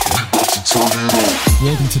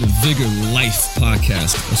Welcome to the Vigor Life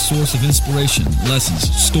Podcast, a source of inspiration,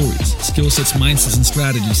 lessons, stories, skill sets, mindsets, and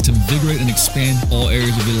strategies to invigorate and expand all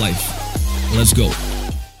areas of your life. Let's go.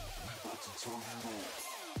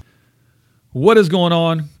 What is going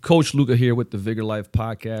on? Coach Luca here with the Vigor Life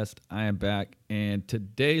Podcast. I am back, and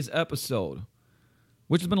today's episode,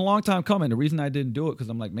 which has been a long time coming. The reason I didn't do it because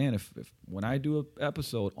I'm like, man, if when I do an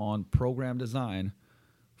episode on program design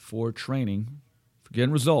for training, for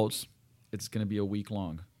getting results, it's going to be a week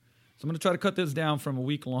long. So I'm going to try to cut this down from a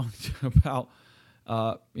week long to about,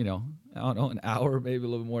 I don't know, an hour, maybe a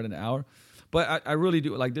little bit more than an hour. But I really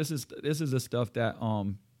do like this is the stuff that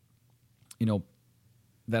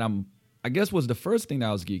that I guess was the first thing that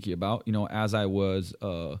I was geeky about, as I was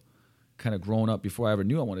kind of growing up before I ever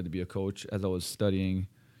knew I wanted to be a coach, as I was studying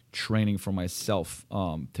training for myself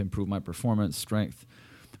to improve my performance, strength,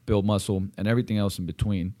 build muscle, and everything else in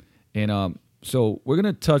between. And so we're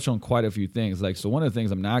going to touch on quite a few things. So one of the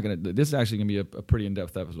things I'm not going to – this is actually going to be a pretty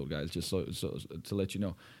in-depth episode, guys, just so to let you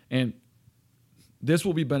know. And this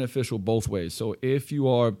will be beneficial both ways. So if you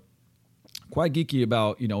are quite geeky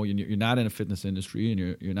about, you're not in a fitness industry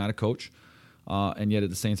and you're not a coach, and yet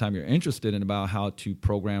at the same time you're interested in about how to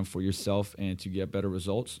program for yourself and to get better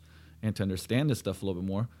results and to understand this stuff a little bit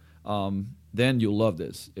more, then you'll love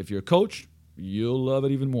this. If you're a coach, you'll love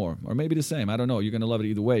it even more, or maybe the same. I don't know. You're going to love it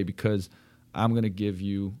either way because I'm going to give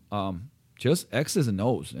you just X's and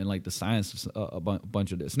O's and like the science of a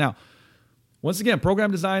bunch of this. Now, once again,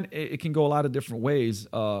 program design, it can go a lot of different ways,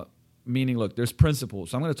 meaning, look, there's principles.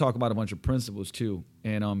 So I'm going to talk about a bunch of principles too.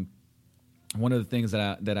 And one of the things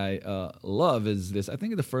that I love is this. I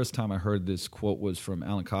think the first time I heard this quote was from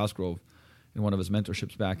Alan Cosgrove in one of his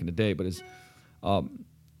mentorships back in the day, but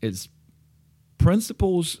it's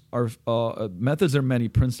principles are methods are many,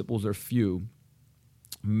 principles are few.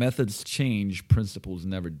 Methods change, principles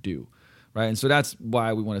never do, right? And so that's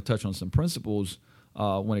why we want to touch on some principles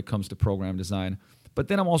when it comes to program design. But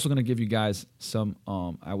then I'm also going to give you guys some,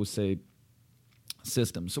 I would say,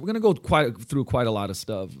 systems. So we're going to go through quite a lot of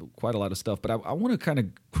stuff. But I want to kind of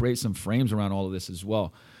create some frames around all of this as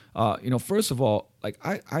well. First of all, like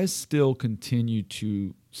I still continue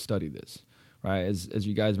to study this, right? As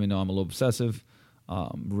you guys may know, I'm a little obsessive.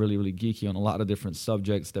 Really, really geeky on a lot of different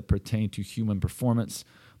subjects that pertain to human performance,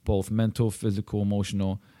 both mental, physical,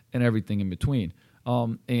 emotional, and everything in between.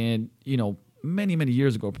 And many, many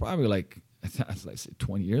years ago, probably like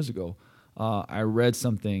 20 years ago, I read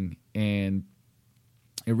something and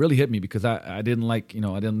it really hit me because I didn't like,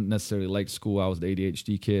 I didn't necessarily like school. I was the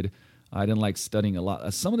ADHD kid. I didn't like studying a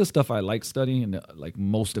lot. Some of the stuff I liked studying, and like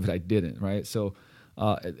most of it I didn't, right? So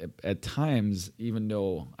at times, even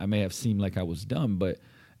though I may have seemed like I was dumb, but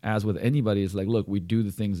as with anybody, it's like, look, we do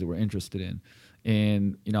the things that we're interested in.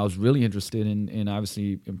 And, I was really interested in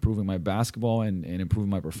obviously improving my basketball and improving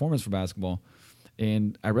my performance for basketball.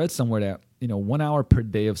 And I read somewhere that, 1 hour per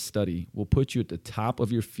day of study will put you at the top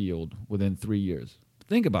of your field within 3 years.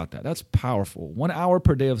 Think about that. That's powerful. 1 hour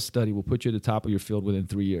per day of study will put you at the top of your field within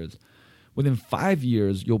 3 years. Within 5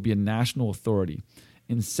 years, you'll be a national authority.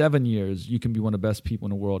 In 7 years, you can be one of the best people in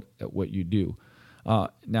the world at what you do.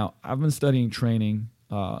 Now, I've been studying training,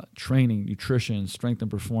 nutrition, strength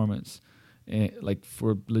and performance, like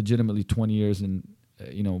for legitimately 20 years, and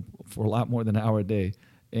for a lot more than an hour a day.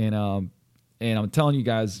 And I'm telling you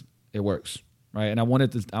guys, it works, right? And I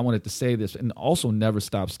wanted to say this, and also never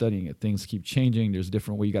stop studying it. Things keep changing. There's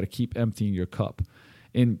different ways. You got to keep emptying your cup.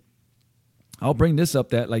 And I'll bring this up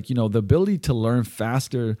that the ability to learn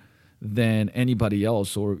faster than anybody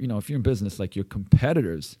else, or if you're in business, like your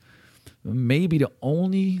competitors, maybe the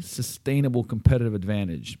only sustainable competitive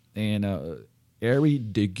advantage. And Ari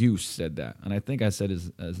DeGoose said that, and I think I said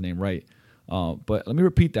his name right. But let me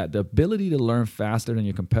repeat that: the ability to learn faster than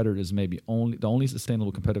your competitors may be the only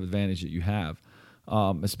sustainable competitive advantage that you have.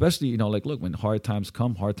 Especially look, when hard times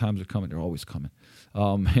come, hard times are coming; they're always coming.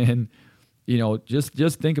 And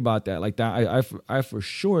just think about that. Like that, I for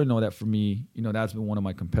sure know that for me, that's been one of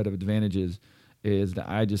my competitive advantages, is that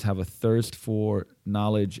I just have a thirst for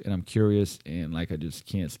knowledge, and I'm curious, and like I just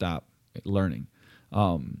can't stop learning,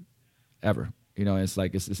 ever. It's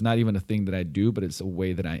like it's not even a thing that I do, but it's a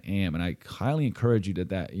way that I am, and I highly encourage you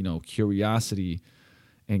that curiosity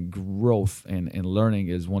and growth and learning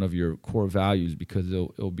is one of your core values, because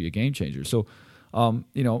it'll be a game changer. So,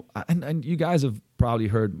 and you guys have probably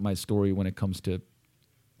heard my story when it comes to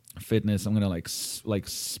fitness. I'm gonna like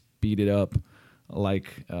speed it up,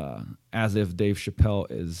 like as if Dave Chappelle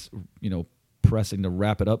is pressing the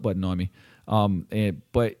wrap it up button on me.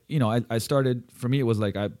 But I started. For me, it was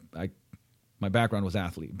like my background was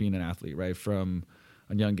being an athlete, right, from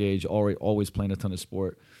a young age. Always playing a ton of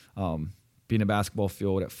sport. be in a basketball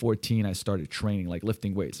field. At 14, I started training, like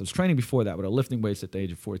lifting weights. I was training before that, but I was lifting weights at the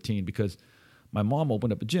age of 14 because my mom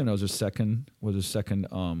opened up a gym. That was her second.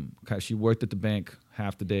 She worked at the bank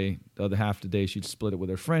half the day. The other half of the day, she'd split it with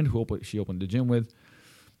her friend who she opened the gym with.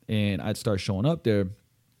 And I'd start showing up there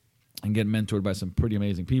and get mentored by some pretty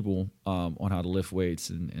amazing people on how to lift weights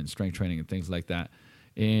and strength training and things like that.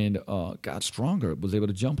 And got stronger, was able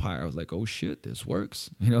to jump higher. I was like, oh shit, this works.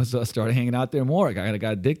 So I started hanging out there more. I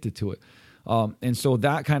got addicted to it. And so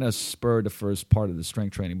that kind of spurred the first part of the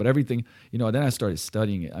strength training. But everything, then I started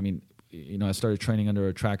studying it. I mean, I started training under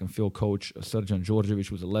a track and field coach, Srđan Đorđević,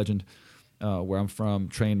 who was a legend, where I'm from,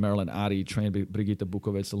 trained Marilyn Adi, trained Brigitte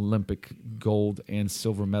Bukovic, Olympic gold and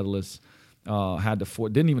silver medalist.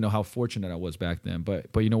 Didn't even know how fortunate I was back then, but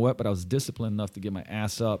you know what? But I was disciplined enough to get my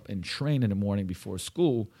ass up and train in the morning before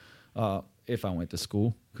school, if I went to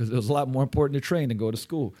school, because it was a lot more important to train than go to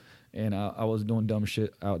school. And I was doing dumb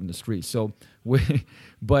shit out in the street. So,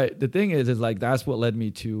 but the thing is like that's what led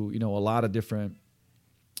me to a lot of different.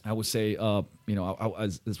 I would say,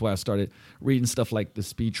 that's why I started reading stuff like The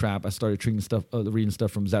Speed Trap. I started reading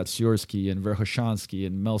stuff from Zatsiorsky and Verkhoshansky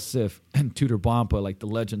and Mel Sif and Tudor Bompa, like the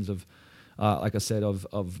legends of, like I said,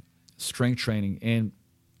 of strength training. And,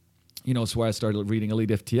 it's why I started reading Elite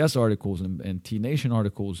FTS articles and T-Nation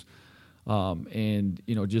articles, and,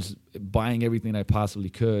 just buying everything I possibly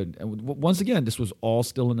could. And once again, this was all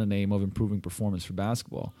still in the name of improving performance for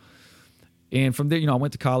basketball. And from there, I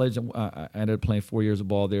went to college. I ended up playing 4 years of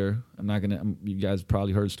ball there. I'm not going to, you guys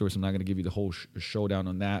probably heard the story, so I'm not going to give you the whole showdown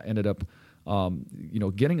on that. Ended up,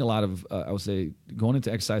 getting a lot of, I would say, going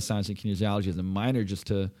into exercise science and kinesiology as a minor just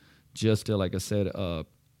to like I said, to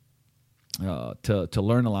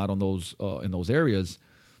learn a lot on those, in those areas,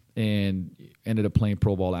 and ended up playing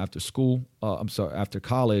pro ball after school. After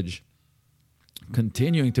college,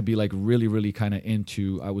 continuing to be like really, really kind of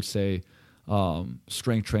into, I would say,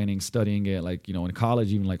 strength training, studying it, like, in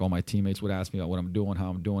college, even like all my teammates would ask me about what I'm doing, how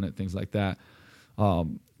I'm doing it, things like that.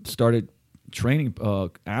 Started training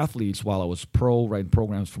athletes while I was pro, writing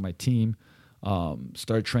programs for my team.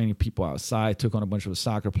 Started training people outside, took on a bunch of the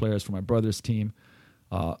soccer players for my brother's team.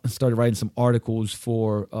 Started writing some articles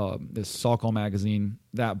for this Soccer magazine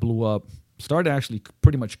that blew up. Started actually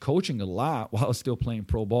pretty much coaching a lot while I was still playing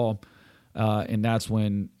pro ball. And that's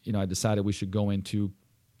when, I decided we should go into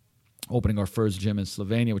opening our first gym in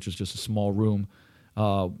Slovenia, which was just a small room,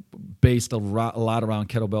 based a lot around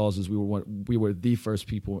kettlebells, as we were the first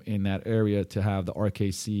people in that area to have the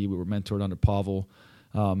RKC. We were mentored under Pavel,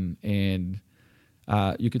 and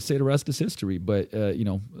you could say the rest is history. But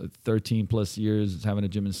 13 plus years having a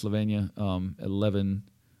gym in Slovenia, 11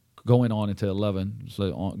 going on into 11,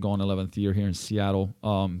 so going 11th year here in Seattle.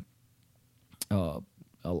 A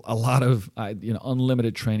lot of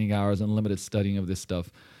unlimited training hours, unlimited studying of this stuff.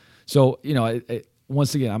 So,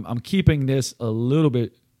 once again, I'm keeping this a little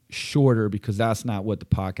bit shorter because that's not what the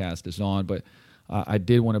podcast is on. But I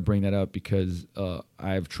did want to bring that up because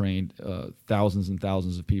I've trained thousands and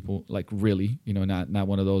thousands of people, like really, not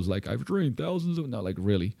one of those like I've trained thousands of, no, like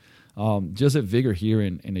really. Just at Vigor here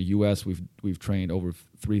in the U.S., we've trained over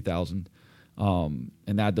 3,000, and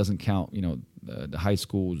that doesn't count, the high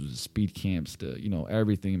schools, speed camps,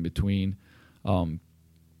 everything in between.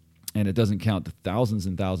 And it doesn't count the thousands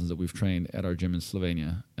and thousands that we've trained at our gym in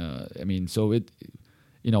Slovenia. So it,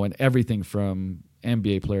 and everything from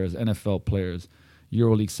NBA players, NFL players,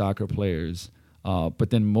 EuroLeague soccer players, but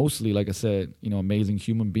then mostly, like I said, amazing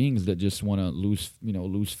human beings that just want to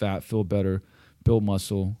lose fat, feel better, build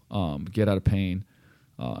muscle, get out of pain,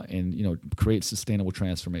 and create sustainable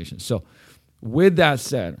transformation. So, with that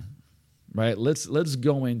said, right, let's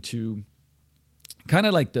go into kind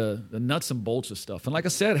of like the nuts and bolts of stuff. And like I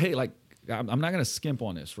said, hey, like I'm not going to skimp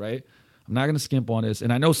on this, right? I'm not going to skimp on this.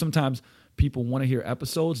 And I know sometimes people want to hear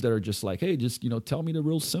episodes that are just like, hey, just, tell me the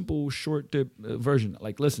real simple short tip version.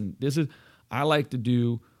 Like, listen, I like to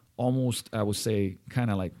do almost, I would say,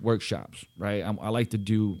 kind of like workshops, right? I like to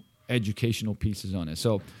do educational pieces on it.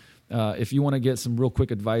 So if you want to get some real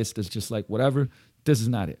quick advice that's just like whatever, this is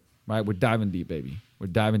not it, right? We're diving deep, baby. We're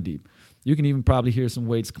diving deep. You can even probably hear some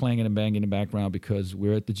weights clanging and banging in the background because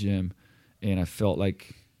we're at the gym, and I felt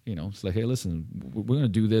like, it's like, hey, listen, we're going to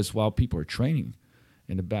do this while people are training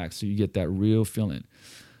in the back, so you get that real feeling.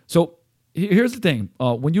 So here's the thing.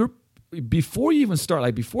 Before you even start,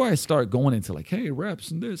 like before I start going into like, hey,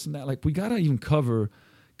 reps and this and that, like we got to even cover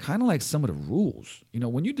kind of like some of the rules.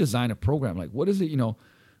 When you design a program, like what is it,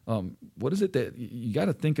 what is it that you got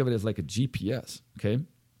to think of it as like a GPS, okay?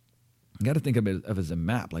 You got to think of it as a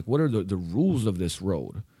map. Like, what are the rules of this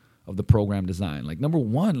road, of the program design? Like, number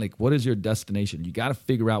one, like, what is your destination? You got to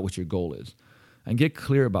figure out what your goal is. and get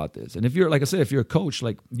clear about this. And if you're, like I said, if you're a coach,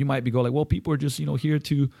 like you might be going like, well, people are just, here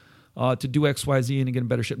to do X, Y, Z and to get in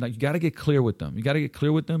better shape. Now you got to get clear with them. You got to get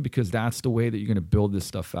clear with them because that's the way that you're going to build this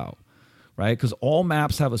stuff out, right? Because all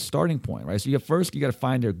maps have a starting point, right? So you got to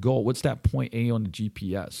find their goal. What's that point A on the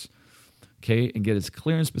GPS? Okay, and get as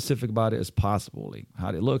clear and specific about it as possible. Like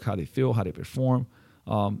how they look, how they feel, how they perform.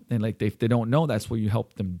 And like if they don't know, that's what you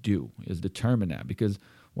help them do, is determine that. Because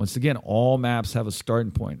once again, all maps have a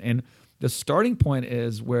starting point. And the starting point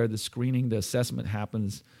is where the screening, the assessment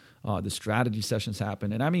happens, the strategy sessions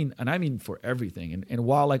happen. And I mean for everything. And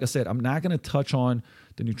while, like I said, I'm not going to touch on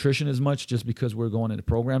the nutrition as much just because we're going into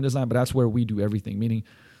program design, but that's where we do everything. Meaning,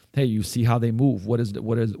 hey, you see how they move. What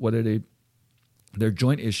are their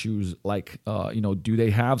joint issues like? Do they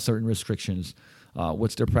have certain restrictions?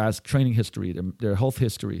 What's their past training history, their health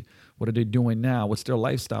history? What are they doing now? What's their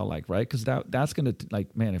lifestyle like, right? Because that's going to,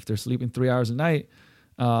 like, man, if they're sleeping 3 hours a night,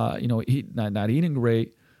 not eating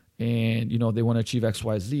great, and, they want to achieve X,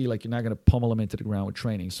 Y, Z, like, you're not going to pummel them into the ground with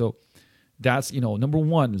training. So that's, number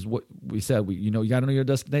one is what we said. You got to know your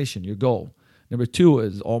destination, your goal. Number two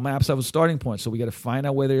is all maps have a starting point. So we got to find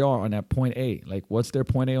out where they are on that point A. Like, what's their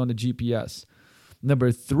point A on the GPS?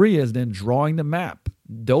 Number three is then drawing the map.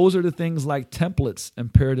 Those are the things like templates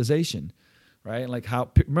and periodization, right? Like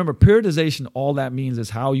remember, periodization, all that means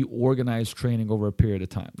is how you organize training over a period of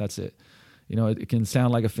time. That's it. It can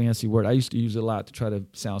sound like a fancy word. I used to use it a lot to try to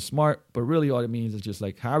sound smart, but really all it means is just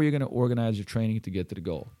like, how are you going to organize your training to get to the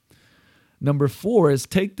goal? Number four is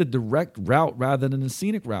take the direct route rather than the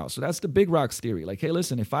scenic route. So that's the big rocks theory. Like, hey,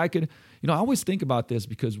 listen, if I could, I always think about this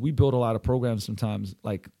because we build a lot of programs sometimes,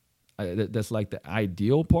 like, that's like the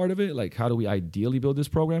ideal part of it. Like, how do we ideally build this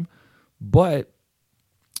program? But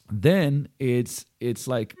then it's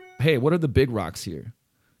like, hey, what are the big rocks here?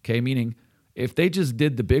 Okay, meaning if they just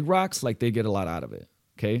did the big rocks, like, they get a lot out of it.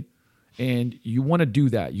 Okay, and you want to do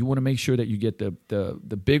that. You want to make sure that you get the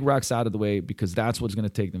big rocks out of the way because that's what's going to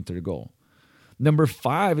take them to the goal. Number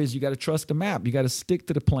five is you got to trust the map. You got to stick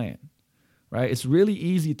to the plan, right? It's really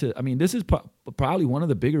easy to. This is probably one of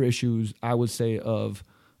the bigger issues I would say of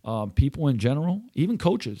people in general, even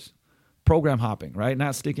coaches, program hopping, right?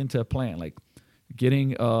 Not sticking to a plan, like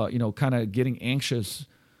getting, kind of getting anxious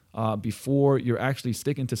before you're actually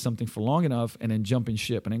sticking to something for long enough, and then jumping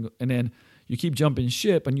ship, and then you keep jumping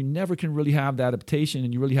ship, and you never can really have the adaptation,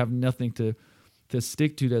 and you really have nothing to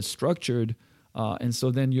stick to that's structured, and so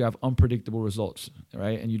then you have unpredictable results,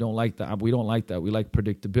 right? And you don't like that. We don't like that. We like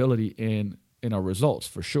predictability in our results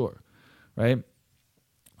for sure, right?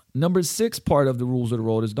 Number 6 part of the rules of the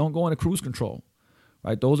road is don't go into cruise control,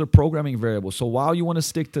 right? Those are programming variables. So while you want to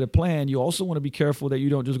stick to the plan, you also want to be careful that you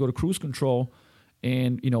don't just go to cruise control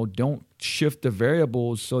and, don't shift the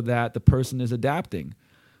variables so that the person is adapting.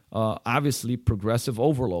 Obviously, progressive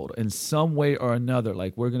overload in some way or another.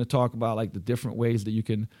 Like, we're going to talk about like the different ways that you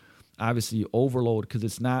can obviously overload, because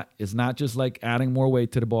it's not just like adding more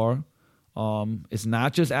weight to the bar. It's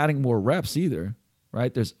not just adding more reps either.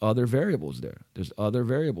 Right? There's other variables there.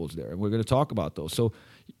 And we're going to talk about those. So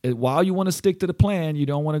while you want to stick to the plan, you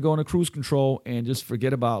don't want to go into cruise control and just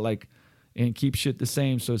forget about and keep shit the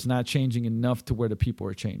same so it's not changing enough to where the people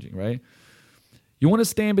are changing, right? You want to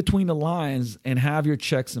stand between the lines and have your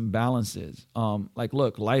checks and balances.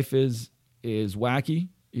 Look, life is wacky,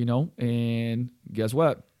 and guess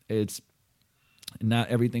what? It's not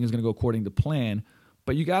everything is going to go according to plan.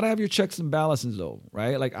 But you got to have your checks and balances, though,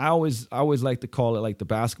 right? Like, I always like to call it like the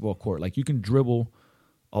basketball court. Like, you can dribble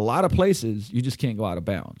a lot of places, you just can't go out of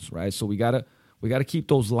bounds, right? So we gotta keep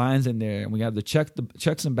those lines in there, and we have the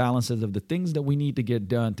checks and balances of the things that we need to get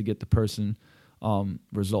done to get the person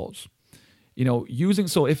results.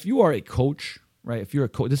 So if you are a coach, right? If you're a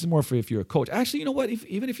coach, this is more for if you're a coach. Actually, you know what?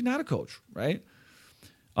 Even if you're not a coach, right?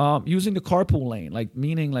 Using the carpool lane,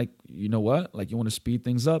 meaning you know what? Like, you want to speed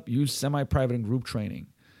things up, use semi-private and group training.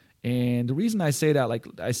 And the reason I say that,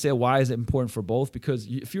 why is it important for both? Because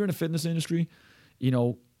if you're in the fitness industry,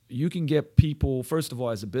 you can get people, first of all,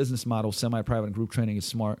 as a business model, semi-private and group training is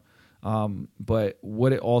smart. But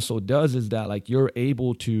what it also does is that you're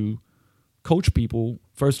able to coach people.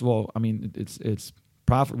 First of all, it's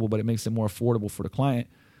profitable, but it makes it more affordable for the client.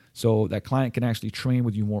 So that client can actually train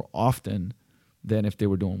with you more often than if they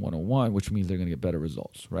were doing one-on-one, which means they're going to get better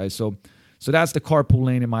results, right? So that's the carpool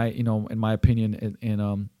lane in my opinion.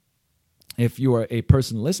 And if you are a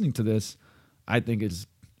person listening to this, I think it's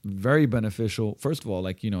very beneficial. First of all,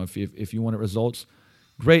 if you want results,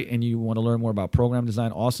 great, and you want to learn more about program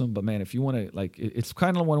design, awesome. But man, if you want to, it's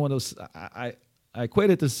kind of one of those. I equate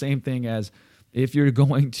it to the same thing as if you're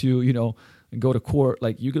going to, go to court.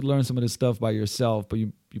 You could learn some of this stuff by yourself, but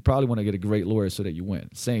you probably want to get a great lawyer so that you win.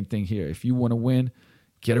 Same thing here. If you want to win,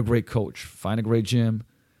 get a great coach, find a great gym,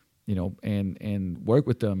 and work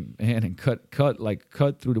with them and cut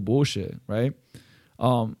through the bullshit, right?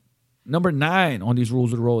 Number 9 on these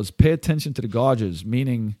rules of the road is pay attention to the gauges,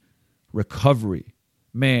 meaning recovery.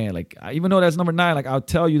 Man, like, even though that's number 9, like, I'll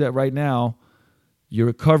tell you that right now, your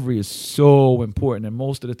recovery is so important. And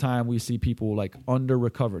most of the time we see people like under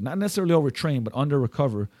recover, not necessarily overtrain, but under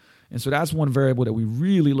recover. And so that's one variable that we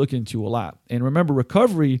really look into a lot. And remember,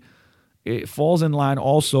 recovery, it falls in line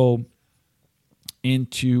also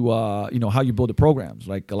into, how you build the programs.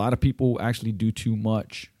 Like, a lot of people actually do too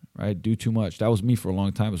much, right? Do too much. That was me for a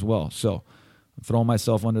long time as well. So I'm throwing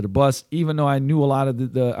myself under the bus, even though I knew a lot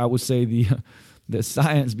of I would say the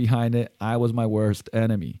science behind it. I was my worst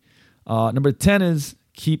enemy. Number 10 is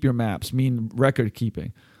keep your maps, mean record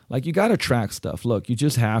keeping. Like, you got to track stuff. Look, you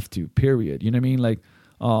just have to, period. You know what I mean? Like,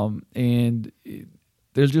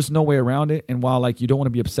 there's just no way around it. And while, like, you don't want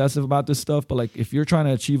to be obsessive about this stuff, but, like, if you're trying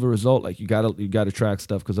to achieve a result, like, you gotta track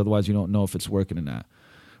stuff, because otherwise you don't know if it's working or not.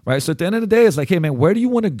 Right. So at the end of the day, it's like, hey man, where do you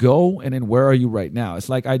want to go? And then where are you right now? It's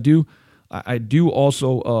like, I do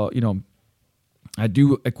also, I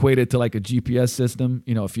do equate it to like a GPS system.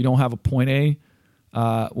 If you don't have a point A,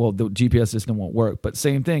 well, the GPS system won't work. But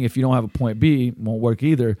same thing, if you don't have a point B, it won't work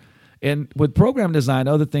either. And with program design,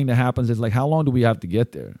 the other thing that happens is, like, how long do we have to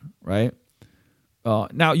get there, right?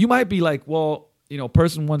 Now, you might be like, well,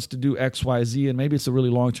 person wants to do X, Y, Z, and maybe it's a really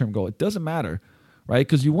long-term goal. It doesn't matter, right?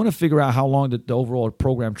 Because you want to figure out how long the overall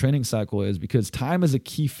program training cycle is, because time is a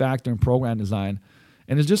key factor in program design,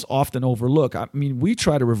 and it's just often overlooked. I mean, we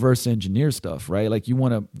try to reverse engineer stuff, right? Like, you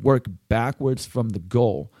want to work backwards from the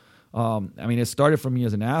goal. I mean, it started for me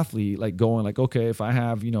as an athlete, like going like, okay, if I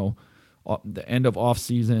have, the end of off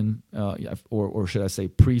season, or should I say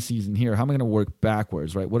preseason here, how am I going to work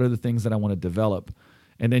backwards, right? What are the things that I want to develop?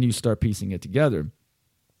 And then you start piecing it together,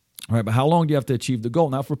 right? But how long do you have to achieve the goal?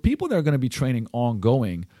 Now, for people that are going to be training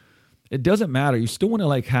ongoing, it doesn't matter. You still want to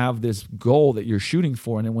like have this goal that you're shooting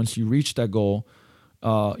for. And then once you reach that goal,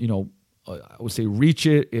 I would say reach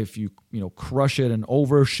it. If you, crush it and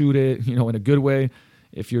overshoot it, in a good way,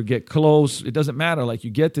 if you get close, it doesn't matter. Like,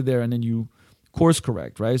 you get to there and then you course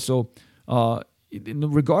correct, right? So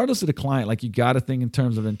regardless of the client, like, you got to think in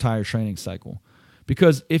terms of the entire training cycle.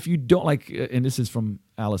 Because if you don't, like, and this is from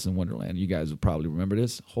Alice in Wonderland, you guys will probably remember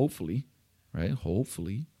this, hopefully, right?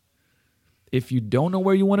 Hopefully. If you don't know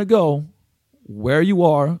where you want to go, where you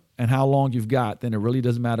are, and how long you've got, then it really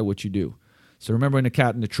doesn't matter what you do. So remember in The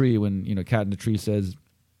Cat in the Tree, when, Cat in the Tree says,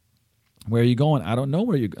 where are you going? I don't know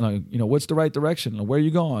where you're going. What's the right direction? Where are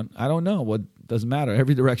you going? I don't know. Well, it doesn't matter.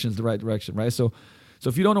 Every direction is the right direction, right? So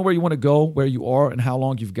if you don't know where you want to go, where you are, and how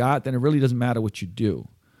long you've got, then it really doesn't matter what you do,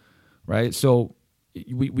 right? So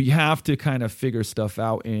we have to kind of figure stuff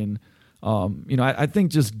out in, I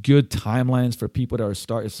think just good timelines for people that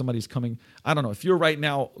are if somebody's coming, I don't know, if you're right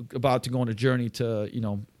now about to go on a journey to,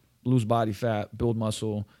 lose body fat, build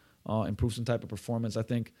muscle, improve some type of performance, I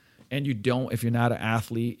think, and you don't, if you're not an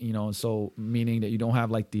athlete, so meaning that you don't have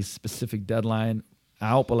like the specific deadline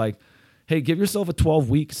out, but like, hey, give yourself a 12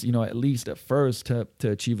 weeks, at least at first to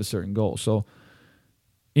achieve a certain goal. So,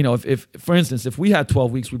 if for instance, if we had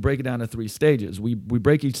 12 weeks, we break it down to 3 stages. We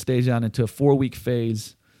break each stage down into a 4-week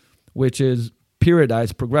phase, which is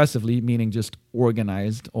periodized progressively, meaning just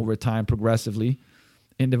organized over time progressively,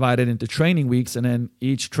 and divided into training weeks. And then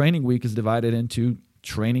each training week is divided into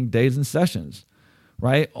training days and sessions,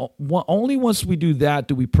 right? Only once we do that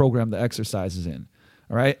do we program the exercises in,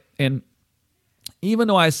 all right? And even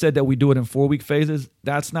though I said that we do it in 4-week phases,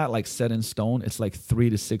 that's not like set in stone. It's like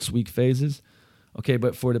 3 to 6 week phases. Okay,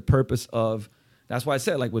 but for the purpose of, that's why I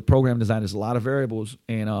said, like, with program design, there's a lot of variables.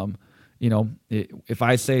 And, if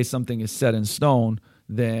I say something is set in stone,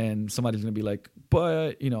 then somebody's going to be like,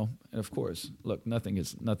 but, and of course, look, nothing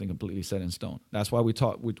completely set in stone. That's why we're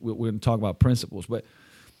going to talk about principles. But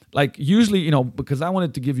like, usually, because I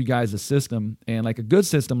wanted to give you guys a system, and like a good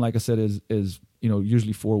system, like I said, is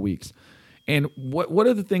usually 4 weeks. And what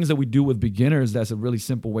are the things that we do with beginners that's a really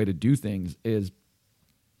simple way to do things is,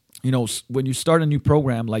 when you start a new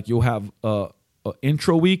program, like, you'll have a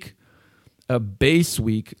intro week, a base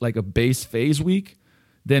week, like a base phase week.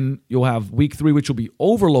 Then you'll have week 3, which will be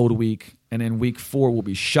overload week. And then week 4 will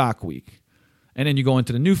be shock week. And then you go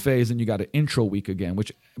into the new phase and you got an intro week again,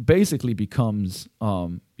 which basically becomes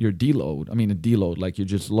your deload. I mean, a deload, like you're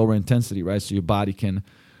just lower intensity, right? So your body can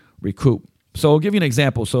recoup. So I'll give you an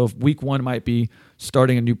example. So if week 1 might be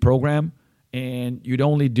starting a new program and you'd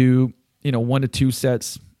only do, 1 to 2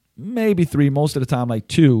 sets, maybe 3, most of the time like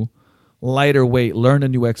 2, lighter weight, learn a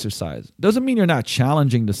new exercise. Doesn't mean you're not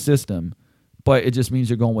challenging the system, but it just means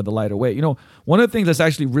you're going with a lighter weight. One of the things that's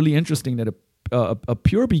actually really interesting that a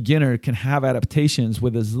pure beginner can have adaptations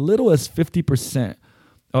with as little as 50%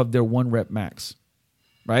 of their 1 rep max,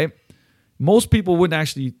 right? Most people wouldn't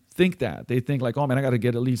actually think that. They think like, oh man, I got to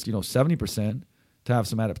get at least, 70% to have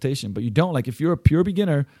some adaptation, but you don't. Like if you're a pure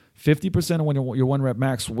beginner, 50% of your 1 rep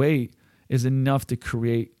max weight is enough to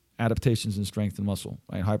create adaptations in strength and muscle,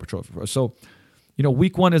 right? Hypertrophy. So,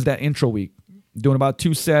 week 1 is that intro week, doing about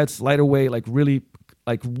 2 sets, lighter weight, like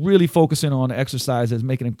really focusing on exercises,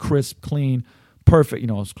 making them crisp, clean, perfect,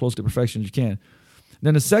 as close to perfection as you can.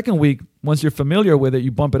 Then the second week, once you're familiar with it,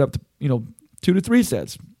 you bump it up to, 2 to 3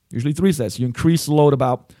 sets, usually 3 sets. You increase the load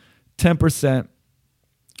about 10%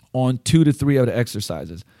 on 2 to 3 of the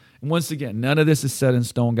exercises. And once again, none of this is set in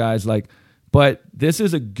stone, guys. But this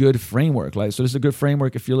is a good framework. So this is a good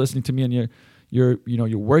framework if you're listening to me and you're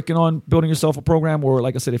working on building yourself a program, or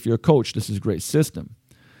like I said, if you're a coach, this is a great system.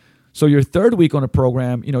 So your third week on a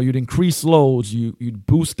program, you'd increase loads, you'd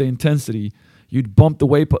boost the intensity, you'd bump the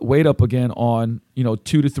weight up again on 2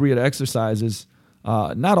 to 3 of the exercises.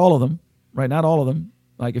 Not all of them, right? Not all of them.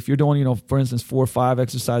 Like if you're doing, for instance, 4 or 5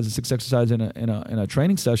 exercises, 6 exercises in a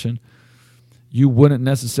training session, you wouldn't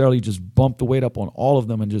necessarily just bump the weight up on all of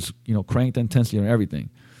them and just crank the intensity on everything.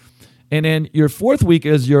 And then your fourth week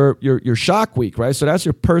is your shock week, right? So that's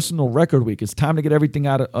your personal record week. It's time to get everything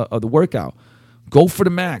out of the workout. Go for the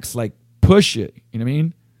max, like push it. You know what I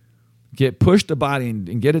mean? Push the body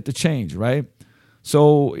and get it to change, right?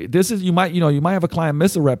 So this is you might have a client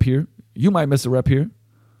miss a rep here. You might miss a rep here.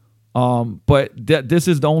 But this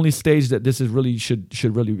is the only stage that this is really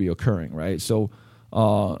should really be occurring, right? So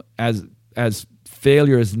as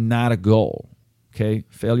failure is not a goal, okay?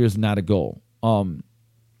 Failure is not a goal.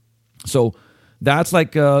 So that's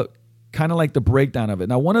like kind of like the breakdown of it.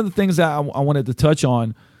 Now, one of the things that I wanted to touch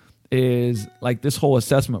on is like this whole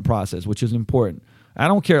assessment process, which is important. I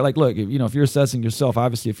don't care. Like, look, if you're assessing yourself,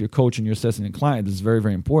 obviously, if you're coaching, you're assessing a client, this is very,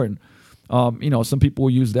 very important. Some people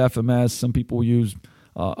will use the FMS. Some people will use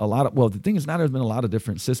the thing is now there's been a lot of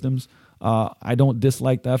different systems. I don't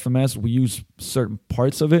dislike the FMS. We use certain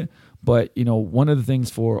parts of it. But, one of the things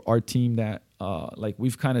for our team that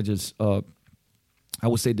we've kind of just, I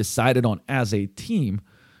would say, decided on as a team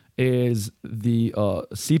is the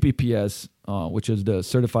CPPS, which is the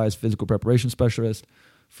Certified Physical Preparation Specialist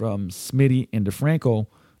from Smitty and DeFranco,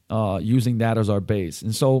 using that as our base.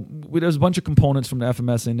 And so there's a bunch of components from the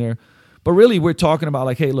FMS in there. But really, we're talking about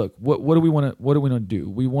like, hey, look, what do we want to do?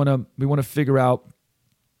 We want to figure out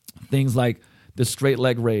things like the straight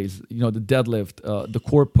leg raise, the deadlift, the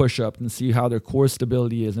core push-up, and see how their core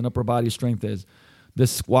stability is and upper body strength is. The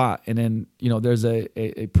squat, and then there's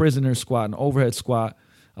a prisoner squat, an overhead squat.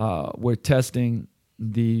 We're testing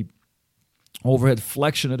the overhead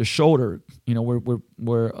flexion of the shoulder.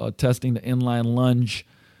 We're testing the inline lunge.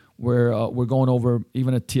 We're going over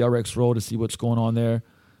even a TRX row to see what's going on there.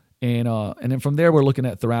 And then from there, we're looking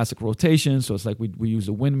at thoracic rotation. So it's like we use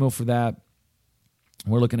a windmill for that.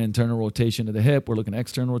 We're looking at internal rotation of the hip. We're looking at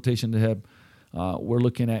external rotation of the hip. We're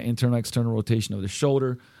looking at internal, external rotation of the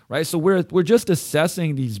shoulder, right? So we're just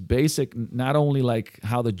assessing these basic, not only like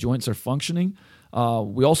how the joints are functioning.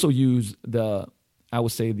 We also use the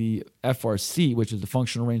FRC, which is the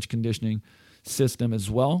functional range conditioning system as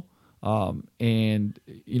well. And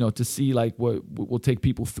to see like what we'll take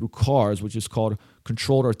people through CARS, which is called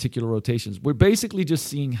controlled articular rotations. We're basically just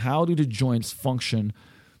seeing how do the joints function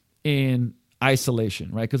in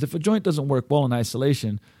isolation, right? Because if a joint doesn't work well in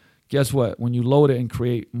isolation, guess what? When you load it and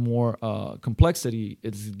create more complexity,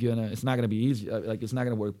 it's not gonna be easy. It's not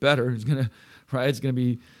gonna work better. You're just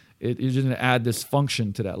gonna add this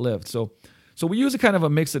function to that lift. So we use a kind of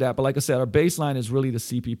a mix of that. But like I said, our baseline is really the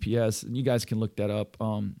CPPS, and you guys can look that up.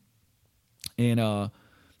 And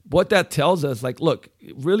what that tells us, like, look,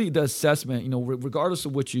 really the assessment, regardless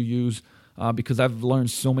of what you use, because I've learned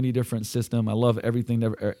so many different systems. I love everything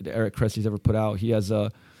that Eric Cressy's ever put out. He has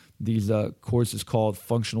these courses called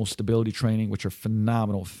Functional Stability Training, which are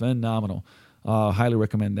phenomenal. Highly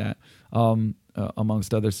recommend that.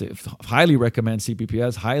 Amongst others, highly recommend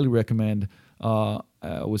CPPS. Highly recommend, I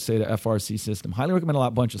would say, the FRC system. Highly recommend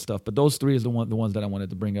a bunch of stuff. But those three is the ones that I wanted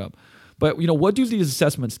to bring up. But what do these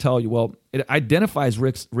assessments tell you? Well, it identifies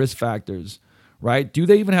risk factors, right? Do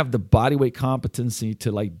they even have the body weight competency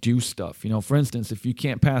to like do stuff? For instance, if you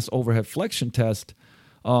can't pass overhead flexion test,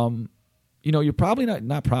 you're probably you're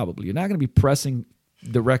not going to be pressing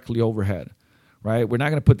directly overhead, right? We're not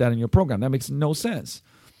going to put that in your program. That makes no sense,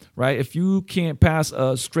 right? If you can't pass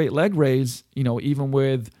a straight leg raise, even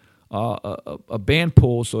with a band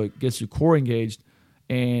pull, so it gets your core engaged,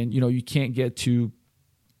 and you can't get to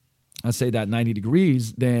I say that 90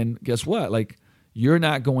 degrees, then guess what? Like, you're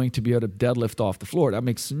not going to be able to deadlift off the floor. That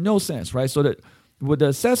makes no sense, right? So that what the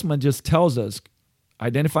assessment just tells us,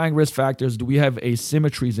 identifying risk factors, do we have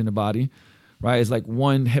asymmetries in the body, right? It's like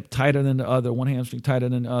one hip tighter than the other, one hamstring tighter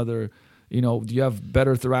than the other. You know, do you have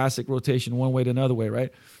better thoracic rotation one way than another way,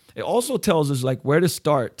 right? It also tells us like where to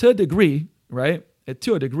start to a degree, right?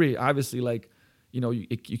 To a degree, obviously, like, you know,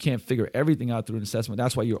 you can't figure everything out through an assessment.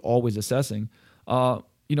 That's why you're always assessing.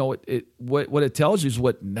 You know, what it tells you is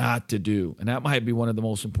what not to do. And that might be one of the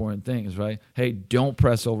most important things, right? Hey, don't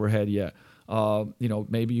press overhead yet. You know,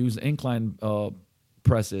 maybe use incline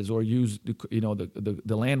presses, or use, the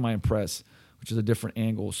landmine press, which is a different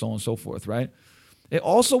angle, so on and so forth, right? It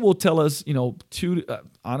also will tell us, you know,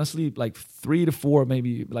 honestly, like 3 to 4,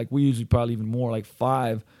 maybe, like we usually probably even more, like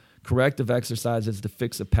 5 corrective exercises to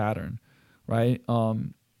fix a pattern, right?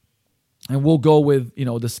 And we'll go with, you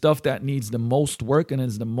know, the stuff that needs the most work and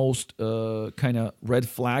is the most kind of red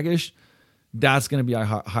flaggish. That's going to be our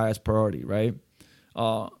highest priority, right?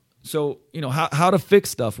 So, you know, how to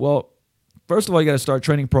fix stuff? Well, first of all, you got to start a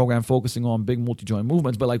training program focusing on big multi-joint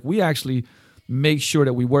movements. But like, we actually make sure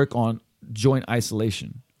that we work on joint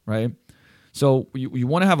isolation, right? So you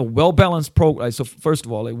want to have a well-balanced program. So first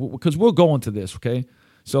of all, because we'll go into this, okay?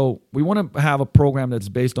 So we want to have a program that's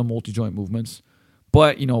based on multi-joint movements.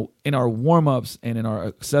 But, you know, in our warm-ups and in our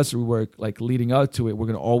accessory work, like leading up to it, we're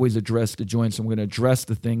going to always address the joints, and we're going to address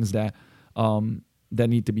the things that that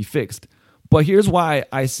need to be fixed. But here's why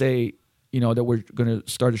I say, you know, that we're going to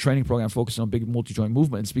start a training program focusing on big multi-joint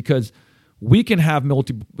movements, because we can have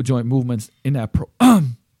multi-joint movements in that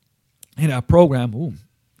in that program. Ooh,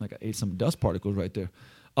 like I ate some dust particles right there.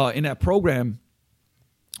 In that program,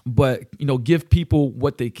 but, you know, give people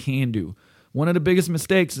what they can do. One of the biggest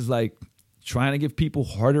mistakes is like trying to give people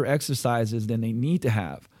harder exercises than they need to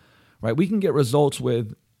have, right? We can get results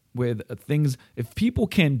with things. If people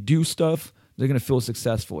can do stuff, they're going to feel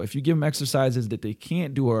successful. If you give them exercises that they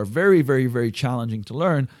can't do or are very, very, very challenging to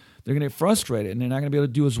learn, they're going to get frustrated and they're not going to be able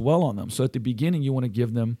to do as well on them. So at the beginning, you want to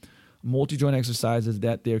give them multi-joint exercises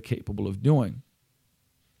that they're capable of doing,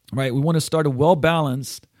 right? We want to start a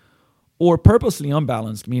well-balanced or purposely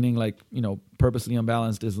unbalanced, meaning like, you know, purposely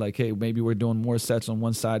unbalanced is like, hey, maybe we're doing more sets on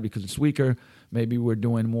one side because it's weaker. Maybe we're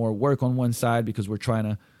doing more work on one side because we're trying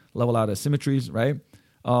to level out asymmetries, right?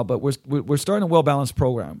 But we're starting a well-balanced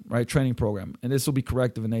program, right? Training program. And this will be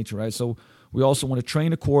corrective in nature, right? So we also want to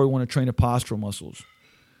train the core. We want to train the postural muscles,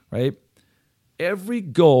 right? Every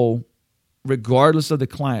goal, regardless of the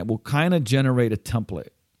client, will kind of generate a template,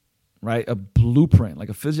 right? A blueprint, like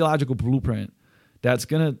a physiological blueprint that's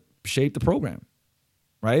going to shape the program,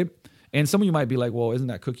 right? And some of you might be like, well, isn't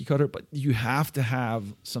that cookie cutter? But you have to have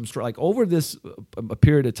some like over this a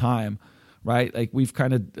period of time, right? Like we've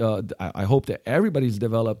kind of, I hope that everybody's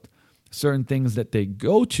developed certain things that they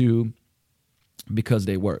go to because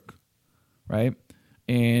they work, right?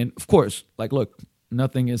 And of course, like, look,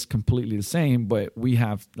 nothing is completely the same, but we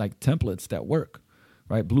have like templates that work,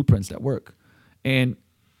 right? Blueprints that work. And,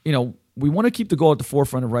 you know, we want to keep the goal at the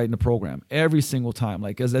forefront of writing the program every single time.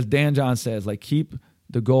 Like as Dan John says, like keep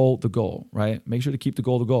the goal, right? Make sure to keep the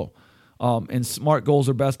goal. And SMART goals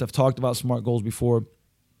are best. I've talked about SMART goals before.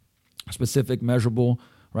 Specific, measurable,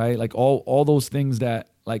 right? Like all those things that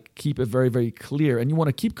like keep it very, very clear. And you want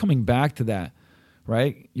to keep coming back to that,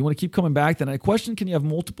 right? You want to keep coming back to that. And the question, can you have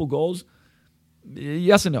multiple goals?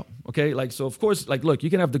 Yes and no. Okay. Like, so of course, like, look, you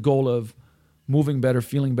can have the goal of moving better,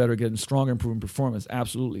 feeling better, getting stronger, improving performance.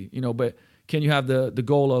 Absolutely. You know, but can you have the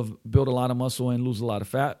goal of build a lot of muscle and lose a lot of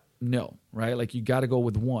fat? No. Right. Like you got to go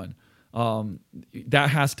with one. That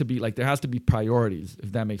has to be like, there has to be priorities,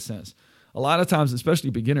 if that makes sense. A lot of times, especially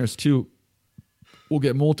beginners too, will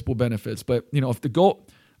get multiple benefits. But, you know, if the goal,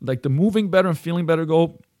 like the moving better and feeling better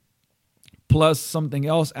goal plus something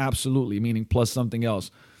else, absolutely. Meaning plus something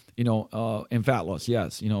else, you know, and fat loss.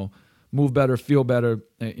 Yes. You know, move better, feel better,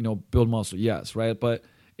 you know, build muscle. Yes. Right. But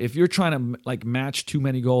if you're trying to like match too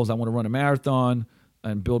many goals, I want to run a marathon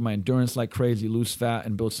and build my endurance like crazy, lose fat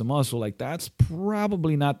and build some muscle. Like that's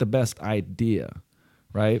probably not the best idea,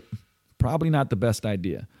 right? Probably not the best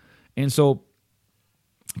idea. And so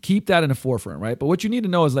keep that in the forefront, right? But what you need to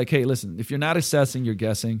know is like, hey, listen, if you're not assessing, you're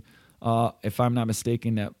guessing. If I'm not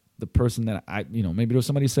mistaken, that the person that you know, maybe there was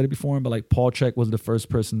somebody said it before, but like Paul Chek was the first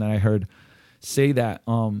person that I heard say that.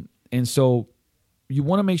 And so you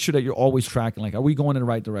want to make sure that you're always tracking, like, are we going in the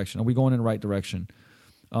right direction? Are we going in the right direction?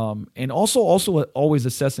 And also always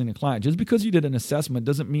assessing the client. Just because you did an assessment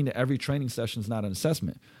doesn't mean that every training session is not an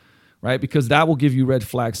assessment, right? Because that will give you red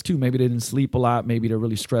flags too. Maybe they didn't sleep a lot. Maybe they're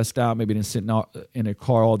really stressed out. Maybe they're sitting out in their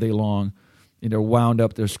car all day long. they're wound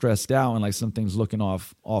up, they're stressed out, and like something's looking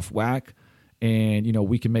off whack. And,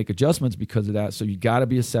 we can make adjustments because of that. So you got to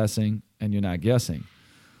be assessing and you're not guessing.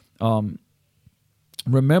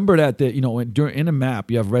 Remember that in a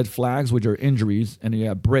map, you have red flags, which are injuries, and you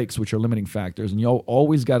have breaks, which are limiting factors. And you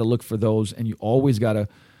always got to look for those, and you always got to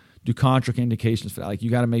do contraindications for that. Like,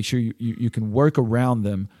 you got to make sure you can work around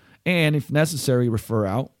them. And if necessary, refer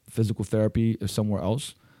out physical therapy or somewhere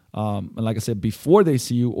else. And like I said, before they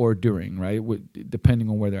see you or during, right? Depending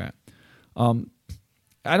on where they're at.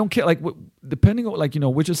 I don't care, depending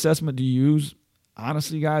on, which assessment do you use?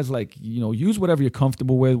 Honestly, guys, use whatever you're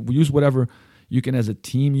comfortable with. Use whatever you can as a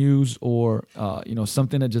team use, or,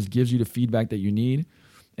 something that just gives you the feedback that you need.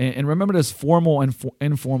 And remember, there's formal and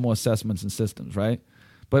informal assessments and systems, right?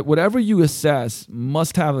 But whatever you assess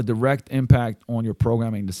must have a direct impact on your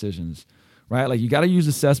programming decisions, right? Like, you got to use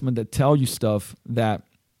assessment that tell you stuff that,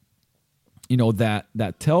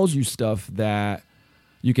 that tells you stuff that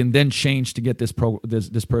you can then change to get this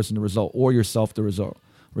person the result, or yourself the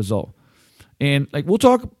result. And we'll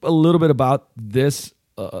talk a little bit about this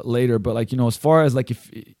later, but as far as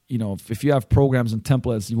if you have programs and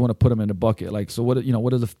templates, you want to put them in a bucket. So what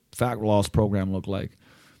does a fat loss program look like?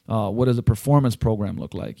 What does a performance program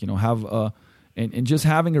look like? And just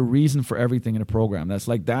having a reason for everything in a program.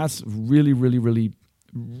 That's really, really, really,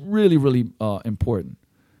 really, really important.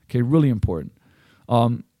 Okay, really important.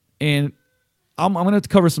 And I'm going to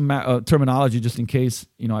cover some terminology just in case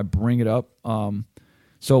I bring it up.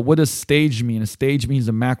 So what does stage mean? A stage means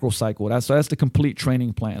a macro cycle. That's the complete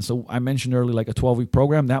training plan. So I mentioned earlier, a 12-week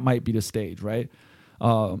program, that might be the stage, right?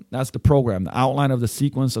 That's the program, the outline of the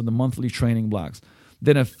sequence of the monthly training blocks.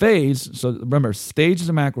 Then a phase, so remember, stage is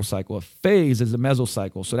a macro cycle. A phase is a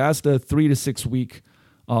mesocycle. So that's the 3 to 6 week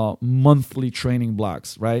monthly training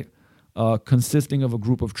blocks, right? Consisting of a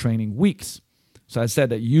group of training weeks. So I said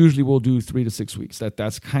that usually we'll do 3 to 6 weeks.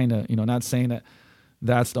 That's kind of, not saying that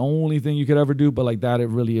that's the only thing you could ever do, but that it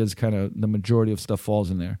really is kind of the majority of stuff falls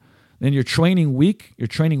in there. Then your training week is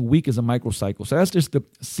a microcycle. So that's just the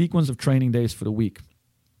sequence of training days for the week,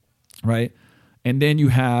 right? And then you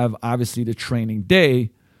have obviously the training day,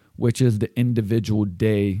 which is the individual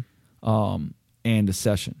day and the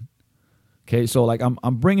session. Okay, so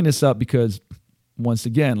I'm bringing this up because once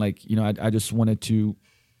again, I just wanted to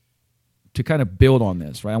kind of build on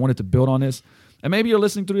this, right? I wanted to build on this. And maybe you're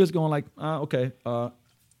listening to this going okay, I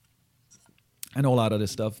know a lot of this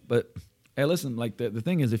stuff, but hey, listen, the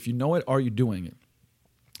thing is, if you know it, are you doing it?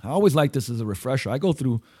 I always like this as a refresher. I go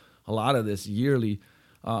through a lot of this yearly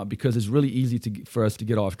because it's really easy for us to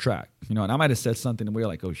get off track, and I might have said something and we're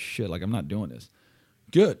like, oh shit, I'm not doing this.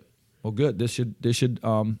 Good. Well, good. This should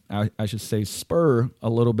I should say spur a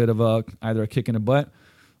little bit of either a kick in the butt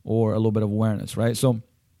or a little bit of awareness, right? So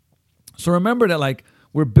remember that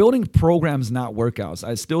we're building programs, not workouts.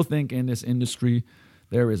 I still think in this industry,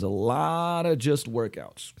 there is a lot of just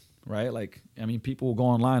workouts, right? People will go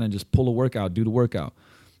online and just pull a workout, do the workout.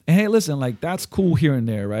 And hey, listen, that's cool here and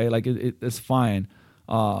there, right? It's fine.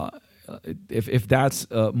 If that's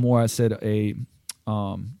more, I said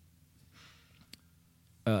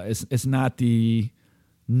it's not the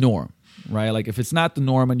norm, right? If it's not the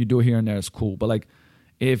norm and you do it here and there, it's cool. But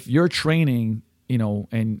if you're training,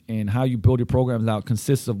 and how you build your programs out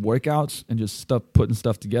consists of workouts and just putting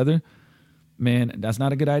stuff together, man, that's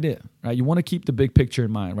not a good idea, right? You want to keep the big picture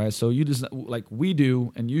in mind, right? So you just we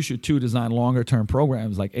do, and you should too, design longer term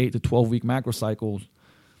programs 8 to 12 week macro cycles,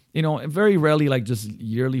 and very rarely just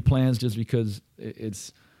yearly plans, just because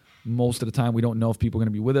it's most of the time we don't know if people are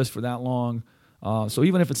going to be with us for that long. So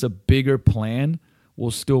even if it's a bigger plan,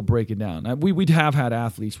 we'll still break it down. Now, we'd have had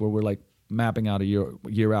athletes where we're mapping out a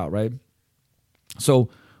year out, right? So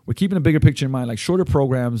we're keeping a bigger picture in mind. Shorter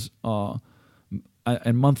programs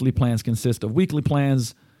and monthly plans consist of weekly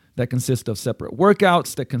plans that consist of separate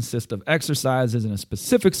workouts that consist of exercises in a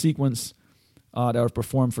specific sequence that are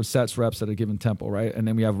performed for sets, reps at a given tempo, right? And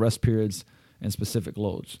then we have rest periods and specific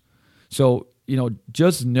loads. So,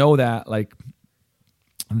 just know that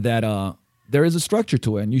there is a structure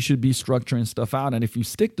to it, and you should be structuring stuff out. And if you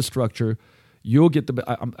stick to structure, you'll get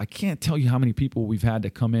I can't tell you how many people we've had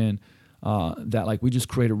that come in that we just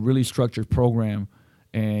create a really structured program,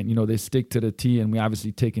 and they stick to the T, and we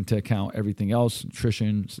obviously take into account everything else,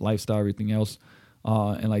 nutrition, lifestyle, everything else,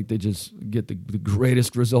 and they just get the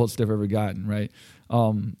greatest results they've ever gotten, right?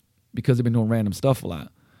 Because they've been doing random stuff a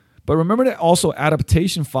lot. But remember that also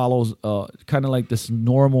adaptation follows kind of this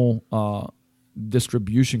normal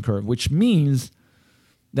distribution curve, which means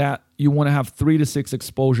that you want to have 3 to 6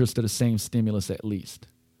 exposures to the same stimulus at least,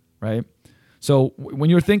 right? So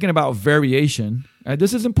when you're thinking about variation,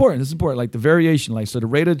 This is important. This is important. Like the variation, like so the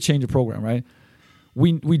rate of change of program, right?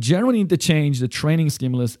 We generally need to change the training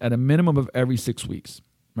stimulus at a minimum of every 6 weeks,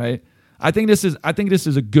 right? I think this is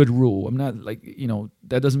a good rule. I'm not like,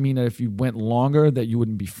 that doesn't mean that if you went longer that you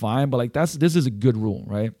wouldn't be fine, but like this is a good rule,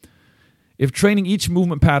 right? If training each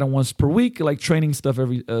movement pattern once per week, like training stuff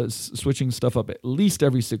switching stuff up at least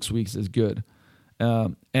every 6 weeks is good,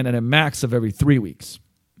 and at a max of every 3 weeks,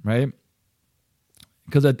 right?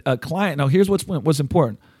 Because a client, now here's what's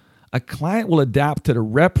important. A client will adapt to the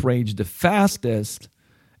rep range the fastest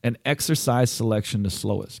and exercise selection the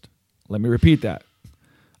slowest. Let me repeat that.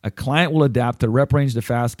 A client will adapt to rep range the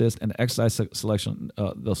fastest and exercise selection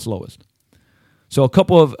the slowest. So a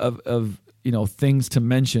couple of things to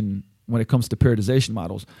mention when it comes to periodization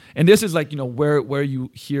models. And this is like, where you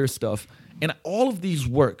hear stuff. And all of these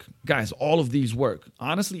work, guys, all of these work.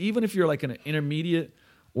 Honestly, even if you're like an intermediate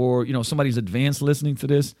or, somebody's advanced listening to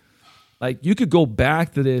this, like you could go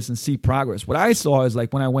back to this and see progress. What I saw is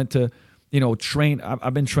like when I went to, train,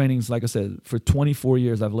 I've been training, like I said, for 24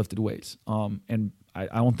 years I've lifted weights. And I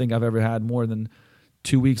don't think I've ever had more than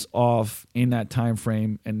 2 weeks off in that time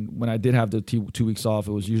frame. And when I did have the 2 weeks off,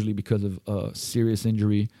 it was usually because of serious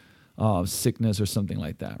injury, sickness or something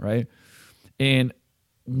like that, right? And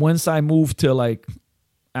once I moved to like,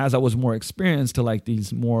 as I was more experienced to like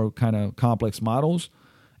these more kind of complex models,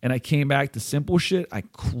 and I came back to simple shit, I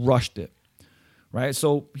crushed it, right?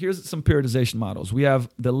 So here's some periodization models. We have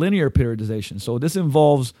the linear periodization. So this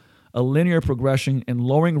involves a linear progression in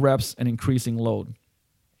lowering reps and increasing load.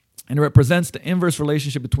 And it represents the inverse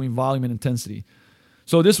relationship between volume and intensity.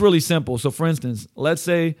 So this is really simple. So for instance, let's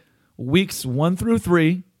say weeks 1 through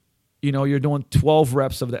 3, you're doing 12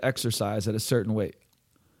 reps of the exercise at a certain weight.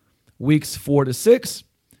 Weeks 4 to 6,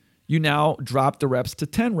 you now drop the reps to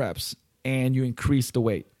 10 reps and you increase the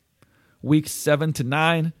weight. Weeks 7 to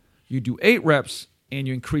 9, you do 8 reps and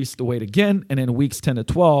you increase the weight again. And then weeks 10 to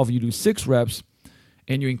 12, you do 6 reps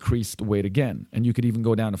and you increase the weight again. And you could even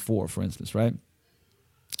go down to 4, for instance, right?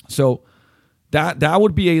 So that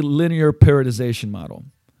would be a linear periodization model.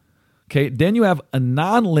 Okay, then you have a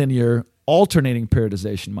nonlinear alternating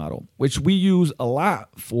periodization model, which we use a lot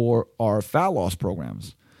for our fat loss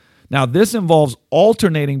programs. Now, this involves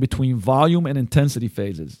alternating between volume and intensity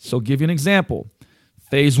phases. So give you an example.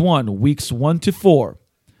 Phase 1, weeks 1 to 4,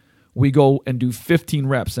 we go and do 15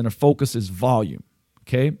 reps, and the focus is volume,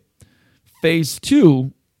 okay? Phase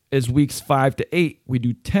 2 is weeks 5 to 8. We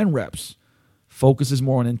do 10 reps. Focus is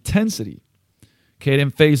more on intensity. Okay, then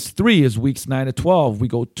phase 3 is weeks 9 to 12. We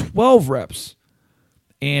go 12 reps,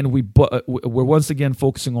 and we're once again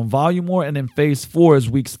focusing on volume more. And then phase 4 is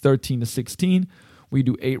weeks 13 to 16. We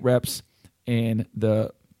do 8 reps, and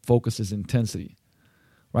the focus is intensity.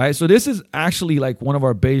 Right? So this is actually like one of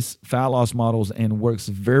our base fat loss models and works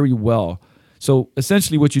very well. So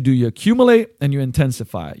essentially what you do, you accumulate and you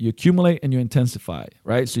intensify. You accumulate and you intensify,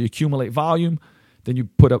 right? So you accumulate volume, then you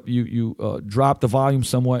drop the volume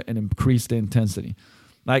somewhat and increase the intensity.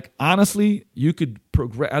 Like honestly, you could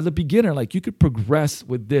progress as a beginner, like you could progress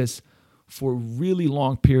with this for really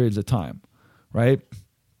long periods of time, right?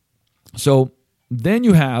 So then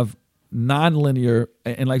you have nonlinear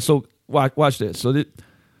and like, so watch this. So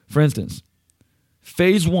for instance,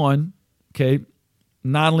 phase 1, okay,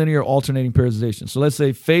 nonlinear alternating periodization. So let's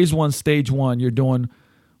say phase 1, stage 1, you're doing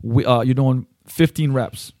 15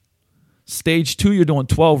 reps. Stage 2, you're doing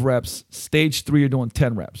 12 reps. Stage 3, you're doing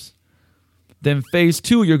 10 reps. Then phase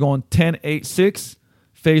 2, you're going 10, 8, 6.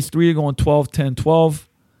 Phase 3, you're going 12, 10, 12.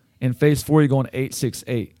 And phase 4, you're going 8, 6,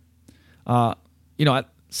 8.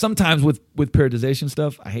 Sometimes with periodization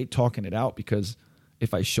stuff, I hate talking it out because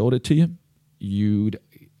if I showed it to you, you'd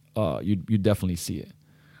definitely see it,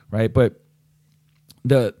 right? But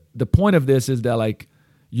the point of this is that like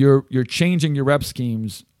you're changing your rep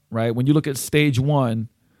schemes, right? When you look at stage 1,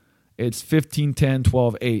 it's 15, 10,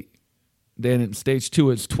 12, 8. Then in stage 2,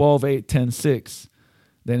 it's 12, 8, 10, 6.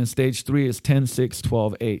 Then in stage 3, it's 10, 6,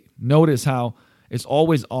 12, 8. Notice how it's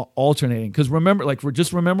always alternating. Because remember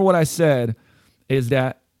what I said is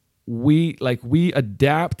that we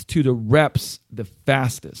adapt to the reps the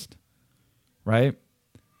fastest, right?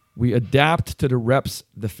 We adapt to the reps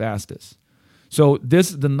the fastest. So the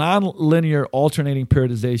nonlinear alternating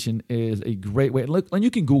periodization is a great way. And you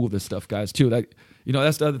can Google this stuff, guys, too. Like,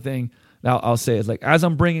 that's the other thing that I'll say is like, as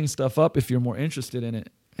I'm bringing stuff up, if you're more interested in it,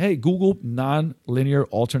 hey, Google nonlinear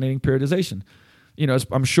alternating periodization.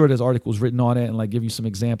 I'm sure there's articles written on it and like give you some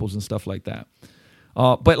examples and stuff like that.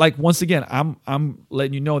 But like, once again, I'm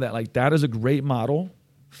letting you know that like that is a great model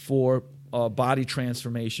for body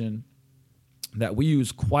transformation that we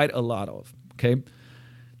use quite a lot of. Okay.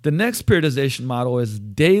 The next periodization model is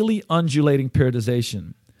daily undulating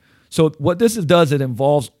periodization. So what this does, it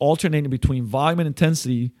involves alternating between volume and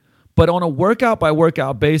intensity, but on a workout by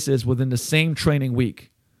workout basis within the same training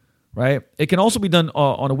week, right? It can also be done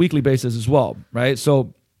on a weekly basis as well, right?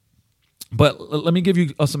 So, but let me give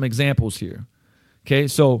you some examples here. Okay,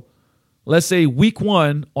 so let's say week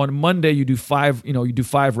 1 on Monday you do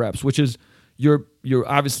 5 reps, which is you're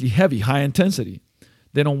obviously heavy, high intensity.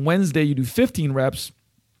 Then on Wednesday you do 15 reps,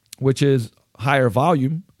 which is higher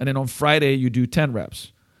volume, and then on Friday you do 10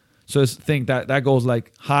 reps. So think that goes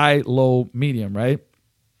like high, low, medium, right?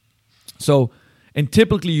 So, and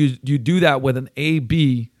typically you do that with an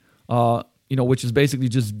A-B, which is basically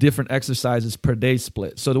just different exercises per day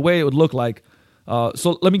split. So the way it would look like,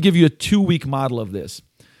 so let me give you a 2-week model of this.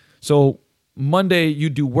 So Monday you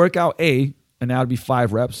do workout A, and that would be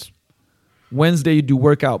 5 reps. Wednesday you do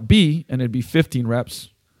workout B, and it'd be 15 reps.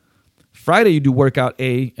 Friday you do workout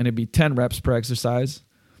A, and it'd be 10 reps per exercise.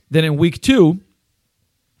 Then in week 2,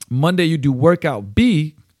 Monday you do workout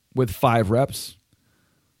B with 5 reps.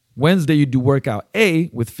 Wednesday you do workout A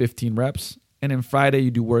with 15 reps. And then Friday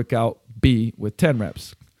you do workout B with 10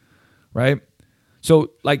 reps, right?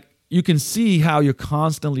 So like you can see how you're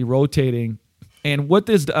constantly rotating. And what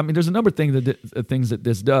this, there's a number of things that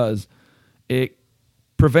this does. It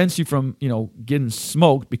prevents you from, getting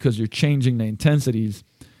smoked because you're changing the intensities,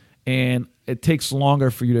 and it takes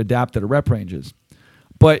longer for you to adapt to the rep ranges.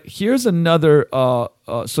 But here's another,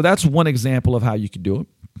 so that's one example of how you could do it.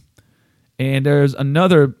 And there's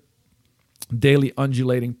another daily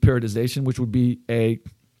undulating periodization, which would be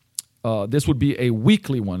this would be a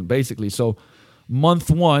weekly one, basically. So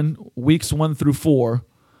month 1, weeks 1 through 4,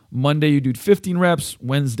 Monday you do 15 reps,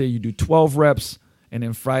 Wednesday you do 12 reps, and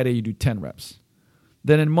then Friday you do 10 reps.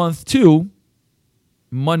 Then in month 2,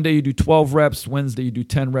 Monday you do 12 reps, Wednesday you do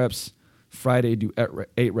 10 reps, Friday you do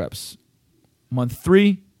 8 reps. Month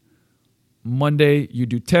 3, Monday you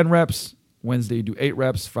do 10 reps, Wednesday you do 8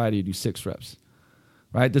 reps, Friday you do 6 reps.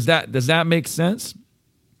 Right? Does that make sense?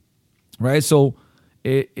 Right? So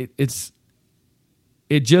it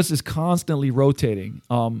just is constantly rotating.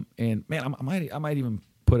 And man, I might even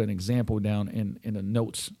put an example down in the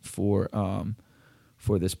notes for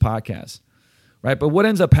this podcast. Right? But what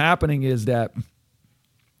ends up happening is that,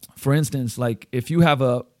 for instance, like if you have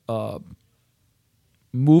a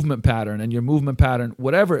movement pattern, and your movement pattern,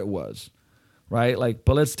 whatever it was, right? Like,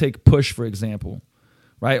 but let's take push, for example,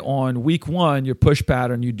 right? On week 1, your push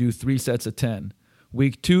pattern, you do 3 sets of 10.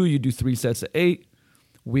 Week 2, you do 3 sets of 8.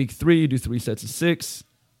 Week 3, you do 3 sets of 6.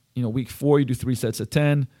 Week 4, you do 3 sets of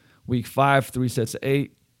 10. Week 5, 3 sets of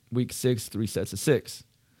 8. Week 6, 3 sets of 6.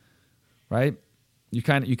 Right? You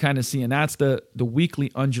kind of see, and that's the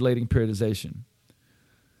weekly undulating periodization.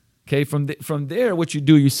 Okay, from there, what you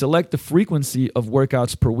do, you select the frequency of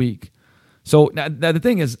workouts per week. So now the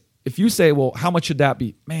thing is, if you say, well, how much should that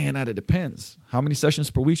be? Man, that it depends. How many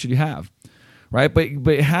sessions per week should you have? Right? But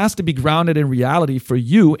it has to be grounded in reality for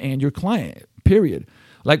you and your client, period.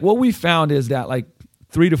 Like what we found is that like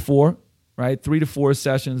 3 to 4, right? 3 to 4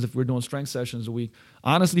 sessions, if we're doing strength sessions a week,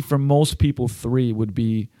 honestly, for most people, 3 would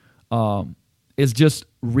be, is just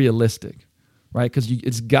realistic. Right? Because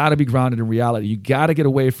it's got to be grounded in reality. You got to get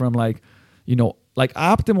away from like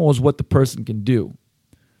optimal is what the person can do,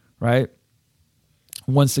 right?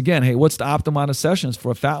 Once again, hey, what's the optimal amount of sessions for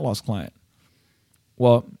a fat loss client?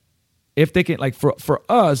 Well, if they can, like for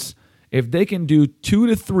us, if they can do 2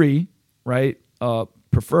 to 3, right?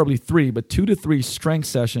 Preferably 3, but 2 to 3 strength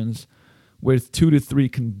sessions with 2 to 3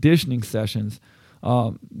 conditioning sessions,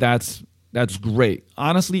 that's great.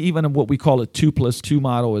 Honestly, even what we call a 2+2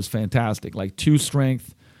 model is fantastic. Like 2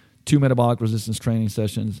 strength, 2 metabolic resistance training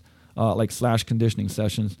sessions, / conditioning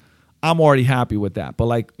sessions. I'm already happy with that. But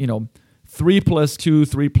 3+2,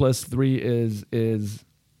 3+3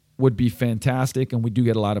 would be fantastic, and we do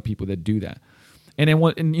get a lot of people that do that. And then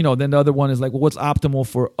then the other one is like, well, what's optimal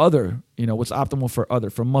for other? What's optimal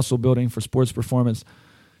for muscle building, for sports performance?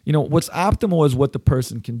 What's optimal is what the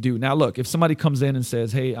person can do. Now, look, if somebody comes in and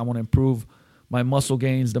says, hey, I want to improve my muscle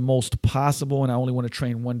gains the most possible, and I only want to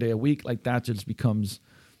train 1 day a week, like that just becomes,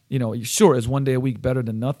 sure, is 1 day a week better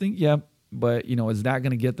than nothing? Yeah. But, is that going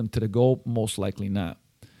to get them to the goal? Most likely not.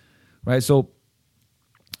 Right? So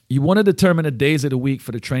you want to determine the days of the week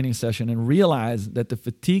for the training session and realize that the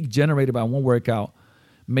fatigue generated by one workout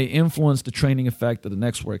may influence the training effect of the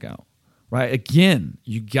next workout. Right? Again,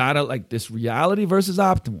 you gotta like this reality versus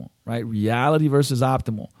optimal, right? Reality versus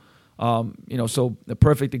optimal. So the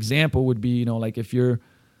perfect example would be, like if you're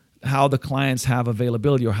how the clients have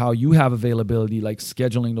availability or how you have availability, like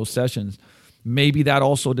scheduling those sessions. Maybe that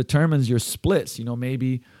also determines your splits.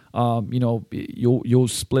 Maybe You'll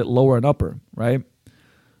split lower and upper, right?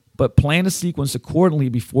 But plan the sequence accordingly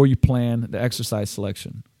before you plan the exercise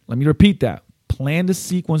selection. Let me repeat that. Plan the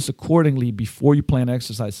sequence accordingly before you plan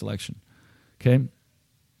exercise selection. Okay?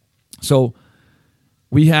 So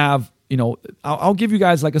we have, I'll give you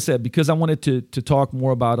guys, like I said, because I wanted to talk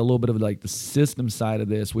more about a little bit of like the system side of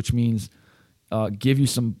this, which means give you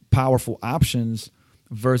some powerful options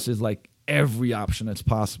versus like every option that's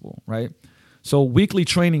possible, right? So weekly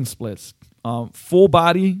training splits, full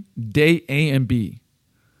body, day A and B,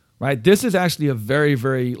 right? This is actually a very,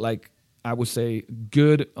 very, like I would say,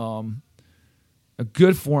 a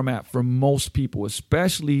good format for most people,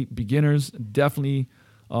 especially beginners, definitely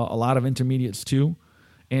a lot of intermediates too.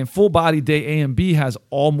 And full body day A and B has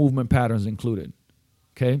all movement patterns included.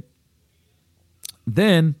 Okay.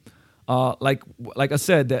 Then, like I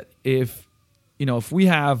said, that if we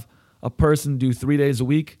have a person do 3 days a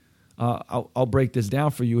week, I'll break this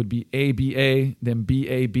down for you. It'd be ABA, then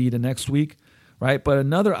BAB the next week, right? But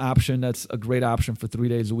another option that's a great option for 3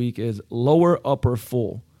 days a week is lower, upper,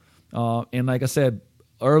 full. And like I said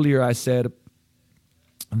earlier, I said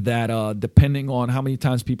that depending on how many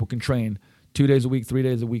times people can train, 2 days a week, 3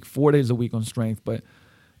 days a week, 4 days a week on strength. But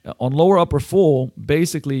on lower, upper, full,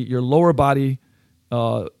 basically your lower body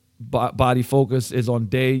body focus is on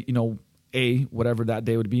day, A, whatever that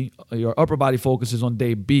day would be. Your upper body focus is on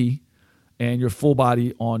day B, and your full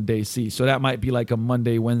body on day C. So that might be like a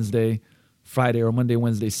Monday, Wednesday, Friday, or Monday,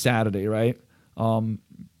 Wednesday, Saturday, right?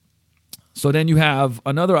 So then you have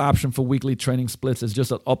another option for weekly training splits is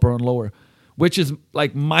just an upper and lower, which is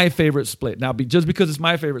like my favorite split. Now, just because it's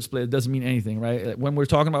my favorite split, it doesn't mean anything, right? When we're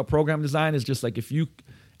talking about program design, it's just like if you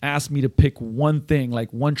ask me to pick one thing,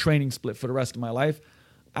 like one training split for the rest of my life,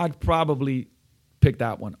 I'd probably pick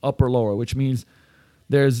that one, upper, lower, which means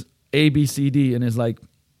there's A, B, C, D, and it's like,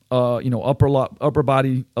 upper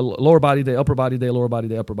body, lower body day, upper body day, lower body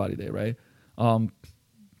day, upper body day, right?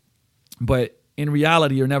 But in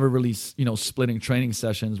reality, you're never really, splitting training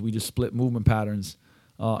sessions. We just split movement patterns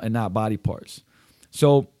and not body parts.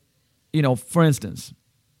 So, for instance,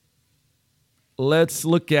 let's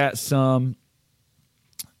look at some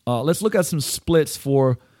splits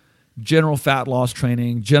for general fat loss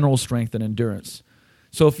training, general strength, and endurance.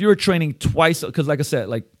 So if you're training twice, because like I said,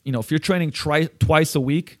 if you're training twice a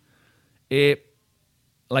week,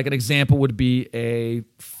 like an example would be a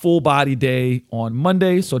full body day on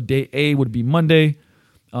Monday. So day A would be Monday,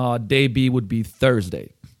 day B would be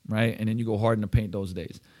Thursday, right? And then you go hard in the paint those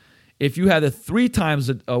days. If you had a 3 times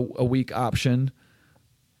a week option,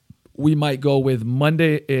 we might go with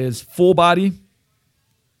Monday is full body,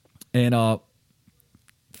 and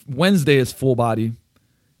Wednesday is full body,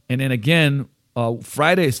 and then again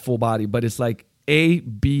Friday is full body, but it's like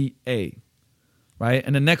ABA, right?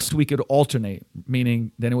 And the next week it would alternate,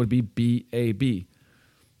 meaning then it would be BAB.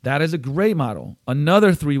 That is a great model.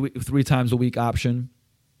 Another 3 times a week option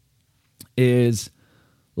is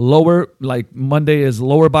lower, like Monday is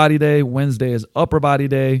lower body day, Wednesday is upper body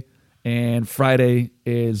day, and Friday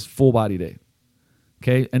is full body day.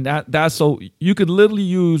 Okay, and that's so you could literally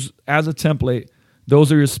use as a template.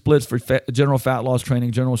 Those are your splits for general fat loss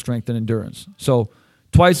training, general strength, and endurance. So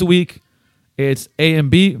twice a week, it's A and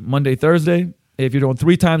B, Monday, Thursday. If you're doing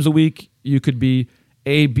 3 times a week, you could be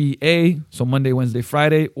ABA, so Monday, Wednesday,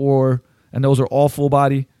 Friday, and those are all full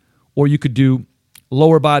body. Or you could do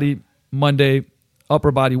lower body Monday,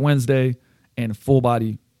 upper body Wednesday, and full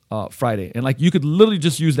body Friday. And you could literally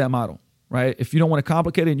just use that model, right? If you don't want to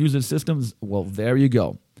complicate it and use the systems, well, there you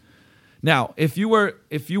go. Now, if you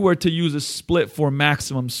were to use a split for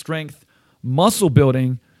maximum strength, muscle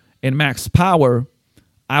building, and max power,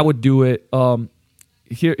 I would do it.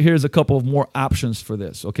 Here's a couple of more options for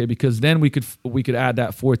this, okay? Because then we could add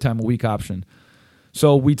that 4 times a week option.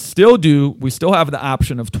 So we still have the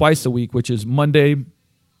option of twice a week, which is Monday,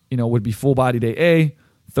 would be full body day A,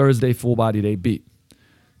 Thursday full body day B.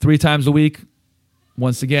 3 times a week,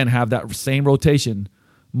 once again, have that same rotation.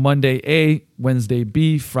 Monday A, Wednesday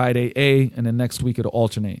B, Friday A, and then next week it'll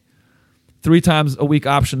alternate. 3 times a week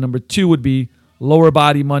option number 2 would be lower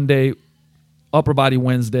body Monday, upper body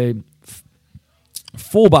Wednesday,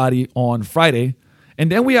 full body on Friday. And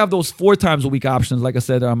then we have those 4 times a week options, like I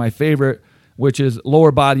said, that are my favorite, which is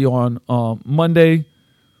lower body on Monday,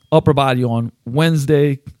 upper body on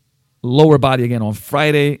Wednesday, lower body again on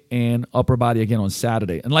Friday, and upper body again on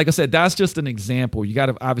Saturday. And like I said, that's just an example. You got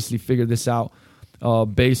to obviously figure this out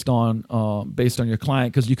based on your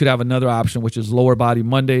client, because you could have another option, which is lower body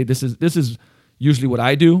Monday. This is usually what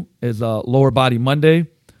I do is lower body Monday,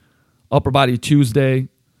 upper body Tuesday,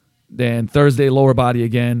 then Thursday lower body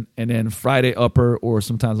again, and then Friday upper, or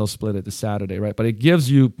sometimes I'll split it to Saturday, right? But it gives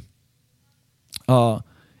you, I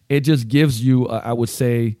would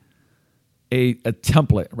say, a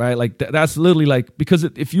template, right? Like that's literally like, because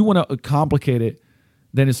if you want to complicate it,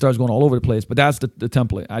 then it starts going all over the place. But that's the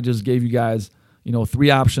template. I just gave you guys, 3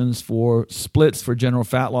 options for splits for general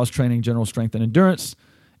fat loss training, general strength and endurance,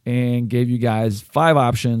 and gave you guys 5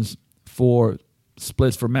 options for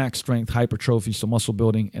splits for max strength, hypertrophy, so muscle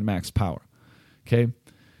building, and max power. Okay.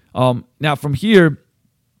 Now from here,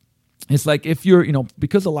 it's like if you're,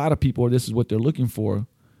 because a lot of people, this is what they're looking for,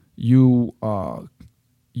 you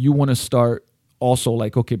want to start also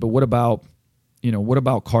like, okay, but what about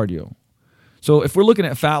cardio? So if we're looking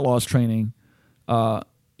at fat loss training, and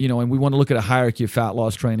we want to look at a hierarchy of fat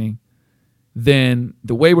loss training, then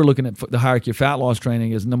the way we're looking at the hierarchy of fat loss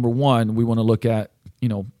training is, number one, we want to look at,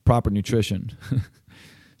 proper nutrition.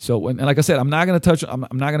 So, and like I said, I'm not going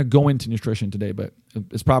to go into nutrition today, but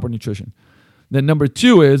it's proper nutrition. Then number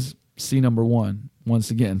 2 is number 1, once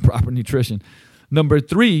again, proper nutrition. Number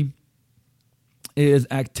 3 is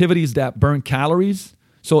activities that burn calories.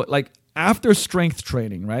 So like after strength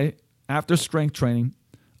training, right? After strength training,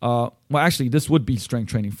 actually this would be strength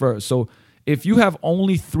training first. So if you have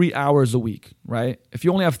only 3 hours a week, right? If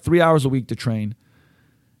you only have 3 hours a week to train,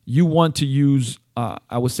 you want to use,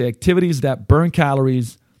 I would say, activities that burn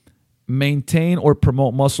calories, maintain or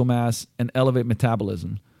promote muscle mass, and elevate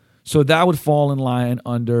metabolism. So that would fall in line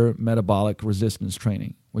under metabolic resistance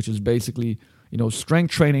training, which is basically,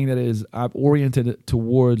 strength training that is oriented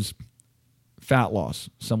towards fat loss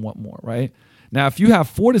somewhat more, right? Now, if you have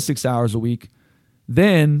 4 to 6 hours a week,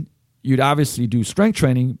 then you'd obviously do strength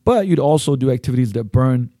training, but you'd also do activities that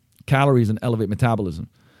burn calories and elevate metabolism.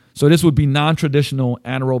 So this would be non-traditional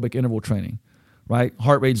anaerobic interval training, right?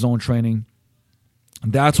 Heart rate zone training.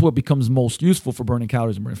 That's what becomes most useful for burning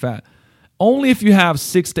calories and burning fat. Only if you have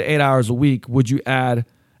 6 to 8 hours a week would you add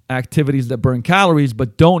activities that burn calories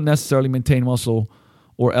but don't necessarily maintain muscle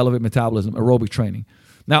or elevate metabolism, aerobic training.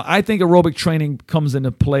 Now, I think aerobic training comes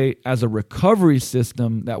into play as a recovery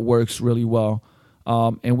system that works really well,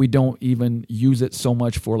 and we don't even use it so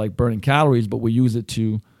much for like burning calories, but we use it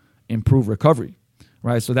to improve recovery,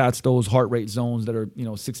 right? So that's those heart rate zones that are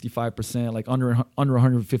 65%, like under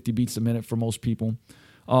 150 beats a minute for most people.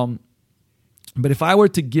 But if I were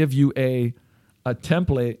to give you a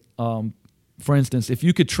template, for instance, if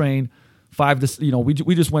you could train 5 to,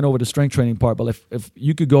 we just went over the strength training part, but if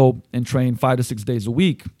you could go and train 5 to 6 days a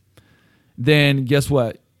week, then guess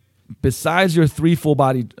what? Besides your 3 full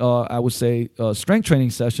body, I would say, strength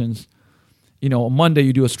training sessions, on Monday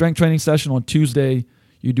you do a strength training session. On Tuesday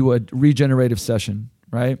you do a regenerative session,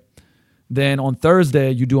 right? Then on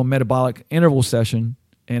Thursday you do a metabolic interval session.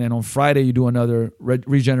 And then on Friday you do another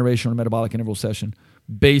regeneration or metabolic interval session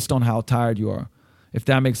based on how tired you are, if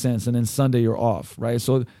that makes sense. And then Sunday you're off, right?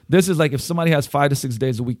 So this is like if somebody has 5 to 6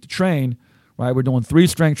 days a week to train, right? We're doing 3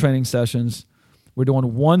 strength training sessions. We're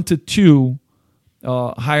doing 1 to 2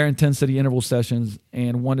 higher intensity interval sessions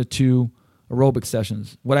and 1 to 2 aerobic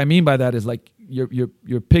sessions. What I mean by that is like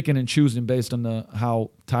you're picking and choosing based on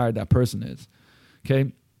how tired that person is.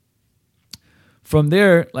 Okay. From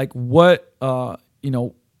there, like what, put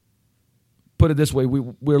it this way,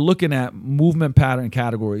 we're looking at movement pattern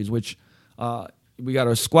categories, which we got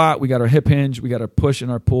our squat, we got our hip hinge, we got our push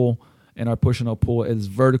and our pull, and our push and our pull is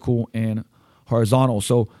vertical and horizontal.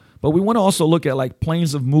 So, but we want to also look at like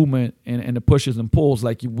planes of movement and the pushes and pulls.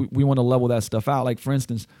 Like we want to level that stuff out. Like for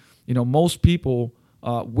instance, most people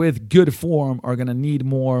with good form are going to need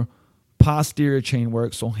more posterior chain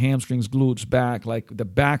work. So hamstrings, glutes, back, like the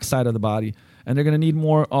back side of the body. And they're going to need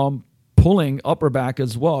more pulling upper back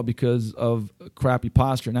as well because of crappy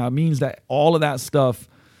posture. Now, it means that all of that stuff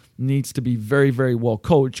needs to be very, very well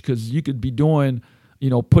coached, because you could be doing,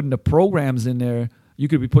 putting the programs in there. You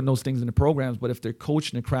could be putting those things in the programs, but if they're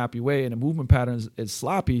coached in a crappy way and the movement pattern is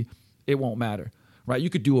sloppy, it won't matter, right? You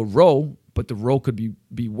could do a row, but the row could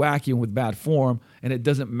be wacky and with bad form, and it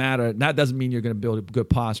doesn't matter. That doesn't mean you're going to build a good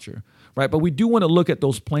posture, right? But we do want to look at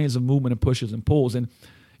those planes of movement and pushes and pulls, and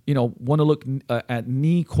want to look at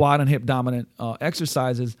knee, quad, and hip dominant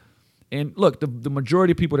exercises. And look, the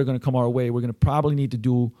majority of people that are going to come our way, we're going to probably need to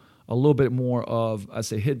do a little bit more of, I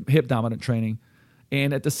say, hip dominant training.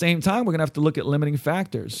 And at the same time, we're going to have to look at limiting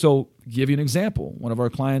factors. So give you an example. One of our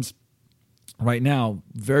clients right now,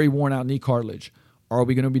 very worn out knee cartilage. Are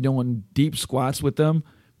we going to be doing deep squats with them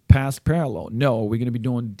past parallel? No. Are we going to be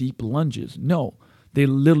doing deep lunges? No. They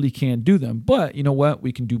literally can't do them. But you know what?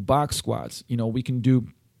 We can do box squats. We can do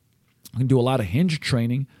a lot of hinge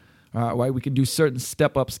training, Right? We can do certain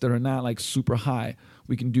step ups that are not like super high.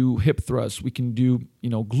 We can do hip thrusts. We can do,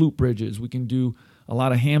 glute bridges. We can do a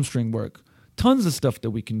lot of hamstring work. Tons of stuff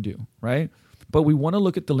that we can do, right? But we want to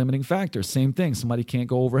look at the limiting factors. Same thing. Somebody can't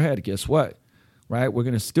go overhead. Guess what? Right? We're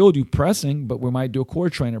going to still do pressing, but we might do a core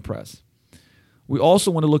trainer press. We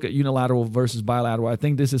also want to look at unilateral versus bilateral. I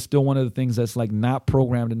think this is still one of the things that's like not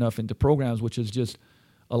programmed enough into programs, which is just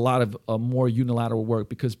a lot of more unilateral work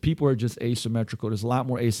because people are just asymmetrical. There's a lot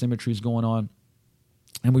more asymmetries going on,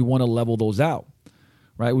 and we want to level those out,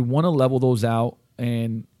 right? We want to level those out,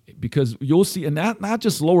 and because you'll see, and not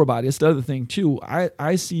just lower body, it's the other thing too.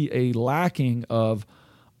 I see a lacking of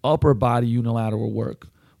upper body unilateral work,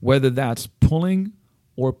 whether that's pulling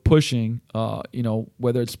or pushing,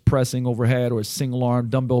 whether it's pressing overhead or single arm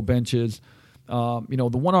dumbbell benches. The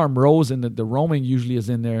one arm rows and the rowing usually is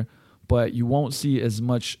in there, but you won't see as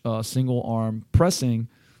much single arm pressing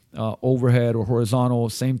overhead or horizontal.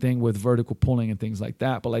 Same thing with vertical pulling and things like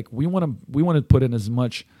that. But like we want to put in as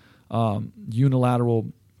much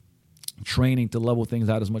unilateral training to level things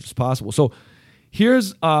out as much as possible. So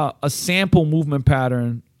here's a sample movement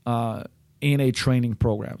pattern in a training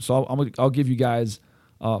program. So I'll give you guys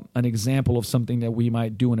an example of something that we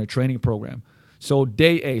might do in a training program. So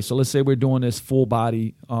day A, so let's say we're doing this full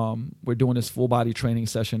body training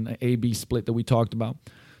session, an A-B split that we talked about.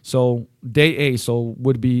 So day A,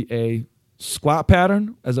 would be a squat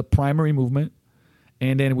pattern as a primary movement,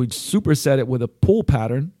 and then we'd superset it with a pull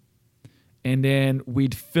pattern, and then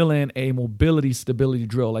we'd fill in a mobility stability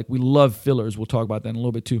drill. Like we love fillers. We'll talk about that in a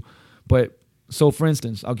little bit too. But so for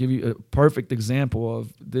instance, I'll give you a perfect example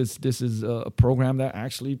of this. This is a program that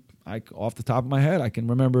actually, off the top of my head, I can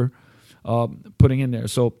remember putting in there.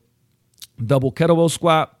 So double kettlebell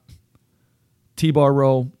squat, T-bar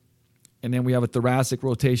row, and then we have a thoracic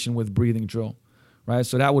rotation with breathing drill, right?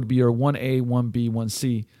 So that would be your 1A, 1B,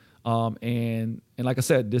 1C. And like I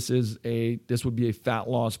said, this would be a fat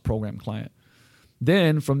loss program client.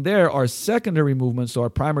 Then from there, our secondary movement, so our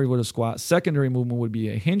primary was a squat, secondary movement would be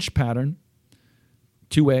a hinge pattern,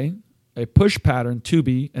 2A, a push pattern,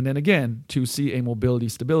 2B, and then again, 2C, a mobility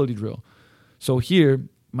stability drill. So here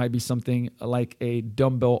might be something like a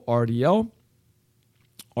dumbbell RDL.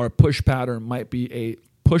 Our push pattern might be a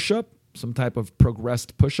push-up, some type of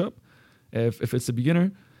progressed push-up, if it's a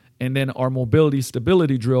beginner. And then our mobility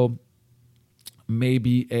stability drill may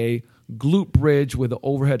be a glute bridge with an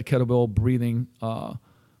overhead kettlebell breathing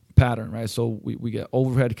pattern, right? So we get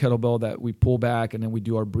overhead kettlebell that we pull back, and then we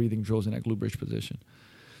do our breathing drills in that glute bridge position.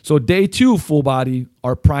 So day 2, full body,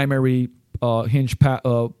 our primary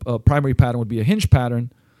primary pattern would be a hinge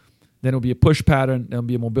pattern. Then it'll be a push pattern. Then it'll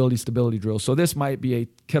be a mobility stability drill. So this might be a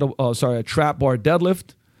trap bar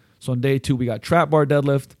deadlift. So on day 2, we got trap bar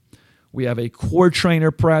deadlift. We have a core trainer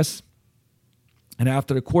press. And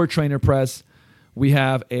after the core trainer press, we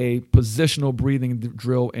have a positional breathing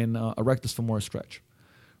drill in erectus femoris stretch,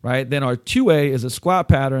 right? Then our 2A is a squat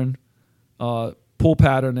pattern, pull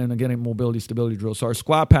pattern, and again, a mobility stability drill. So our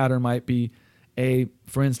squat pattern might be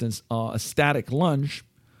for instance, a static lunge.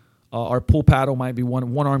 Our pull paddle might be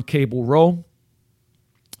one arm cable row.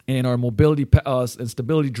 And our mobility and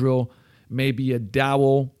stability drill may be a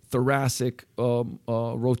dowel thoracic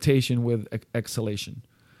rotation with exhalation,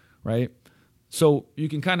 right? So you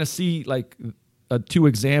can kind of see like 2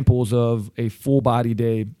 examples of a full body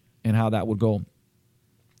day and how that would go.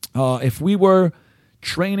 If we were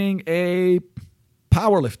training a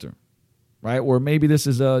power lifter, right? Or maybe this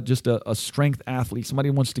is just a strength athlete. Somebody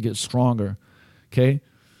wants to get stronger, okay?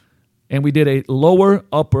 And we did a lower,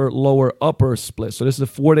 upper split. So this is a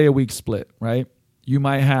 4-day-a-week split, right? You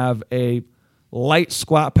might have a light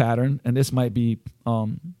squat pattern, and this might be,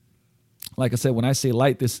 like I said, when I say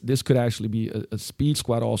light, this could actually be a speed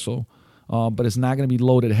squat also, but it's not going to be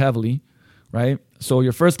loaded heavily, right? So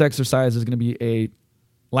your first exercise is going to be a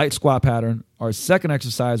light squat pattern. Our second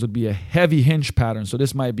exercise would be a heavy hinge pattern. So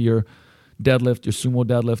this might be your deadlift, your sumo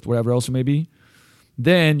deadlift, whatever else it may be.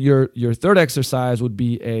 Then your third exercise would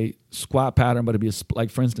be a squat pattern, but it'd be like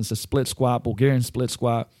for instance a split squat, Bulgarian split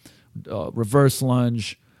squat, reverse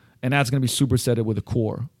lunge, and that's going to be supersetted with a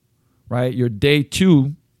core, right? Your day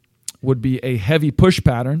 2 would be a heavy push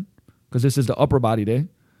pattern because this is the upper body day,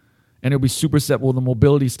 and it'll be superset with a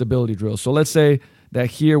mobility stability drill. So let's say that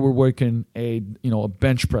here we're working a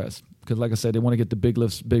bench press because, like I said, they want to get the big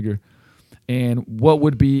lifts bigger. And what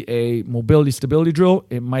would be a mobility stability drill?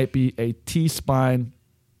 It might be a T-spine,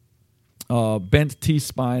 bent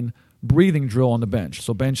T-spine breathing drill on the bench.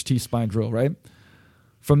 So bench T-spine drill, right?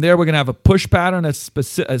 From there, we're going to have a push pattern, a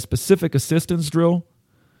specific assistance drill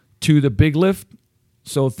to the big lift.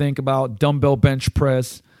 So think about dumbbell bench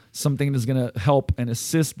press, something that's going to help and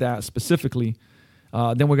assist that specifically.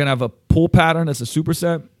 Then we're going to have a pull pattern that's a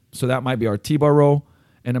superset. So that might be our T-bar row.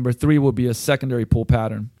 And number 3 will be a secondary pull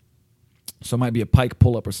pattern. So it might be a pike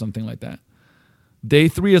pull-up or something like that. Day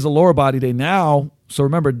 3 is a lower body day now. So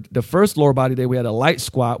remember, the first lower body day, we had a light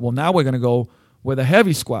squat. Well, now we're going to go with a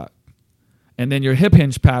heavy squat. And then your hip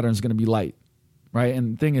hinge pattern is going to be light, right?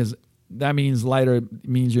 And the thing is, that means lighter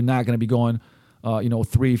means you're not going to be going,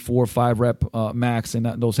 3, 4, 5 rep max in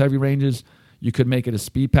those heavy ranges. You could make it a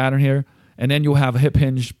speed pattern here. And then you'll have a hip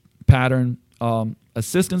hinge pattern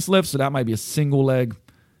assistance lift. So that might be a single leg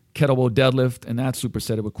kettlebell deadlift, and that's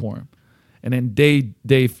supersetted with quorum. And then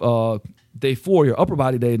day 4, your upper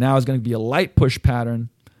body day, now is going to be a light push pattern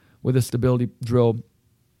with a stability drill,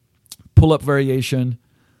 pull-up variation,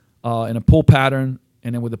 and a pull pattern,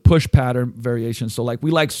 and then with a push pattern variation. So like we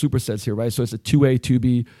like supersets here, right? So it's a 2A,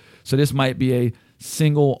 2B. So this might be a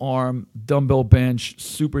single arm dumbbell bench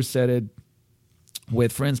supersetted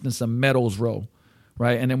with, for instance, a medals row,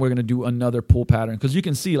 right? And then we're going to do another pull pattern, because you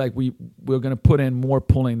can see like we're going to put in more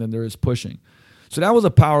pulling than there is pushing. So that was a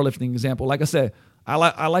powerlifting example. Like I said, I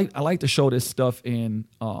like to show this stuff in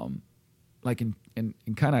kind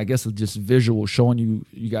of, I guess, just visual, showing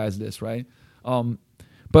you guys this, right?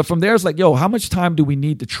 But from there, it's like, how much time do we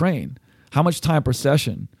need to train? How much time per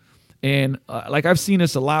session? And like I've seen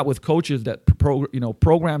this a lot with coaches that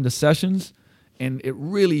program the sessions, and it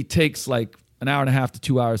really takes like an hour and a half to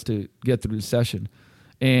 2 hours to get through the session.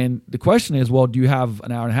 And the question is, well, do you have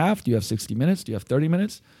an hour and a half? Do you have 60 minutes? Do you have 30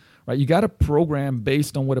 minutes? Right? You got to program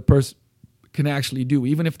based on what a person can actually do,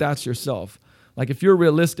 even if that's yourself. Like if you're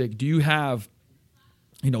realistic, do you have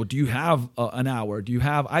an hour? Do you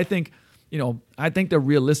have, I think they're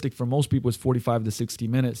realistic for most people is 45 to 60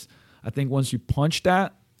 minutes. I think once you punch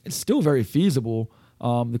that, it's still very feasible.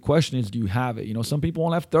 The question is, do you have it? Some people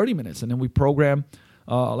only have 30 minutes, and then we program,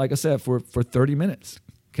 like I said, for 30 minutes.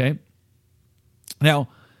 Okay. Now,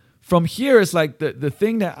 from here, it's like the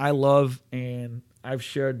thing that I love and I've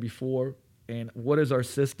shared before, and what is our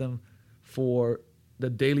system for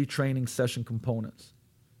the daily training session components.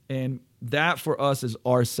 And that for us is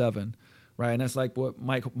R7, right? And that's like what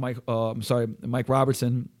Mike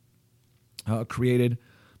Robertson created,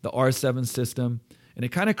 the R7 system. And it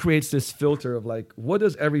kind of creates this filter of like, what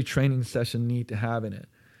does every training session need to have in it,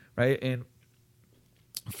 right? And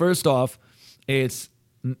first off, it's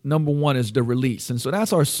number 1 is the release. And so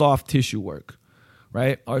that's our soft tissue work,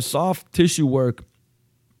 right? Our soft tissue work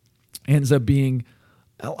ends up being,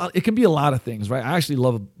 it can be a lot of things, right? I actually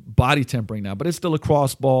love body tempering now, but it's still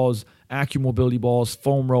lacrosse balls, AccuMobility balls,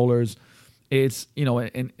 foam rollers. It's,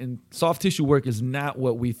 and soft tissue work is not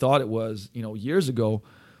what we thought it was, years ago,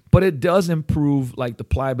 but it does improve like the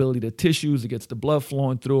pliability of the tissues. It gets the blood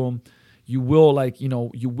flowing through them. You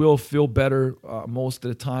will feel better most of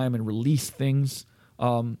the time and release things.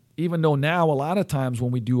 Even though now a lot of times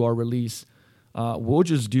when we do our release, we'll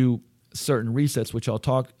just do certain resets, which I'll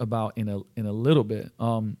talk about in a little bit,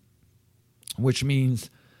 which means,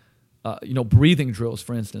 breathing drills,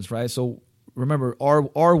 for instance, right? So remember,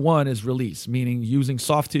 R1 is release, meaning using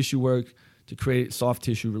soft tissue work to create soft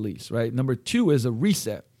tissue release, right? Number 2 is a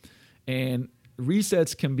reset. And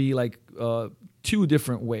resets can be like 2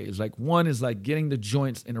 different ways. Like one is like getting the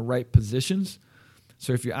joints in the right positions.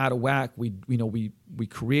 So if you're out of whack, we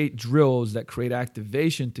create drills that create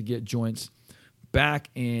activation to get joints back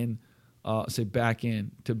in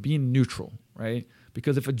to being neutral, right?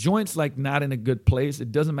 Because if a joint's like not in a good place,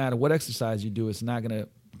 it doesn't matter what exercise you do, it's not going to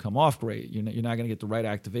come off great. You're not going to get the right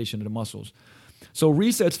activation of the muscles. So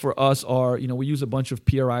resets for us are, we use a bunch of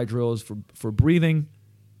PRI drills for breathing.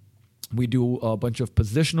 We do a bunch of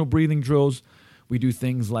positional breathing drills. We do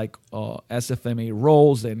things like SFMA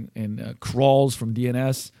rolls and crawls from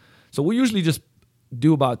DNS. So we usually just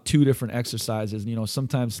do about 2 different exercises,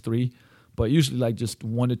 sometimes 3, but usually like just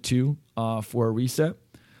 1 to 2 for a reset.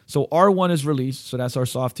 So R1 is release. So that's our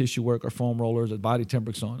soft tissue work, our foam rollers, our body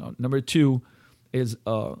tempering zone. Number 2 is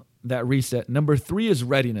that reset. Number 3 is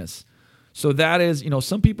readiness. So that is,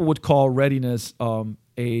 some people would call readiness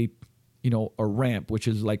a ramp, which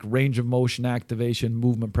is like range of motion activation,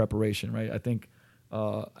 movement preparation, right? I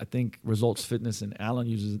think Results Fitness and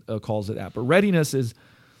Alan calls it that. But readiness is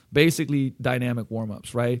basically dynamic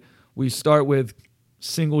warm-ups, right? We start with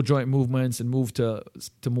single joint movements and move to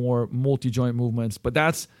more multi-joint movements. But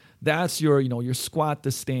that's your, your squat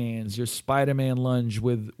to stands, your Spider-Man lunge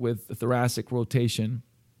with thoracic rotation.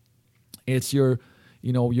 It's your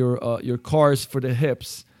cars for the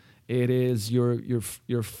hips. It is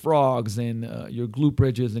your frogs and your glute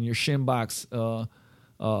bridges and your shin box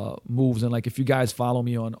moves. And like if you guys follow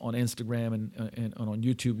me on Instagram and on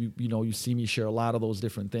YouTube, you see me share a lot of those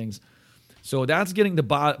different things. So that's getting the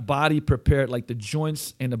body prepared, like the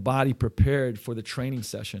joints and the body prepared for the training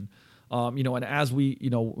session. And as we,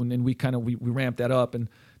 and then we ramp that up, and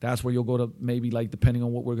that's where you'll go to maybe like, depending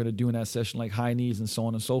on what we're going to do in that session, like high knees and so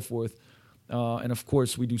on and so forth. And of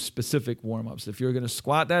course we do specific warm-ups. If you're going to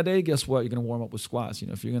squat that day, guess what? You're going to warm up with squats.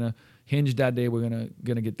 If you're going to hinge that day, we're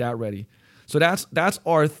going to get that ready. So that's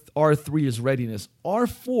R3 is readiness.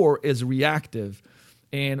 R4 is reactive.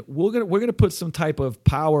 And we're gonna put some type of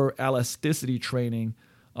power elasticity training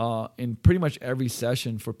in pretty much every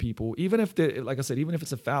session for people. Even if like I said, even if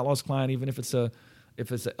it's a fat loss client, even if it's an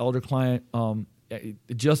elder client, it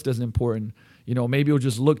just as important. Maybe it'll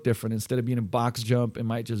just look different. Instead of being a box jump, it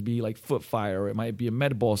might just be like foot fire, or it might be a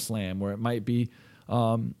med ball slam, or it might be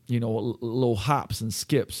little hops and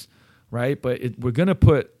skips, right? But we're gonna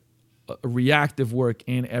put reactive work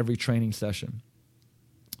in every training session.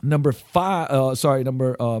 Correct.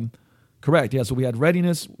 Yeah. So we had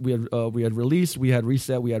readiness, we had release, we had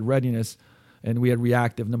reset, we had readiness, and we had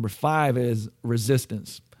reactive. Number 5 is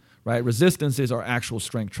resistance, right? Resistance is our actual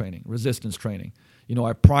strength training, resistance training.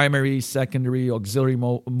 Our primary, secondary, auxiliary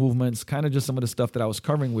movements, kind of just some of the stuff that I was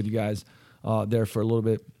covering with you guys there for a little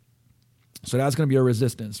bit. So that's going to be a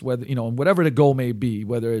resistance, whether, whatever the goal may be,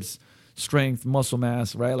 whether it's strength, muscle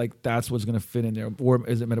mass, right? Like that's what's going to fit in there. Or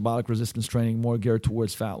is it metabolic resistance training, more geared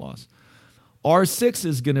towards fat loss? R6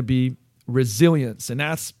 is going to be resilience, and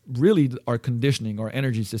that's really our conditioning, our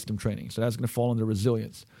energy system training. So that's going to fall under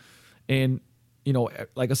resilience. And,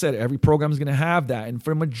 like I said, every program is going to have that. And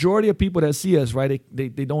for a majority of people that see us, right, they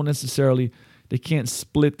don't necessarily, they can't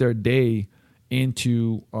split their day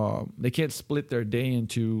into,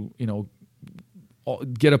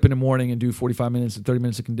 get up in the morning and do 45 minutes and 30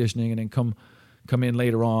 minutes of conditioning and then come in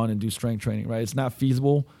later on and do strength training, right? It's not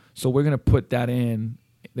feasible. So we're going to put that in,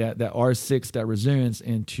 that R6, that resilience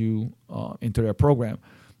into their program.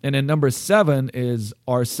 And then number 7 is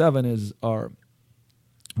our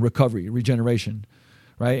recovery, regeneration,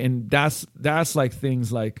 right? And that's like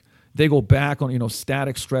things like they go back on,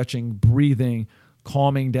 static stretching, breathing,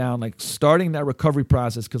 calming down, like starting that recovery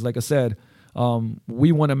process. Because like I said,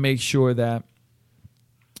 we want to make sure that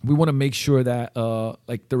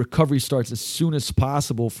like the recovery starts as soon as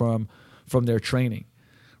possible from their training,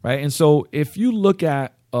 right? And so if you look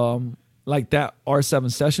at like that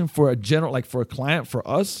R7 session for a general, like for a client, for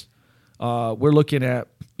us, we're looking at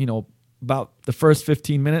about the first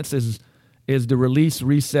 15 minutes is the release,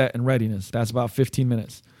 reset, and readiness. That's about 15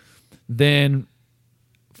 minutes. Then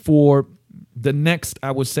for the next,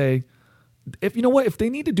 I would say, if they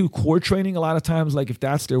need to do core training, a lot of times, like if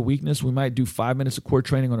that's their weakness, we might do 5 minutes of core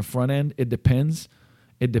training on the front end. It depends,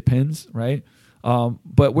 right?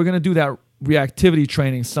 But we're going to do that reactivity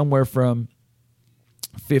training somewhere from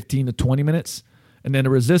 15 to 20 minutes. And then the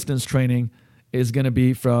resistance training is going to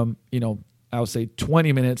be from, I would say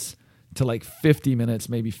 20 minutes to like 50 minutes,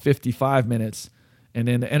 maybe 55 minutes. And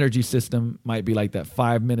then the energy system might be like that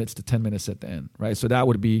 5 minutes to 10 minutes at the end, right? So that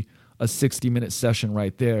would be a 60-minute session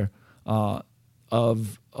right there.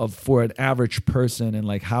 Of for an average person, and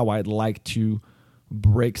like how I'd like to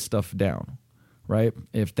break stuff down, right?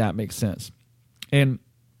 If that makes sense. And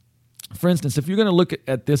for instance, if you're going to look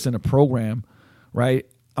at this in a program, right,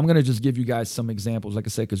 I'm going to just give you guys some examples, like I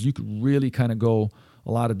said, because you could really kind of go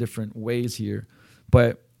a lot of different ways here.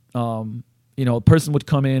 But, a person would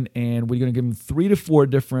come in and we're going to give them 3 to 4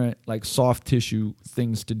 different like soft tissue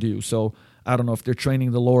things to do. So I don't know if they're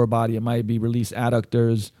training the lower body, it might be release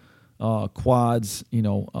adductors, quads,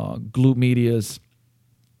 glute medius,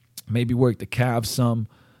 maybe work the calves some,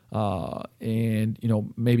 and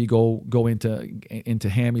maybe go into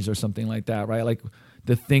hammies or something like that, right? Like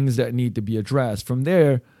the things that need to be addressed. From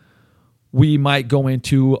there, we might go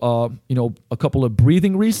into a couple of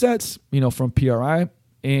breathing resets, from PRI,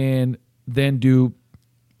 and then do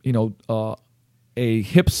a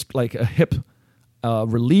hip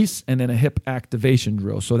release and then a hip activation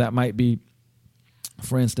drill. So that might be,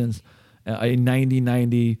 for instance, a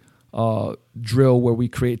 90-90 drill where we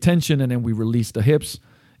create tension and then we release the hips.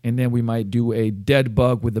 And then we might do a dead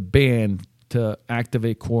bug with a band to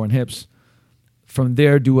activate core and hips. From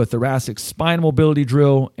there, do a thoracic spine mobility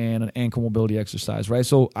drill and an ankle mobility exercise, right?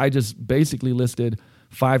 So I just basically listed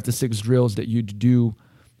 5 to 6 drills that you'd do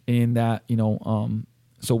in that,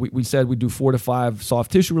 so we said we do 4 to 5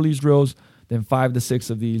 soft tissue release drills, then 5 to 6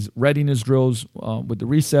 of these readiness drills with the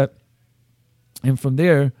reset. And from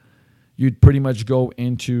there, you'd pretty much go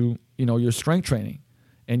into, your strength training.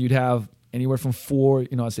 And you'd have anywhere from 4,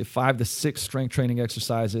 I'd say 5 to 6 strength training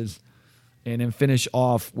exercises and then finish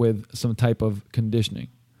off with some type of conditioning,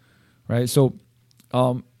 right? So,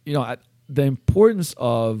 the importance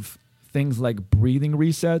of things like breathing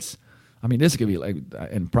resets. I mean, this could be like,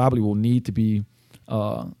 and probably will need to be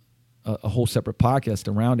a whole separate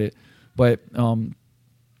podcast around it. But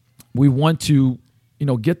we want to,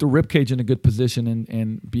 get the rib cage in a good position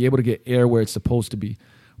and be able to get air where it's supposed to be,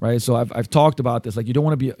 right? So I've talked about this. Like you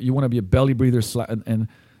want to be a belly breather and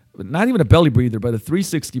not even a belly breather, but a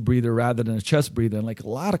 360 breather rather than a chest breather. And like a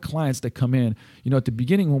lot of clients that come in, at the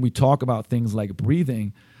beginning when we talk about things like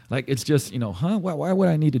breathing, like it's just, why would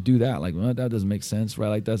I need to do that? Like, well, that doesn't make sense, right?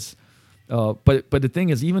 Like that's, but the thing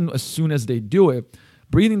is, even as soon as they do it,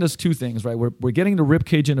 breathing does two things, right? We're getting the rib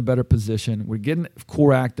cage in a better position. We're getting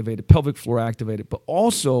core activated, pelvic floor activated, but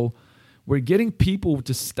also we're getting people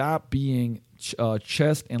to stop being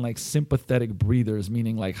chest and like sympathetic breathers,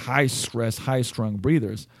 meaning like high stress, high strung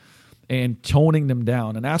breathers, and toning them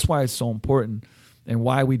down. And that's why it's so important and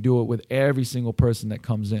why we do it with every single person that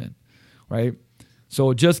comes in, right?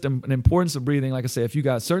 So just an importance of breathing, like I say, if you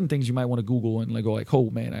got certain things you might want to Google and like go like, oh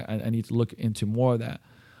man, I need to look into more of that.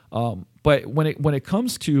 But when it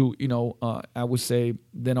comes to, I would say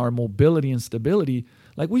then our mobility and stability,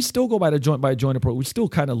 like we still go by the joint approach. We still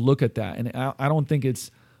kind of look at that. And I don't think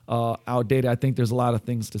it's outdated. I think there's a lot of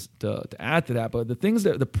things to add to that. But the things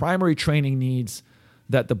that the primary training needs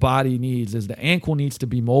that the body needs is the ankle needs to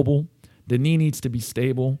be mobile. The knee needs to be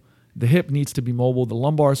stable. The hip needs to be mobile. The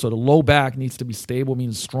lumbar, so the low back needs to be stable,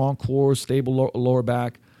 means strong core, stable lower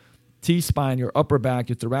back. T-spine, your upper back,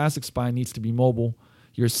 your thoracic spine needs to be mobile.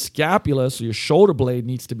 Your scapula, so your shoulder blade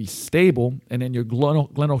needs to be stable. And then your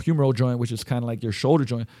glenohumeral joint, which is kind of like your shoulder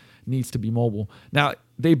joint, needs to be mobile. Now,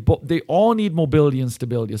 they all need mobility and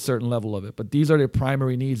stability, a certain level of it. But these are their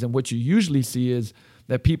primary needs. And what you usually see is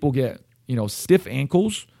that people get, stiff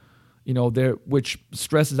ankles, which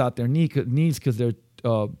stresses out their knees because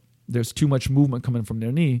there's too much movement coming from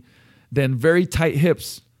their knee. Then very tight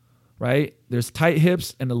hips, right? There's tight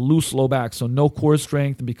hips and a loose low back, so no core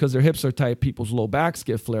strength. And because their hips are tight, people's low backs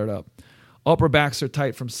get flared up. Upper backs are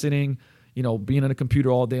tight from sitting, being on a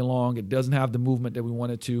computer all day long. It doesn't have the movement that we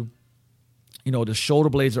want it to. The shoulder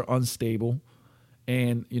blades are unstable,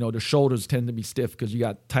 and, the shoulders tend to be stiff because you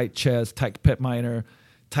got tight chest, tight pec minor,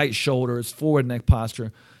 tight shoulders, forward neck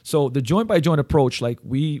posture. So the joint-by-joint approach, like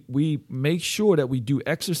we make sure that we do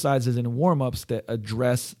exercises and warm-ups that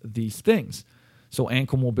address these things. So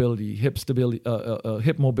ankle mobility, hip stability,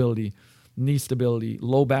 hip mobility, knee stability,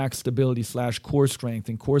 low back stability / core strength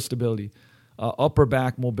and core stability, upper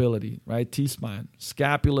back mobility, right? T-spine,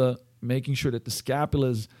 scapula, making sure that the scapula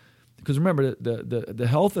is, because remember the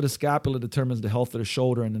health of the scapula determines the health of the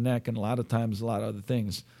shoulder and the neck, and a lot of times a lot of other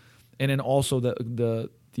things, and then also the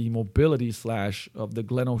mobility / of the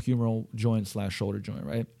glenohumeral joint / shoulder joint,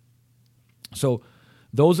 right? So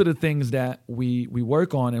those are the things that we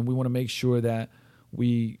work on, and we want to make sure that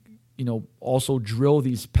we, also drill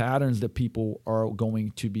these patterns that people are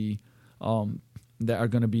going to be,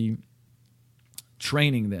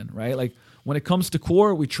 training then, right? Like when it comes to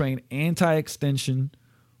core, we train anti-extension,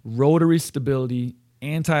 rotary stability,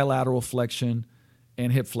 anti-lateral flexion,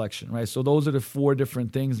 and hip flexion, right? So those are the 4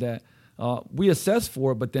 different things that we assess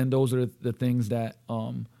for, but then those are the things that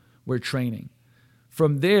we're training.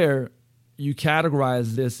 From there, you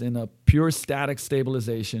categorize this in a pure static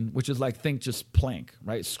stabilization, which is like, think just plank,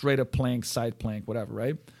 right? Straight up plank, side plank, whatever,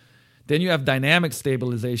 right? Then you have dynamic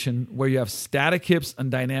stabilization where you have static hips and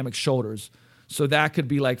dynamic shoulders. So that could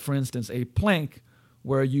be like, for instance, a plank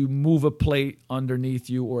where you move a plate underneath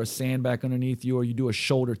you or a sandbag underneath you, or you do a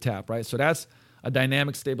shoulder tap, right? So that's a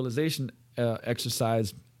dynamic stabilization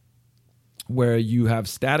exercise where you have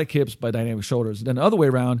static hips by dynamic shoulders. Then the other way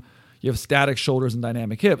around, you have static shoulders and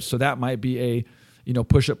dynamic hips. So that might be a,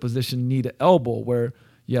 push-up position knee to elbow where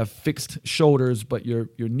you have fixed shoulders, but your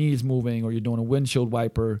knee's moving, or you're doing a windshield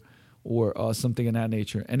wiper or something in that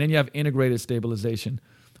nature. And then you have integrated stabilization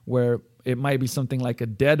where it might be something like a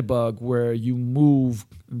dead bug where you move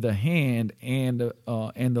the hand and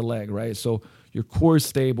the leg, right? So your core is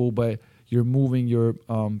stable, but you're moving your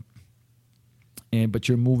I'm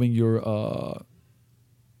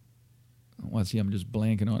just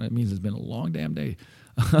blanking on it. It means it's been a long damn day.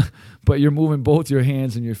 But you're moving both your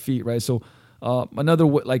hands and your feet, right? So another,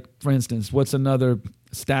 like for instance, what's another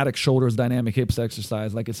static shoulders, dynamic hips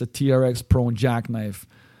exercise? Like it's a TRX prone jackknife.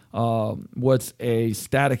 What's a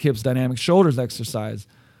static hips, dynamic shoulders exercise?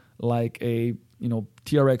 Like a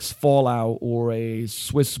TRX fallout or a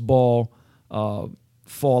Swiss ball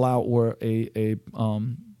fallout or a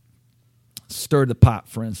stir the pot,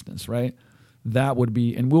 for instance, right? That would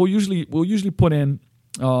be, and we'll usually put in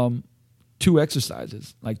 2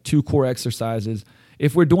 exercises, like 2 core exercises.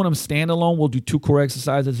 If we're doing them standalone, we'll do 2 core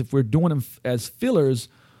exercises. If we're doing them as fillers,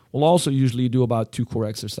 we'll also usually do about 2 core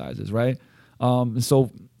exercises, right?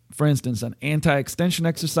 So, for instance, an anti-extension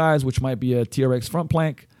exercise, which might be a TRX front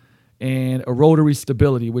plank, and a rotary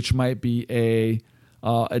stability, which might be a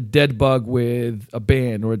dead bug with a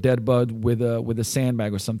band, or a dead bug with a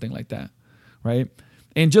sandbag or something like that, right?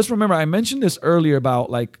 And just remember, I mentioned this earlier about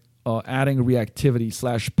like adding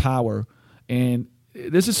reactivity / power, and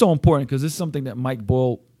this is so important because this is something that Mike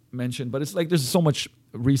Boyle mentioned, but it's like there's so much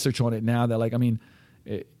research on it now that, like, I mean,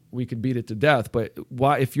 we could beat it to death. But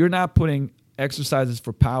why, if you're not putting exercises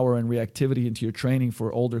for power and reactivity into your training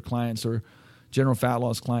for older clients or general fat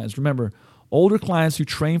loss clients, remember, older clients who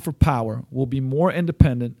train for power will be more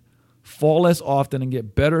independent, fall less often, and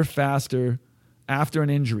get better faster after an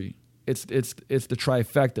injury. It's the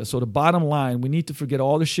trifecta. So the bottom line, we need to forget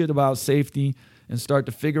all the shit about safety and start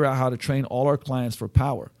to figure out how to train all our clients for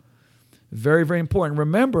power. Very, very important.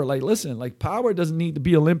 Remember, like, listen, like, power doesn't need to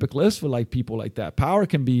be Olympic lifts for like people like that. Power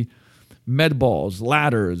can be med balls,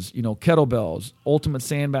 ladders, kettlebells, ultimate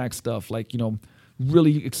sandbag stuff, like,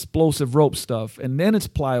 really explosive rope stuff, and then it's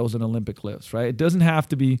plyos and Olympic lifts, right? It doesn't have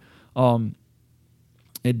to be,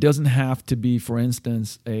 for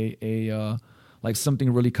instance, like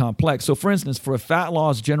something really complex. So, for instance, for a fat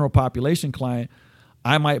loss general population client,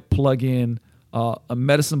 I might plug in a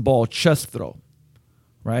medicine ball chest throw,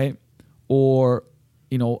 right? Or,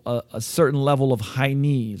 a certain level of high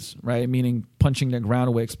knees, right? Meaning punching the ground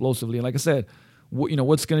away explosively. And like I said,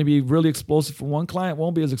 what's going to be really explosive for one client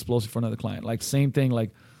won't be as explosive for another client. Like, same thing,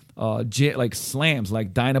 like slams,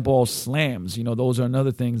 like Dynaball slams. Those are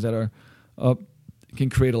another things that are can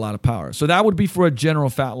create a lot of power. So that would be for a general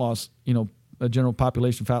fat loss, a general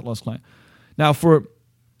population fat loss client. Now, for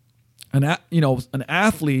an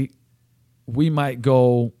athlete, we might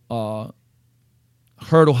go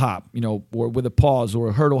hurdle hop, or with a pause, or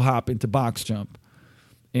a hurdle hop into box jump.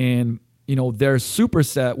 And, their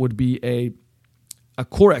superset would be a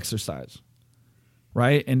core exercise,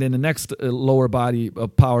 right? And then the next lower body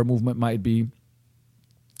power movement might be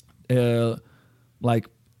like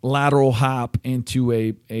lateral hop into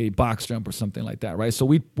a box jump or something like that, right? So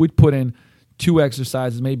we'd put in 2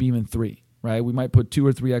 exercises, maybe even 3, right? We might put 2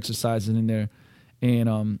 or 3 exercises in there,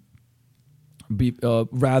 and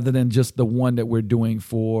rather than just the one that we're doing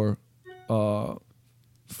for a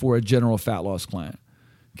general fat loss client.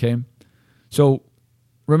 Okay, so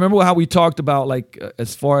remember how we talked about, like,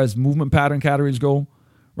 as far as movement pattern categories go,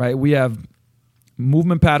 right? We have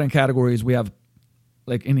movement pattern categories. We have,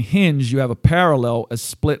 like, in hinge, you have a parallel, a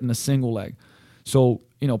split, and a single leg. So,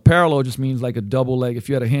 parallel just means like a double leg. If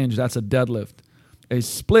you had a hinge, that's a deadlift. A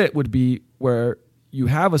split would be where you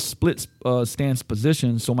have a split stance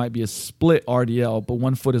position, so it might be a split RDL, but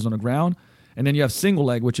one foot is on the ground. And then you have single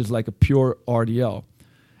leg, which is like a pure RDL.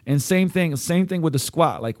 And same thing with the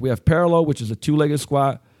squat. Like, we have parallel, which is a 2-legged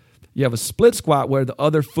squat. You have a split squat where the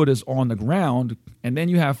other foot is on the ground. And then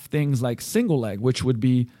you have things like single leg, which would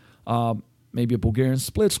be maybe a Bulgarian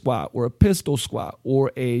split squat, or a pistol squat,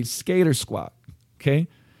 or a skater squat. Okay?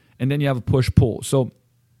 And then you have a push-pull. So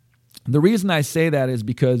the reason I say that is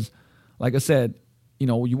because, like I said, you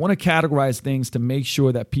want to categorize things to make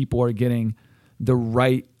sure that people are getting the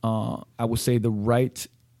right, I would say, the right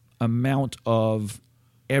amount of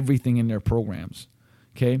everything in their programs.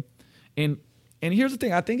 Okay. And here's the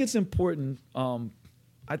thing. I think it's important. That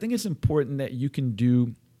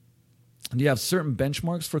you have certain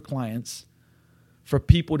benchmarks for clients, for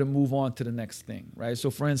people to move on to the next thing. Right. So,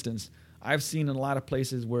 for instance, I've seen in a lot of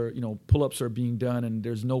places where, pull-ups are being done and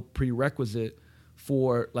there's no prerequisite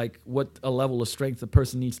for, like, what a level of strength the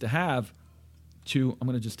person needs to have to, I'm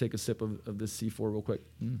going to just take a sip of this C4 real quick.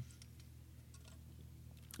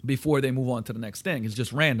 Before they move on to the next thing. It's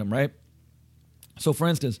just random, right? So, for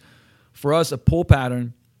instance, for us, a pull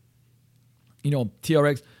pattern,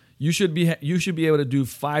 TRX, you should be able to do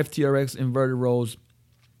 5 TRX inverted rows.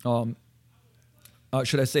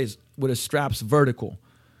 Should I say, with a straps vertical,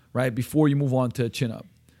 right? Before you move on to chin up.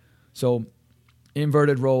 So,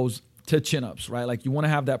 inverted rows to chin ups, right? Like, you want to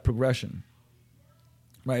have that progression,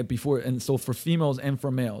 right? Before, and so for females and for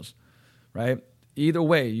males, right? Either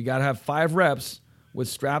way, you got to have 5 reps with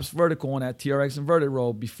straps vertical on that TRX inverted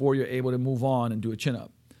row before you're able to move on and do a chin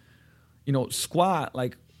up. Squat,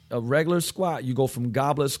 like a regular squat, you go from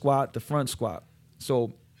goblet squat to front squat.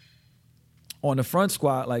 So on the front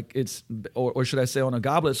squat, like or should I say on a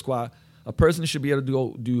goblet squat, a person should be able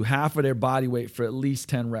to do half of their body weight for at least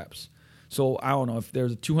 10 reps. So I don't know, if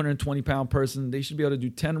there's a 220-pound person, they should be able to do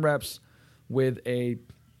 10 reps with a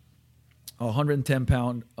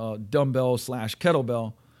 110-pound dumbbell /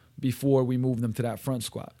 kettlebell before we move them to that front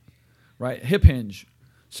squat, right? Hip hinge.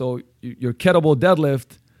 So your kettlebell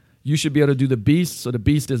deadlift, you should be able to do the beast. So the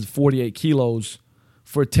beast is 48 kilos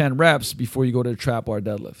for 10 reps before you go to the trap bar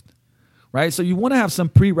deadlift, right? So you want to have some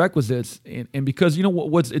prerequisites. And because, you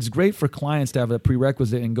know, it's great for clients to have a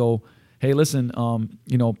prerequisite and go, hey, listen,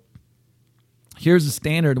 you know, here's the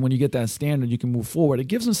standard. And when you get that standard, you can move forward. It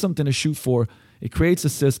gives them something to shoot for. It creates a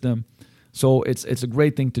system. So it's a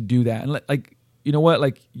great thing to do that. And like, you know what,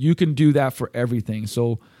 like you can do that for everything.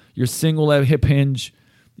 So your single leg hip hinge,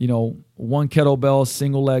 you know, one kettlebell,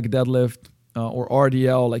 single leg deadlift, or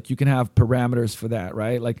RDL, like you can have parameters for that,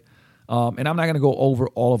 right? Like, and I'm not going to go over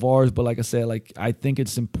all of ours, but like I said, like I think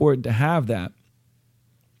it's important to have that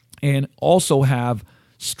and also have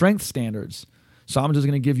strength standards. So I'm just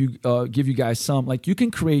going to give you guys some, like you can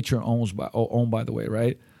create your own by the way,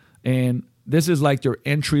 right? And this is like your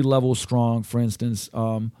entry level strong, for instance,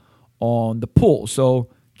 on the pull. So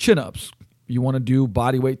chin ups, you want to do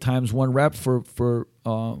body weight times 1 rep for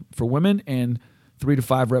women and 3 to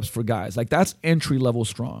 5 reps for guys. Like that's entry level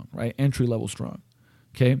strong, right? Entry level strong.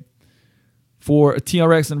 Okay. For a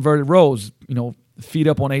TRX inverted rows, you know, feet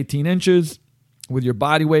up on 18 inches with your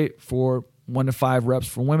body weight for 1 to 5 reps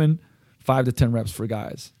for women, 5 to 10 reps for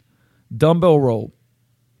guys. Dumbbell row,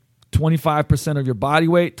 25% of your body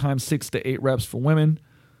weight times 6 to 8 reps for women,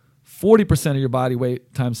 40% of your body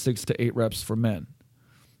weight times 6 to 8 reps for men.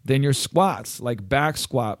 Then your squats, like back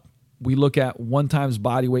squat, we look at 1 times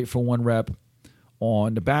body weight for 1 rep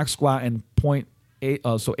on the back squat and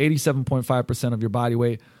 0.8, so 87.5% of your body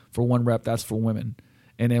weight for 1 rep, that's for women.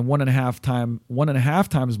 And then 1.5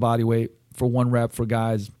 times body weight for 1 rep for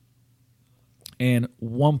guys, and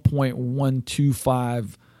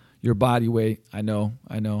 1.125 your body weight. I know.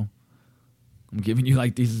 I'm giving you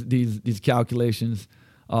like these calculations.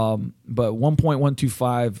 But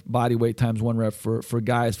 1.125 body weight times 1 rep for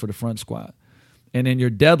guys for the front squat. And then your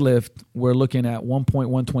deadlift, we're looking at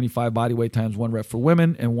 1.125 body weight times 1 rep for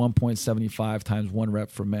women and 1.75 times 1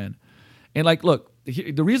 rep for men. And like, look,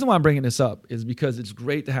 the reason why I'm bringing this up is because it's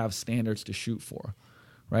great to have standards to shoot for,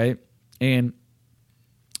 right? And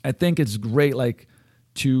I think it's great, like,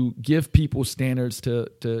 to give people standards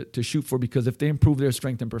to shoot for, because if they improve their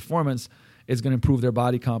strength and performance, it's going to improve their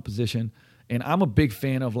body composition. And I'm a big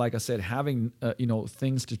fan of, like I said, having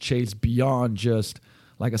things to chase beyond just,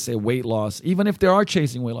 like I say, weight loss. Even if they are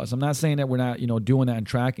chasing weight loss, I'm not saying that we're not doing that and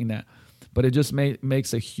tracking that, but it just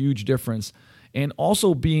makes a huge difference. And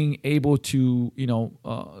also being able to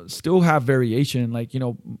still have variation. Like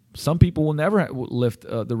some people will never lift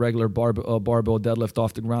the regular barbell deadlift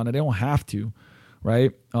off the ground, and they don't have to,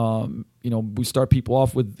 right? We start people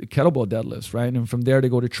off with kettlebell deadlifts, right? And from there they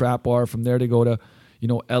go to trap bar. From there they go to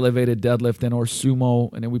elevated deadlift or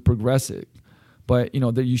sumo, and then we progress it. But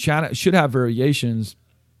that you should have variations,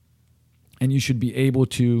 and you should be able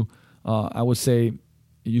to. I would say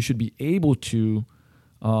you should be able to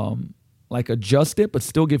like adjust it, but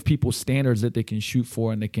still give people standards that they can shoot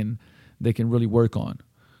for and they can really work on.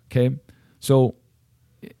 Okay, so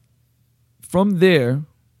from there,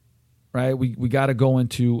 right, we got to go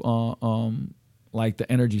into like the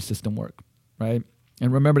energy system work, right?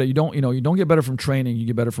 And remember that you don't get better from training, you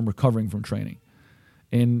get better from recovering from training.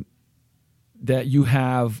 And that you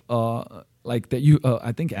have I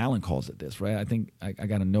think Alan calls it this, right? I think I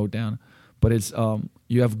got a note down, but it's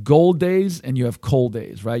you have gold days and you have cold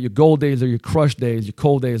days, right? Your gold days are your crush days. Your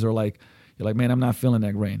cold days are like, you're like, man, I'm not feeling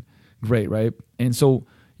that great, right? And so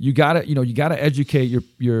you gotta educate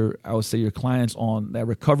your I would say your clients on that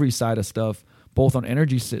recovery side of stuff, both on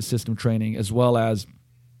energy system training as well as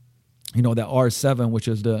that R7, which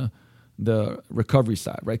is the recovery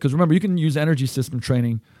side, right? Because remember, you can use energy system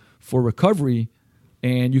training for recovery,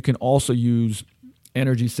 and you can also use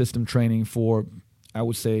energy system training for, I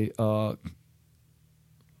would say, for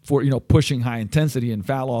pushing high intensity and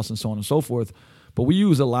fat loss and so on and so forth. But we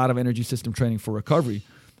use a lot of energy system training for recovery,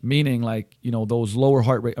 meaning like those lower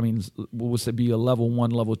heart rate. I mean, what would be a level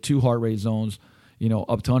 1, level 2 heart rate zones,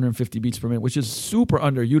 up to 150 beats per minute, which is super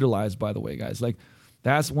underutilized, by the way, guys. Like,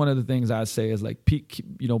 that's one of the things I say is like,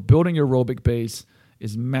 building your aerobic base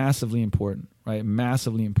is massively important, right?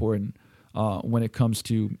 Massively important when it comes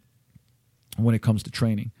to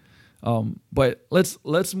training. But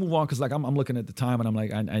let's move on, because like I'm looking at the time and I'm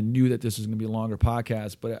like, I knew that this was going to be a longer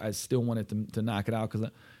podcast, but I still wanted to knock it out because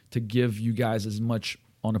to give you guys as much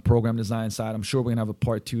on the program design side. I'm sure we're gonna have a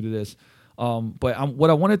part 2 to this. But what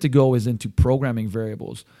I wanted to go is into programming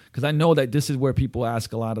variables, because I know that this is where people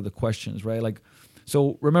ask a lot of the questions, right? Like,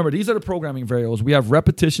 so remember, these are the programming variables. We have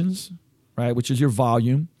repetitions, right, which is your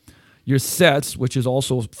volume, your sets, which is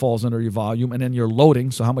also falls under your volume, and then your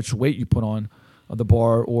loading, so how much weight you put on of the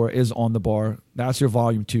bar or is on the bar. That's your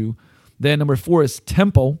volume 2. Then number 4 is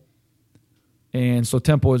tempo. And so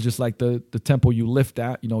tempo is just like the tempo you lift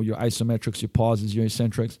at, your isometrics, your pauses, your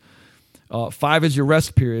eccentrics. 5 is your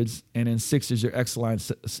rest periods. And then 6 is your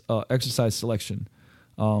exercise selection,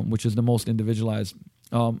 which is the most individualized.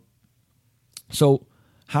 So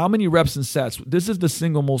how many reps and sets? This is the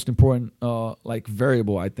single most important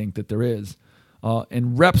variable I think that there is.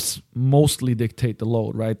 And reps mostly dictate the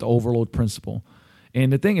load, right? The overload principle.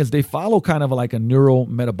 And the thing is, they follow kind of like a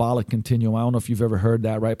neurometabolic continuum. I don't know if you've ever heard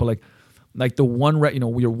that, right? But like the 1 rep,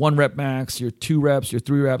 your 1 rep max, your 2 reps, your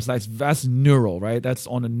 3 reps, that's neural, right? That's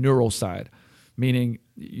on the neural side, meaning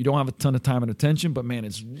you don't have a ton of time and attention, but man,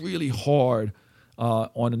 it's really hard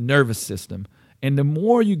on the nervous system. And the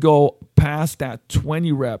more you go past that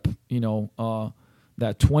 20 rep,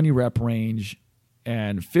 that 20 rep range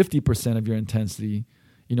and 50% of your intensity,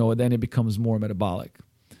 then it becomes more metabolic.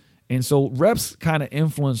 And so reps kind of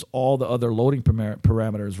influence all the other loading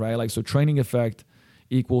parameters, right? Like, so training effect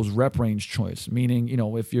equals rep range choice, meaning,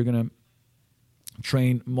 if you're going to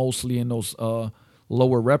train mostly in those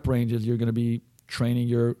lower rep ranges, you're going to be training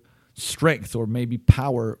your strength or maybe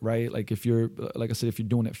power, right? Like if you're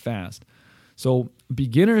doing it fast. So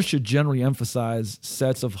beginners should generally emphasize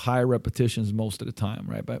sets of high repetitions most of the time,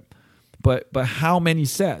 right? But how many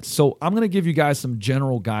sets? So I'm going to give you guys some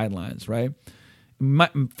general guidelines, right?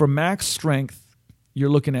 For max strength, you're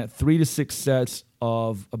looking at 3 to 6 sets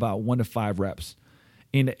of about 1 to 5 reps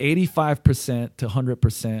in the 85% to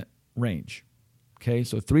 100% range. Okay,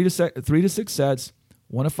 so 3 to 6 sets,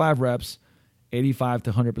 1 to 5 reps, 85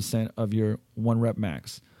 to 100% of your 1 rep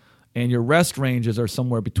max. And your rest ranges are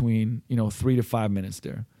somewhere between 3 to 5 minutes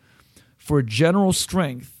there. For general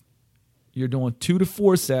strength, you're doing 2 to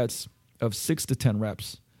 4 sets of 6 to 10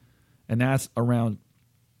 reps. And that's around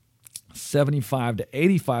 75 to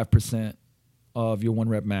 85% of your 1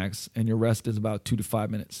 rep max, and your rest is about 2 to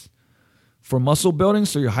 5 minutes. For muscle building,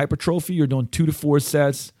 so your hypertrophy, you're doing 2 to 4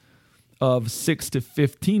 sets of 6 to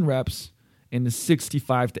 15 reps in the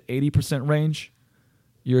 65 to 80% range.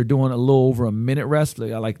 You're doing a little over a minute rest,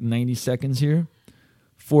 like 90 seconds here.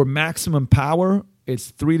 For maximum power,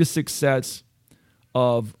 it's 3 to 6 sets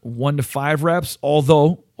of 1 to 5 reps,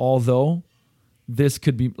 although this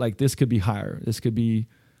could be higher. This could be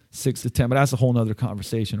 6 to 10, but that's a whole nother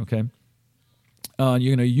conversation, okay? You're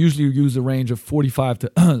going to usually use a range of 45 to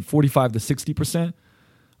 60%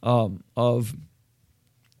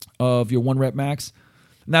 of your 1 rep max.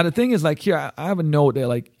 Now, the thing is, like, here, I have a note that,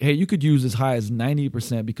 like, hey, you could use as high as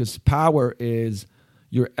 90% because power is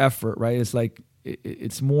your effort, right? It's like,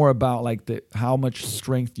 it's more about, like, how much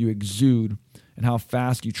strength you exude and how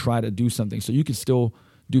fast you try to do something. So you can still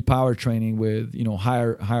do power training with,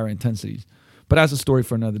 higher intensities. But that's a story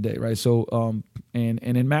for another day, right? So, and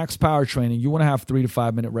in max power training, you want to have 3 to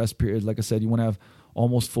 5 minute rest periods. Like I said, you want to have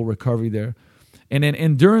almost full recovery there. And then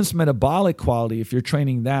endurance metabolic quality, if you're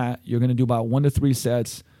training that, you're going to do about 1 to 3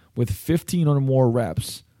 sets with 15 or more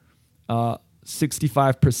reps,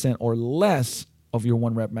 65% or less of your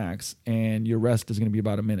 1 rep max, and your rest is going to be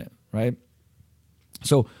about a minute, right?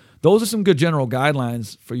 So those are some good general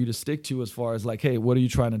guidelines for you to stick to as far as like, hey, what are you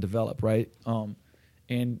trying to develop, right?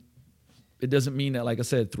 And it doesn't mean that, like I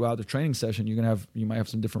said, throughout the training session, you might have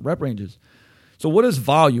some different rep ranges. So what is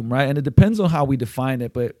volume, right? And it depends on how we define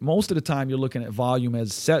it, but most of the time you're looking at volume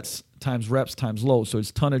as sets times reps times load. So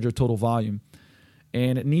it's tonnage or total volume.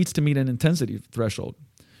 And it needs to meet an intensity threshold,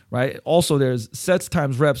 right? Also, there's sets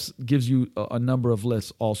times reps gives you a number of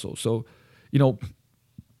lifts also. So,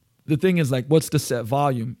 the thing is, like, what's the set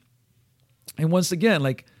volume? And once again,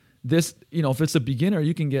 like this, if it's a beginner,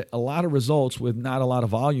 you can get a lot of results with not a lot of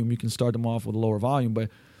volume. You can start them off with a lower volume, but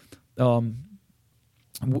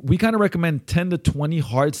we kind of recommend 10 to 20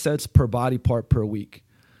 hard sets per body part per week,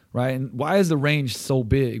 right? And why is the range so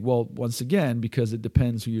big? Well, once again, because it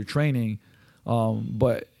depends who you're training.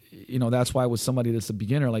 But that's why with somebody that's a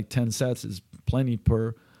beginner, like 10 sets is plenty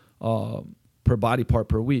per body part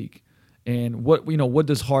per week. And what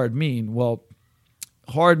does hard mean? Well,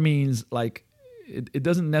 hard means like, it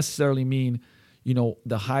doesn't necessarily mean,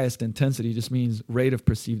 the highest intensity. It just means rate of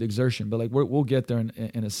perceived exertion. But like we'll get there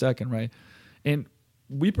in a second, right? And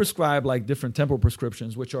we prescribe like different tempo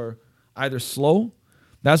prescriptions, which are either slow,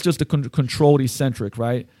 that's just a controlled eccentric,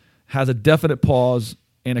 right? Has a definite pause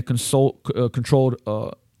and a controlled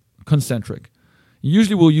concentric.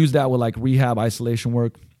 Usually we'll use that with like rehab isolation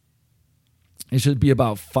work. It should be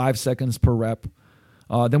about 5 seconds per rep.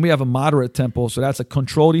 Then we have a moderate tempo. So that's a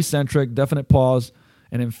controlled eccentric, definite pause,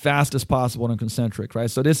 and then fast as possible and concentric,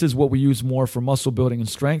 right? So this is what we use more for muscle building and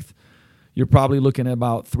strength. You're probably looking at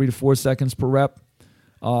about 3 to 4 seconds per rep.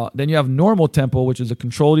 Then you have normal tempo, which is a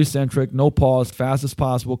controlled eccentric, no pause, fast as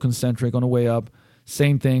possible, concentric on the way up.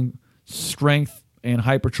 Same thing, strength and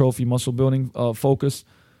hypertrophy muscle building focus.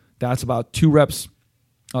 That's about 2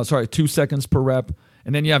 seconds per rep.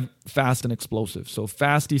 And then you have fast and explosive. So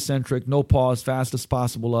fast eccentric, no pause, fast as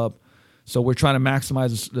possible up. So we're trying to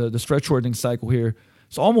maximize the stretch shortening cycle here.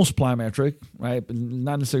 It's almost plyometric, right?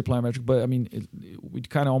 Not necessarily plyometric, but I mean, we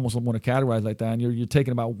kind of almost want to categorize like that. And you're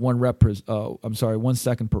taking about 1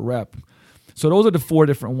 second per rep. So those are the 4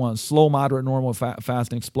 different ones: slow, moderate, normal,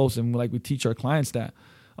 fast, and explosive. And like we teach our clients that.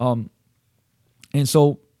 And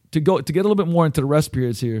so to get a little bit more into the rest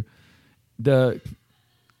periods here, the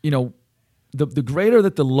greater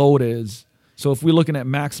that the load is. So if we're looking at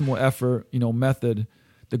maximal effort, method,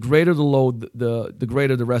 the greater the load, the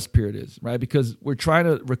greater the rest period is, right? Because we're trying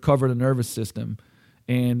to recover the nervous system,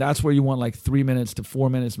 and that's where you want like 3 minutes to 4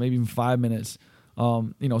 minutes, maybe even 5 minutes.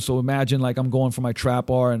 So imagine like I'm going for my trap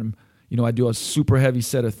bar and I do a super heavy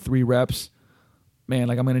set of 3 reps. Man,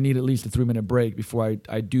 like I'm going to need at least a 3-minute break before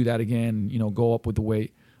I do that again, go up with the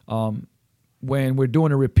weight. When we're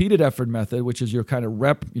doing a repeated effort method, which is your kind of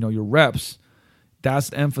your reps,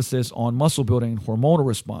 that's the emphasis on muscle building and hormonal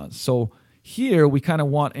response. So here we kind of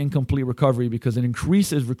want incomplete recovery because it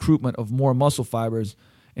increases recruitment of more muscle fibers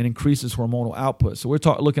and increases hormonal output. So we're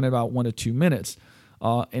looking at about 1 to 2 minutes.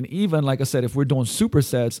 And even, like I said, if we're doing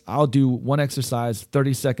supersets, I'll do one exercise,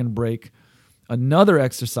 30-second break, another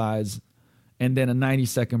exercise, and then a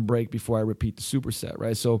 90-second break before I repeat the superset,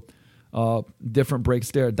 right? So different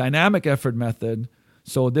breaks there. Dynamic effort method.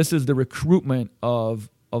 So this is the recruitment of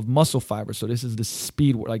muscle fibers. So this is the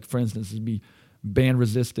speed, like for instance, this would be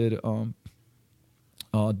band-resisted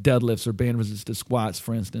deadlifts or band-resisted squats,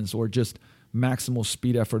 for instance, or just maximal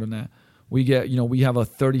speed effort on that. We get, we have a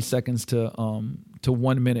 30 seconds to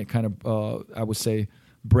 1 minute kind of, I would say,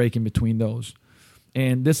 break in between those.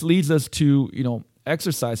 And this leads us to,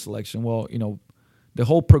 exercise selection. Well, the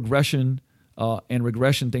whole progression and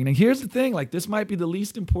regression thing. And here's the thing, like this might be the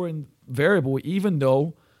least important variable, even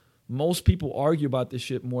though most people argue about this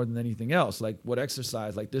shit more than anything else. Like what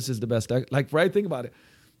exercise, like this is the best, right? Think about it.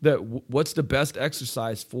 What's the best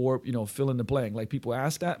exercise for, fill in the blank? Like people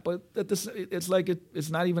ask that, but it's like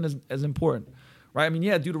it's not even as important, right? I mean,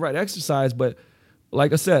 yeah, do the right exercise, but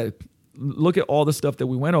like I said, look at all the stuff that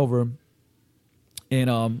we went over.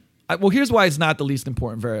 And here's why it's not the least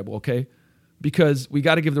important variable, okay? Because we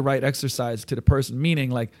got to give the right exercise to the person,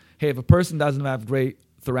 meaning like, hey, if a person doesn't have great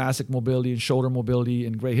thoracic mobility and shoulder mobility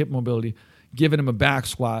and great hip mobility, giving them a back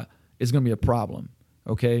squat is going to be a problem,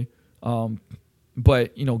 okay?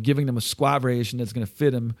 But, giving them a squat variation that's going to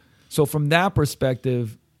fit them. So from that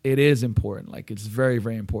perspective, it is important. Like it's very,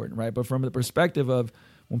 very important, right? But from the perspective of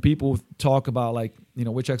when people talk about like,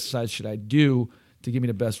 which exercise should I do to give me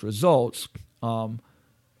the best results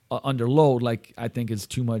under load, like I think it's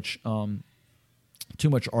too much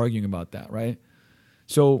arguing about that, right?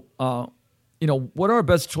 So, what are our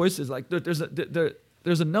best choices? Like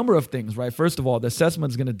there's a number of things, right? First of all, the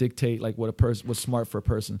assessment is going to dictate like what's smart for a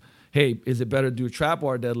person. Hey, is it better to do a trap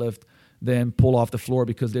bar deadlift than pull off the floor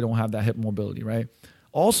because they don't have that hip mobility, right?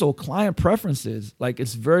 Also, client preferences, like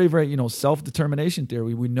it's very, very, self-determination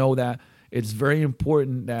theory. We know that it's very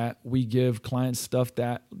important that we give clients stuff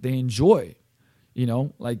that they enjoy,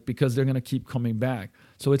 like because they're going to keep coming back.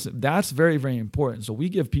 So that's very, very important. So we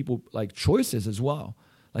give people like choices as well.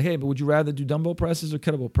 Like, hey, but would you rather do dumbbell presses or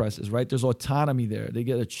kettlebell presses, right? There's autonomy there. They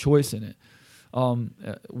get a choice in it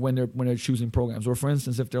when they're choosing programs. Or for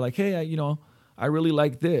instance, if they're like, hey, I really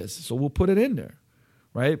like this, so we'll put it in there,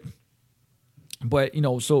 right? But,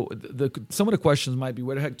 so some of the questions might be,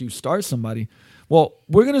 where the heck do you start somebody? Well,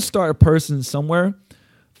 we're going to start a person somewhere,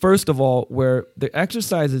 first of all, where the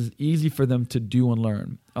exercise is easy for them to do and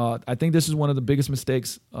learn. I think this is one of the biggest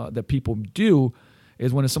mistakes that people do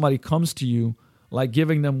is when somebody comes to you, like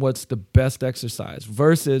giving them what's the best exercise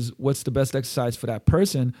versus what's the best exercise for that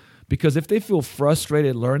person. Because if they feel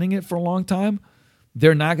frustrated learning it for a long time,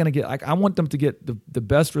 they're not going to get, like I want them to get the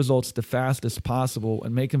best results the fastest possible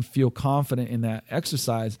and make them feel confident in that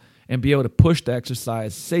exercise and be able to push the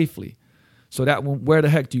exercise safely. So that where the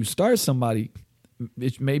heck do you start somebody?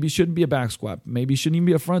 It maybe shouldn't be a back squat. Maybe it shouldn't even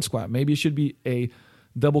be a front squat. Maybe it should be a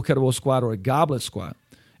double kettlebell squat or a goblet squat.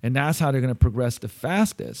 And that's how they're going to progress the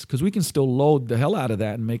fastest because we can still load the hell out of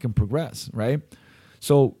that and make them progress, right?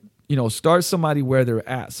 So, start somebody where they're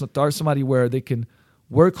at. So start somebody where they can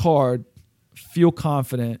work hard, feel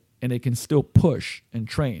confident, and they can still push and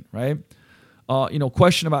train, right?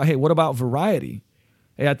 Question about, hey, what about variety?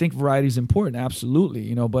 Hey, I think variety is important,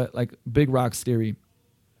 absolutely, but like big rocks theory,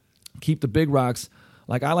 keep the big rocks.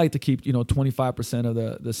 Like I like to keep, 25%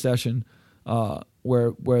 of the session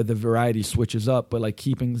where the variety switches up, but like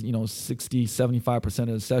keeping, 60-75% of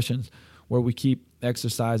the sessions where we keep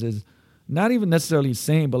exercises not even necessarily the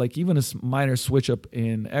same, but like even a minor switch up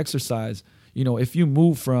in exercise. If you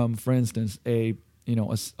move from, for instance, a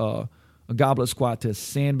goblet squat to a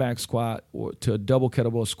sandbag squat or to a double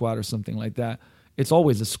kettlebell squat or something like that, it's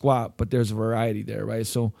always a squat, but there's a variety there, right?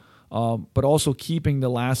 So, but also keeping the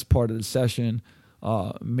last part of the session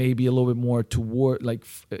maybe a little bit more toward, like,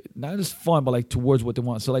 not just fun, but like towards what they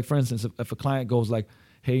want. So like, for instance, if a client goes like,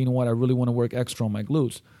 hey, you know what, I really want to work extra on my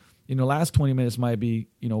glutes, last 20 minutes might be,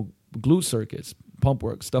 glute circuits, pump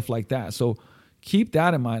work, stuff like that. So keep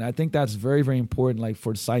that in mind. I think that's very, very important, like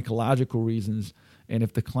for psychological reasons. And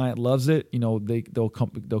if the client loves it, they'll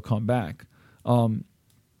come back. And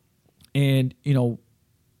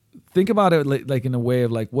think about it like in a way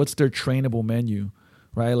of like, what's their trainable menu,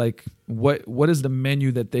 right? Like what is the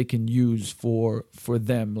menu that they can use for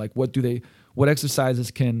them? Like what exercises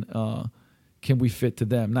can we fit to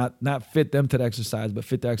them? Not fit them to the exercise, but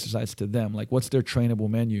fit the exercise to them. Like what's their trainable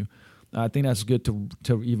menu? I think that's good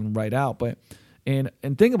to even write out. But and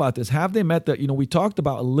think about this. Have they met we talked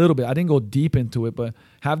about a little bit, I didn't go deep into it, but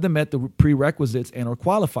have they met the prerequisites and or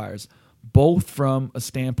qualifiers, both from a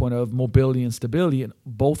standpoint of mobility and stability and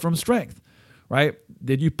both from strength, right?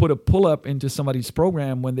 Did you put a pull-up into somebody's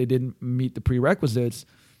program when they didn't meet the prerequisites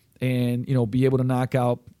and, be able to knock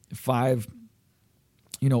out 5,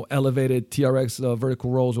 elevated TRX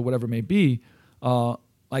vertical rolls or whatever it may be?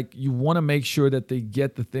 Like you want to make sure that they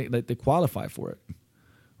get the thing, that they qualify for it,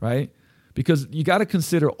 right? Because you got to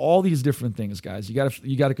consider all these different things, guys. You got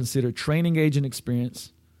to consider training age and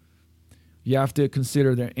experience. You have to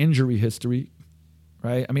consider their injury history,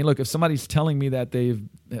 right? I mean, look, if somebody's telling me that they've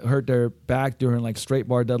hurt their back during like straight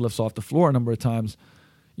bar deadlifts off the floor a number of times,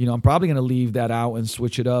 I'm probably going to leave that out and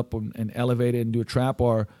switch it up and elevate it and do a trap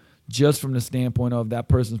bar, just from the standpoint of that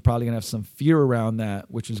person's probably going to have some fear around that,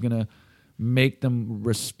 which is going to make them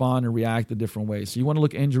respond and react a different way. So you want to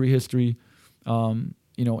look at injury history, and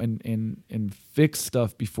fix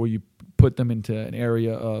stuff before you put them into an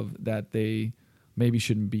area of that they maybe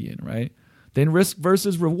shouldn't be in, right? Then risk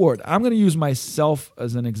versus reward. I'm going to use myself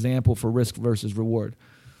as an example for risk versus reward.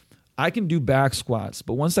 I can do back squats,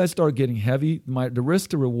 but once I start getting heavy, the risk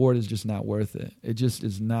to reward is just not worth it. It just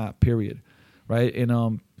is not, period, right?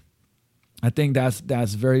 And I think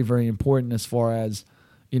that's very, very important as far as,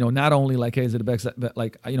 not only like, hey, is it a back, but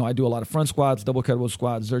like, I do a lot of front squats, double kettlebell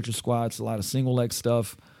squats, Zercher squats, a lot of single leg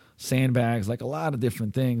stuff, sandbags, like a lot of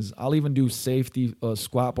different things. I'll even do safety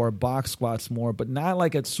squat bar, box squats more, but not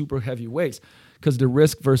like at super heavy weights, because the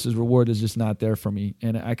risk versus reward is just not there for me,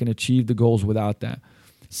 and I can achieve the goals without that.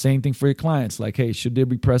 Same thing for your clients. Like, hey, should they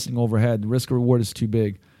be pressing overhead? The risk reward is too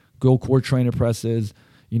big. Go core trainer presses,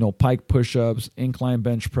 pike push-ups, incline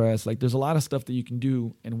bench press. Like there's a lot of stuff that you can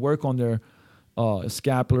do and work on their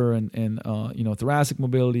scapular and thoracic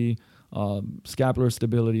mobility, scapular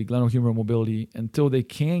stability, glenohumeral mobility until they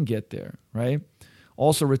can get there, right?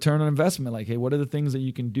 Also, return on investment. Like, hey, what are the things that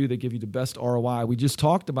you can do that give you the best ROI? We just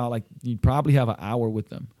talked about, like, you probably have an hour with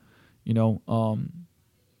them, and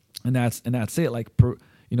that's it. Like,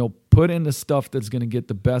 put in the stuff that's going to get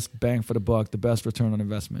the best bang for the buck, the best return on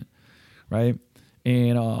investment, right?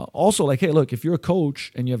 And also, like, hey, look, if you're a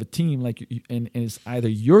coach and you have a team, like, and it's either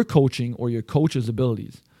your coaching or your coach's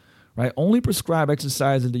abilities, right? Only prescribe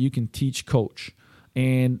exercises that you can teach coach.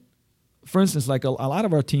 And for instance, like a lot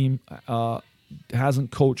of our team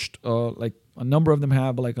hasn't coached, like a number of them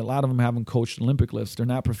have, but like a lot of them haven't coached Olympic lifts. They're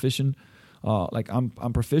not proficient. Like I'm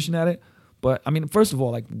proficient at it. But I mean, first of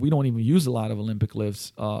all, like we don't even use a lot of Olympic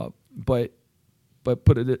lifts. But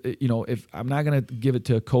put it, if I'm not going to give it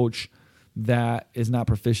to a coach that is not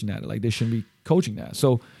proficient at it, like they shouldn't be coaching that.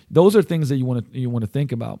 So those are things that you want to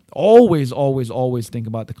think about. Always think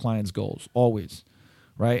about the client's goals. Always,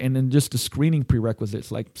 right? And then just the screening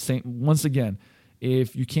prerequisites. Like once again,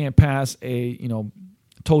 if you can't pass a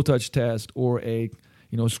toe touch test or a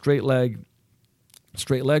straight leg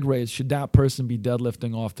raise, should that person be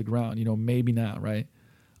deadlifting off the ground? Maybe not, right?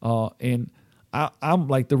 And I'm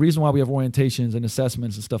like, the reason why we have orientations and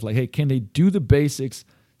assessments and stuff, like, hey, can they do the basics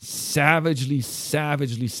savagely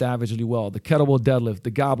well? The kettlebell deadlift, the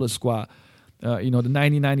goblet squat, the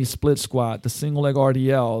 90-90 split squat, the single leg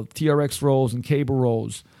RDL, TRX rolls and cable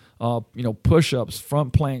rolls, push-ups,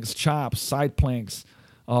 front planks, chops, side planks.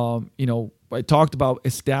 I talked about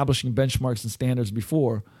establishing benchmarks and standards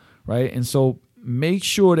before, right? And so make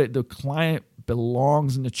sure that the client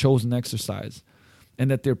belongs in the chosen exercise and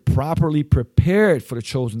that they're properly prepared for the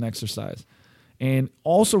chosen exercise. And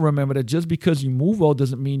also remember that just because you move well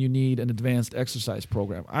doesn't mean you need an advanced exercise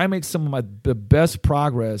program. I make some of the best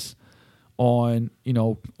progress on,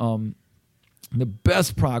 the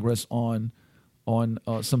best progress on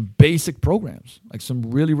some basic programs, like some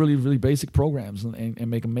really, really, really basic programs, and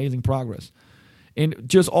make amazing progress. And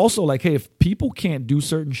just also like, hey, if people can't do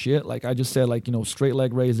certain shit, like I just said, like, straight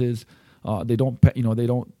leg raises, they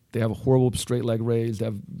have a horrible straight leg raise. They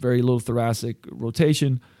have very little thoracic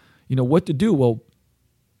rotation. What to do? Well,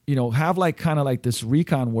 have like kind of like this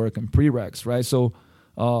recon work and prereqs, right? So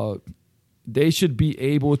they should be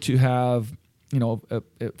able to have,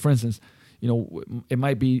 for instance, it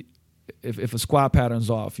might be if a squat pattern's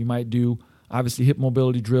off, you might do obviously hip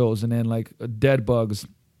mobility drills and then like dead bugs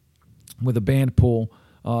with a band pull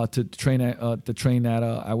to train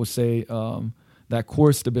that I would say that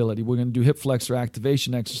core stability. We're going to do hip flexor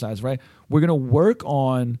activation exercise, right? We're going to work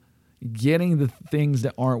on getting the things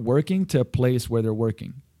that aren't working to a place where they're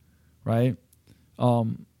working, right? But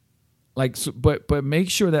make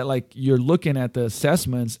sure that like you're looking at the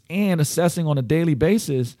assessments and assessing on a daily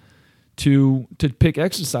basis to pick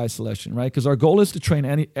exercise selection, right? Because our goal is to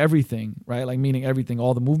train everything, right? Like meaning everything,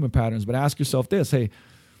 all the movement patterns. But ask yourself this: hey,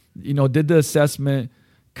 did the assessment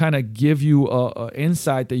kind of give you a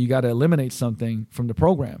insight that you got to eliminate something from the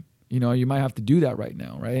program? You might have to do that right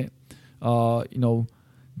now, right?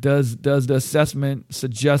 Does the assessment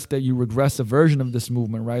suggest that you regress a version of this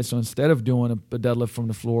movement, right? So instead of doing a deadlift from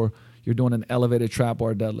the floor, you're doing an elevated trap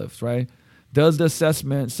bar deadlift, right? Does the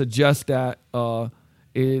assessment suggest that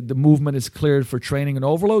the movement is cleared for training and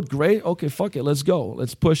overload? Great. Okay, fuck it. Let's go.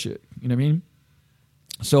 Let's push it. You know what I mean?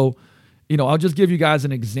 So, I'll just give you guys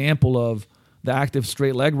an example of the active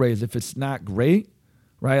straight leg raise. If it's not great,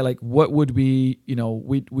 right? Like what would we,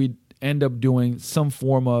 we'd end up doing some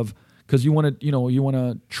form of, because you want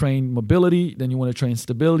to train mobility, then you want to train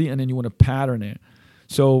stability, and then you want to pattern it.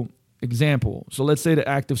 So example, so let's say the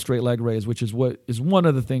active straight leg raise, which is what is one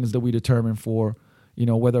of the things that we determine for,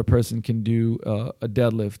 whether a person can do a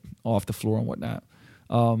deadlift off the floor and whatnot.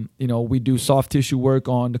 We do soft tissue work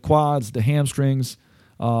on the quads, the hamstrings,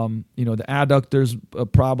 the adductors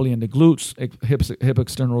probably, and the glutes, hip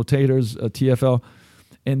external rotators, TFL.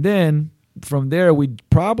 And then from there, we'd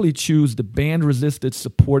probably choose the band-resisted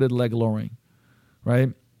supported leg lowering,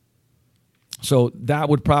 right? So that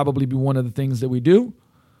would probably be one of the things that we do,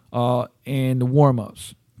 and the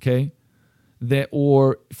warm-ups, okay?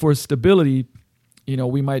 Or for stability,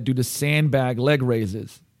 we might do the sandbag leg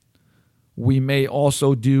raises. We may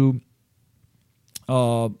also do,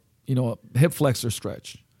 a hip flexor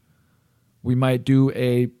stretch. We might do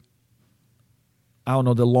the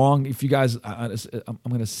long, if you guys, I'm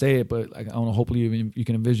going to say it, but I don't know, hopefully you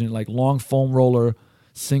can envision it, like long foam roller,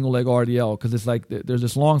 single leg RDL, because it's like there's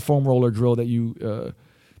this long foam roller drill that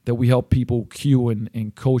that we help people cue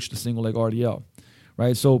and coach the single leg RDL,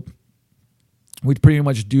 right? So we'd pretty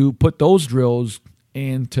much put those drills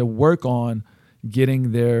in to work on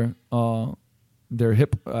getting their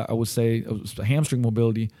hip, I would say, hamstring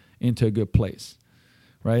mobility into a good place,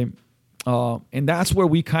 right? And that's where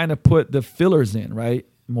we kind of put the fillers in, right?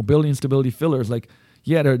 Mobility and stability fillers. Like,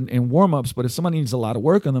 yeah, they're in warm-ups, but if somebody needs a lot of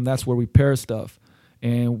work on them, that's where we pair stuff.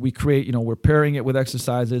 And we create, we're pairing it with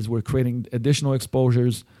exercises. We're creating additional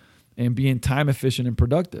exposures and being time efficient and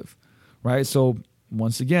productive, right? So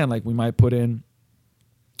once again, like we might put in,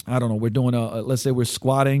 I don't know, we're doing let's say we're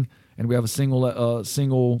squatting and we have a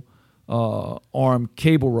single arm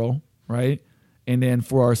cable row, right? And then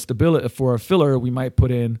for our stability, for our filler, we might put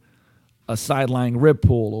in a side-lying rib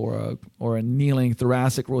pull or a kneeling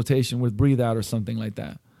thoracic rotation with breathe out or something like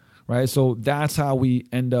that, right? So that's how we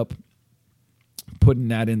end up putting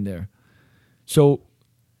that in there. So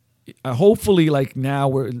hopefully, like now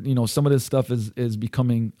we're, some of this stuff is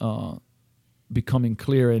becoming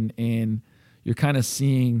clear, and you're kind of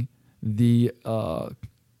seeing the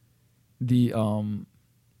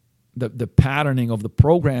patterning of the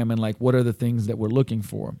program and like what are the things that we're looking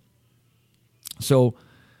for. So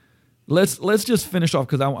let's just finish off,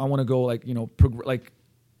 because I want to go like,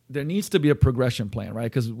 there needs to be a progression plan,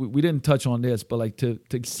 right? Because we didn't touch on this, but like to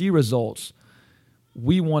see results,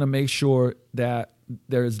 we want to make sure that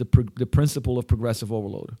there is the principle of progressive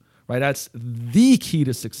overload, right? That's the key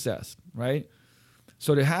to success, right?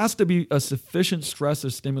 So there has to be a sufficient stress or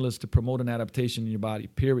stimulus to promote an adaptation in your body,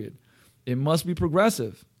 period. It must be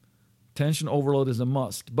progressive. Tension overload is a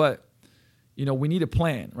must, but we need a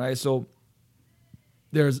plan, right? So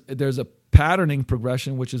there's a patterning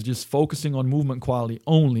progression, which is just focusing on movement quality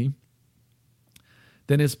only.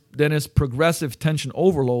 Then it's progressive tension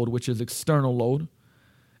overload, which is external load.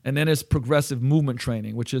 And then it's progressive movement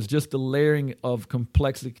training, which is just the layering of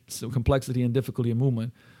complexity and difficulty in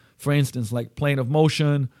movement. For instance, like plane of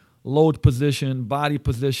motion, load position, body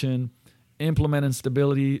position, implementing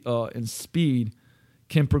stability and speed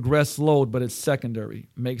can progress load, but it's secondary.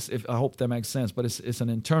 I hope that makes sense, but it's an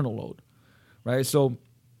internal load, right? So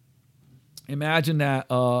imagine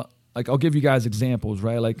that, like I'll give you guys examples,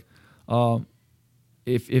 right? Like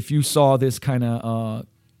if you saw this kind of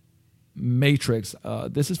matrix,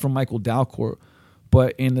 this is from Michael Dalcourt,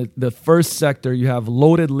 but in the first sector, you have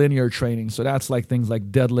loaded linear training. So that's like things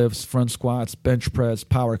like deadlifts, front squats, bench press,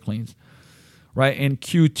 power cleans, right? In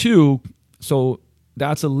Q2, so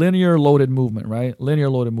that's a linear loaded movement, right? Linear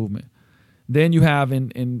loaded movement. Then you have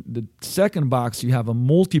in the second box, you have a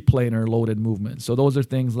multiplanar loaded movement. So those are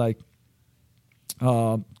things like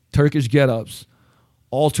Turkish get-ups,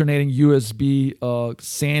 alternating USB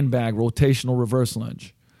sandbag, rotational reverse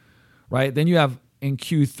lunge, right? Then you have in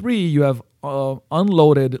Q3, you have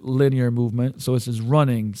unloaded linear movement. So this is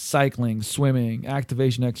running, cycling, swimming,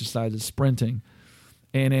 activation exercises, sprinting.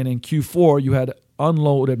 And then in Q4, you had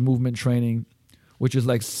unloaded movement training, which is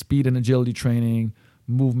like speed and agility training,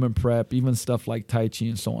 movement prep, even stuff like Tai Chi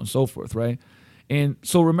and so on and so forth, right? And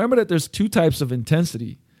so remember that there's two types of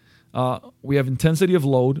intensity. We have intensity of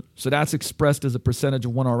load, so that's expressed as a percentage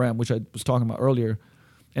of 1RM, which I was talking about earlier.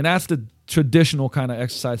 And that's the traditional kind of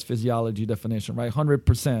exercise physiology definition, right?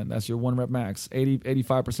 100%, that's your 1 rep max,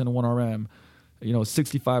 85% of 1RM,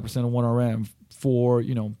 65% of 1RM for,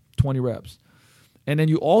 20 reps. And then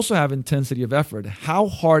you also have intensity of effort. How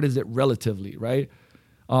hard is it relatively, right?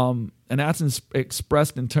 And that's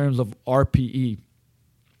expressed in terms of RPE,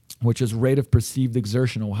 which is rate of perceived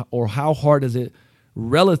exertion, or how hard is it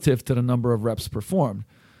relative to the number of reps performed.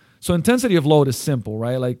 So intensity of load is simple,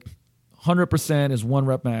 right? Like 100% is 1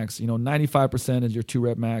 rep max, 95% is your 2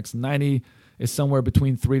 rep max, 90 is somewhere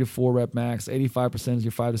between 3 to 4 rep max, 85% is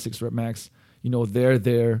your 5 to 6 rep max,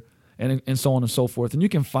 there, and so on and so forth. And you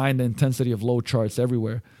can find the intensity of load charts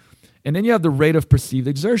everywhere. And then you have the rate of perceived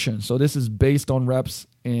exertion. So this is based on reps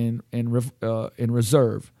in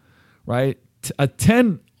reserve, right? A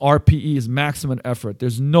 10 RPE is maximum effort.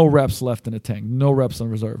 There's no reps left in the tank, no reps on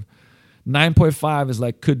reserve. 9.5 is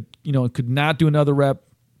like could not do another rep,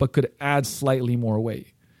 but could add slightly more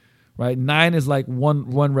weight, right? 9 is like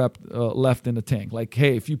one rep left in the tank. Like,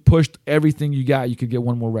 hey, if you pushed everything you got, you could get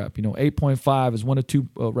one more rep. 8.5 is 1 to 2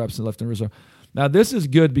 reps left in reserve. Now this is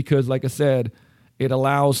good because, like I said, it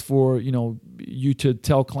allows for you to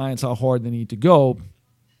tell clients how hard they need to go.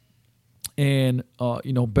 And,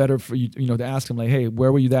 better for you, to ask them like, hey,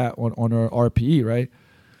 where were you at on our RPE, right?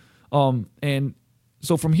 And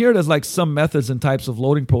so from here, there's like some methods and types of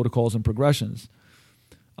loading protocols and progressions.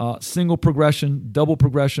 Single progression, double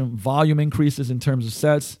progression, volume increases in terms of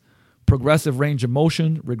sets, progressive range of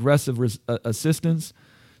motion, regressive assistance.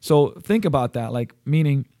 So think about that, like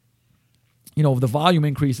meaning, the volume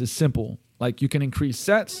increase is simple. Like you can increase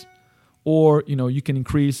sets or, you can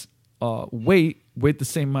increase weight with the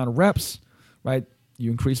same amount of reps, right?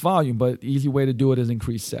 You increase volume, but the easy way to do it is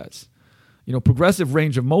increase sets. Progressive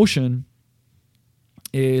range of motion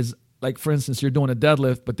is like, for instance, you're doing a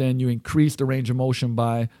deadlift, but then you increase the range of motion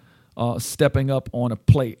by stepping up on a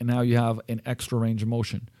plate, and now you have an extra range of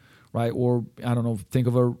motion, right? Or, I don't know, think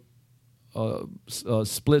of a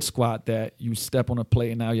split squat that you step on a plate,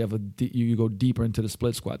 and now you have you go deeper into the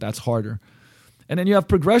split squat. That's harder. And then you have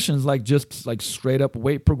progressions like just like straight up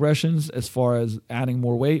weight progressions as far as adding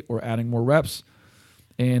more weight or adding more reps,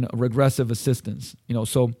 and regressive assistance.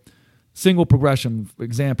 So single progression, for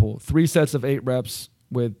example, 3 sets of 8 reps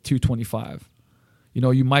with 225. You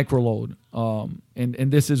microload.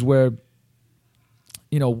 And this is where,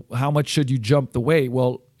 how much should you jump the weight?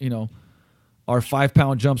 Well, are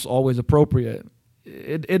 5-pound jumps always appropriate?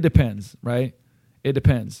 It depends, right? It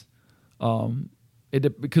depends.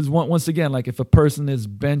 Because once again, like if a person is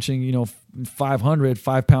benching, 500,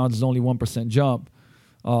 5 pounds is only 1% jump.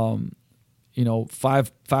 5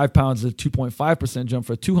 pounds is a 2.5% jump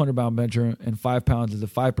for a 200-pound bencher, and 5 pounds is a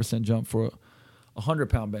 5% jump for a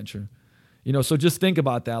 100-pound bencher. So just think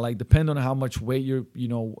about that. Like, depend on how much weight you're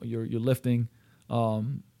lifting,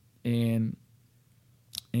 and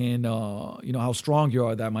how strong you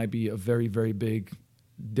are. That might be a very, very big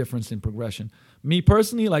difference in progression. Me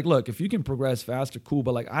personally, like, look, if you can progress faster, cool.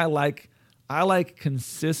 But like, I like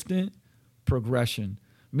consistent progression.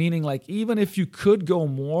 Meaning, like, even if you could go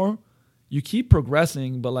more, you keep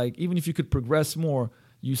progressing. But like, even if you could progress more,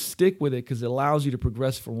 you stick with it because it allows you to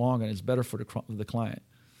progress for longer, and it's better for the client.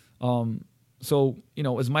 So,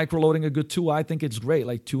 is microloading a good tool? I think it's great.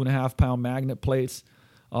 Like 2.5-pound magnet plates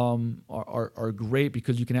are great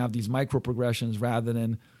because you can have these micro progressions rather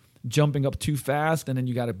than jumping up too fast and then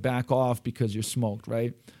you got to back off because you're smoked,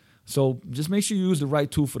 right? So just make sure you use the right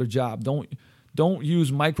tool for the job. Don't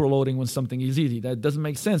use microloading when something is easy. That doesn't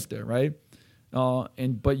make sense there, right?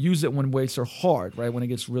 But use it when weights are hard, right? When it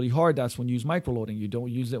gets really hard, that's when you use microloading. You don't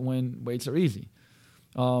use it when weights are easy.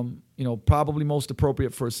 Probably most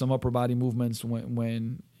appropriate for some upper body movements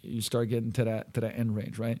when you start getting to that end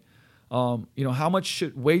range, right? How much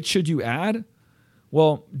weight should you add?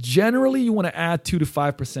 Well, generally you want to add 2 to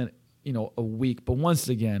 5%, a week. But once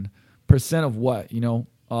again, percent of what?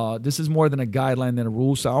 This is more than a guideline than a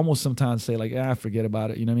rule. So I almost sometimes say like, forget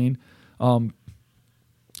about it. You know what I mean?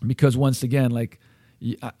 Because once again, like,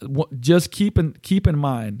 just keep in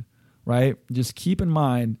mind, right? Just keep in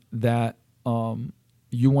mind that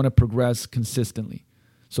you want to progress consistently.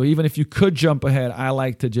 So even if you could jump ahead, I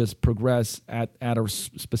like to just progress at a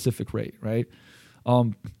specific rate, right?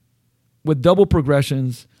 With double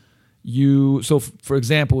progressions, for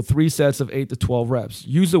example, 3 sets of 8 to 12 reps.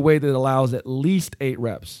 Use a weight that allows at least 8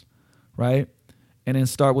 reps, right? And then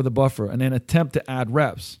start with a buffer, and then attempt to add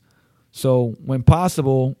reps. So when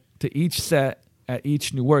possible, to each set at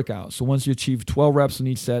each new workout. So once you achieve 12 reps in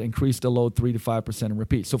each set, increase the load 3 to 5% and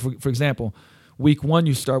repeat. So for example, week 1,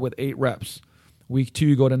 you start with 8 reps. Week 2,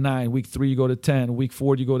 you go to 9. Week 3, you go to 10. Week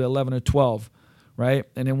 4, you go to 11 or 12, right?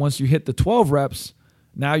 And then once you hit the 12 reps,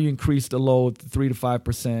 now you increase the load 3 to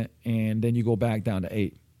 5%, and then you go back down to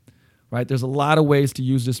 8, right? There's a lot of ways to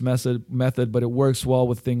use this method, but it works well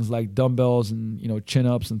with things like dumbbells and,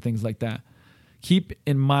 chin-ups and things like that. Keep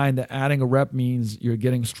in mind that adding a rep means you're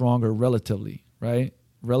getting stronger relatively, right?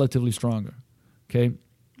 Relatively stronger, okay?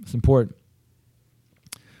 It's important.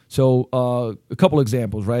 So a couple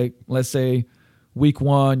examples, right? Let's say week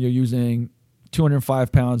 1, you're using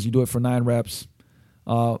 205 pounds. You do it for 9 reps.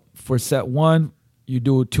 For set 1, you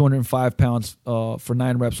do 205 pounds for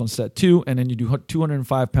 9 reps on set 2, and then you do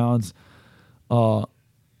 205 pounds for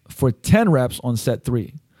 10 reps on set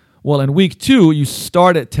 3. Well, in week 2, you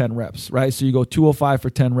start at 10 reps, right? So you go 205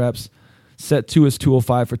 for 10 reps. Set 2 is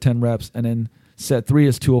 205 for 10 reps, and then set 3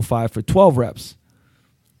 is 205 for 12 reps.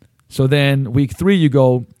 So then week 3, you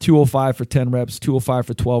go 205 for 10 reps, 205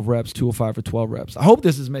 for 12 reps, 205 for 12 reps. I hope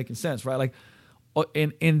this is making sense, right? Like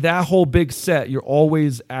in that whole big set, you're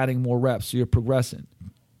always adding more reps, so you're progressing,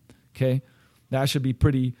 okay? That should be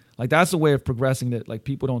pretty, like that's a way of progressing that like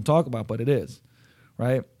people don't talk about, but it is,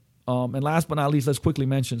 right? And last but not least, let's quickly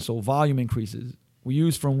mention, so volume increases. We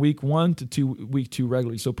use from week 1 to week 2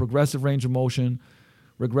 regularly. So progressive range of motion,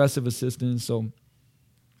 regressive assistance. So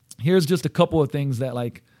here's just a couple of things that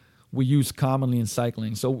like we use commonly in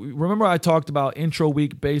cycling. So remember I talked about intro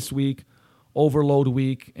week, base week, overload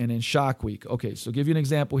week, and then shock week. Okay, so give you an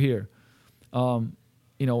example here. In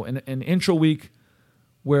intro week,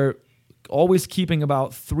 we're always keeping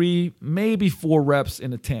about 3, maybe 4 reps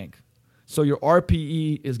in the tank. So your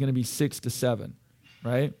RPE is going to be 6 to 7,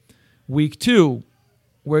 right? Week 2,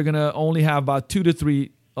 we're going to only have about 2 to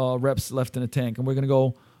 3 reps left in the tank, and we're going to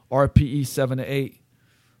go RPE 7 to 8,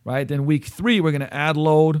 right? Then week 3, we're going to add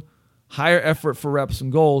load, higher effort for reps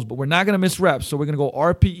and goals, but we're not going to miss reps. So we're going to go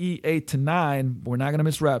RPE 8 to 9, but we're not going to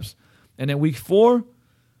miss reps. And then week 4,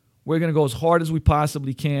 we're going to go as hard as we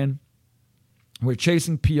possibly can. We're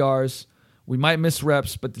chasing PRs. We might miss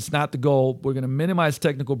reps, but it's not the goal. We're going to minimize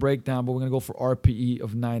technical breakdown, but we're going to go for RPE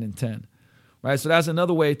of 9 and 10, right? So that's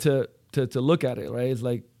another way to look at it, right? It's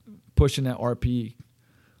like pushing that RPE.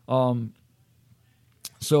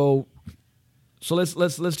 So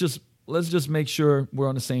let's just make sure we're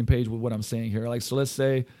on the same page with what I'm saying here. Like, so let's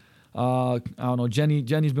say, I don't know,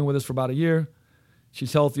 Jenny's been with us for about a year.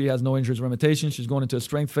 She's healthy, has no injuries or limitations. She's going into a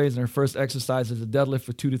strength phase, and her first exercise is a deadlift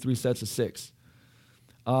for 2 to 3 sets of 6.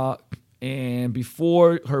 And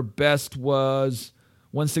before, her best was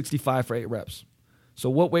 165 for 8 reps.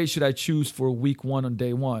 So what weight should I choose for week 1 on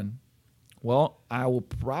day 1? Well, I will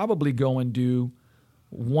probably go and do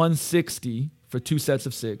 160 for 2 sets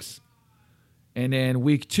of 6. And then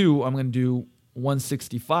week 2, I'm going to do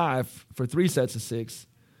 165 for 3 sets of 6.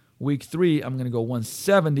 Week 3, I'm going to go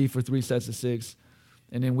 170 for 3 sets of 6.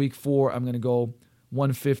 And then week 4, I'm going to go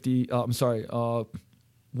 180. I'm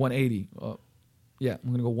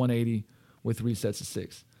going to go 180 with 3 sets of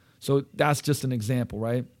 6. So that's just an example,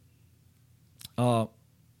 right?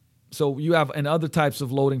 So you have, and other types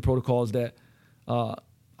of loading protocols that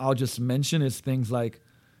I'll just mention is things like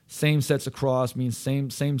same sets across, means same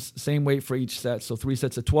weight for each set. So 3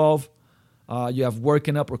 sets of 12. You have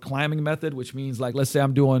working up or climbing method, which means like, let's say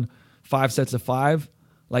I'm doing 5 sets of 5.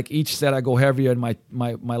 Like each set I go heavier, and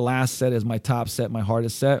my last set is my top set, my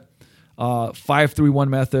hardest set. 5-3-1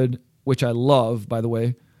 method, which I love, by the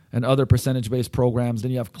way, and other percentage-based programs.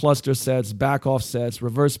 Then you have cluster sets, back-off sets,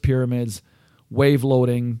 reverse pyramids, wave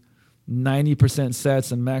loading, 90%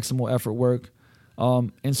 sets, and maximal effort work.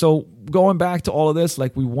 And so going back to all of this,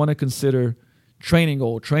 like we want to consider training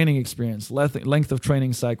goal, training experience, length of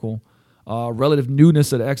training cycle, relative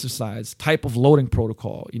newness of the exercise, type of loading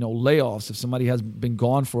protocol, layoffs if somebody has been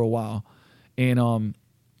gone for a while and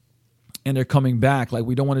they're coming back. Like,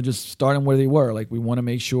 we don't want to just start them where they were. Like, we want to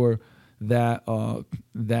make sure that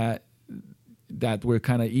that we're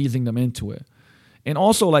kind of easing them into it. And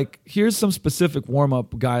also, like, here's some specific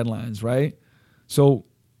warm-up guidelines, right? So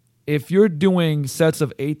if you're doing sets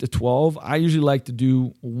of 8 to 12, I usually like to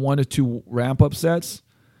do 1 to 2 ramp-up sets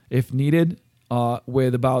if needed,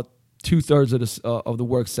 with about 2/3 of the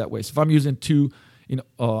work set weight. So if I'm using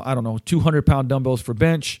 200-pound dumbbells for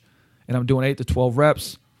bench and I'm doing 8 to 12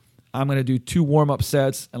 reps, I'm going to do 2 warm-up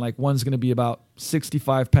sets, and like one's going to be about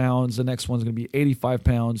 65 pounds, the next one's going to be 85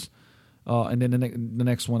 pounds, and then the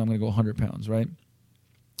next one I'm going to go 100 pounds, right?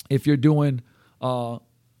 If you're doing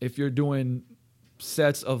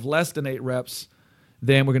sets of less than 8 reps,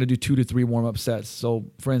 then we're going to do 2 to 3 warm-up sets. So,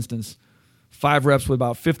 for instance, 5 reps with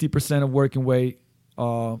about 50% of working weight,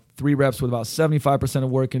 3 reps with about 75% of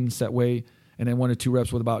working set weight, and then 1 or 2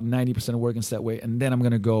 reps with about 90% of working set weight, and then I'm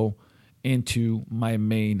going to go into my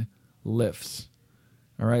main lifts.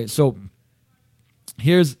 All right. So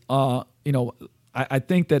here's, I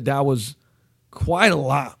think that was quite a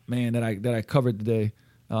lot, man, that I covered today.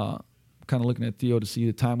 Kind of looking at Theo to see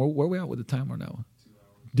the time. Where are we at with the timer now?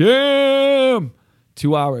 2 hours. Damn,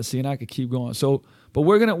 2 hours. See, and I could keep going. So, but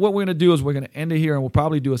what we're gonna do is we're gonna end it here, and we'll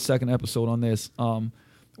probably do a second episode on this,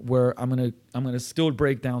 where I'm gonna still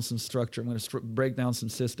break down some structure. I'm gonna break down some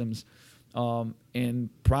systems. And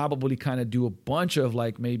probably kind of do a bunch of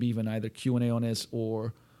like maybe even either Q&A on this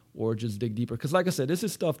or just dig deeper. Because like I said, this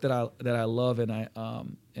is stuff that I love, and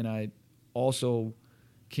I also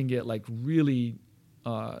can get like really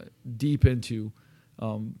deep into.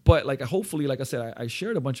 But like hopefully, like I said, I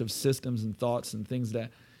shared a bunch of systems and thoughts and things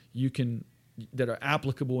that that are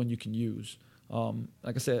applicable and you can use.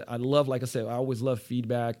 Like I said, I always love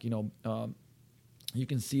feedback. You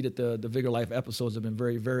can see that the Vigor Life episodes have been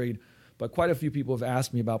very varied. But quite a few people have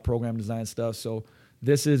asked me about program design stuff. So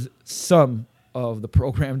this is some of the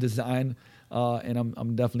program design, and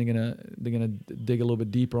I'm definitely gonna dig a little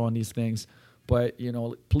bit deeper on these things. But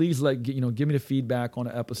please give me the feedback on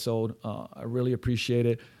the episode. I really appreciate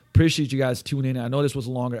it. Appreciate you guys tuning in. I know this was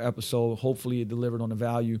a longer episode. Hopefully it delivered on the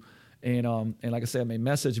value. And like I said,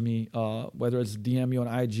 message me, whether it's DM me on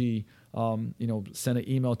IG, send an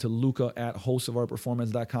email to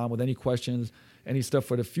luca@hostofourperformance.com with any questions, any stuff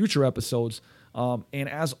for the future episodes. And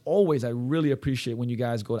as always, I really appreciate when you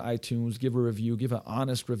guys go to iTunes, give a review, give an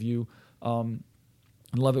honest review. I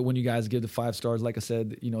love it when you guys give the 5 stars. Like I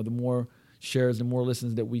said, the more shares, the more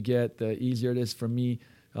listens that we get, the easier it is for me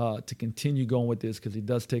to continue going with this, because it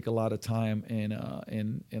does take a lot of time. And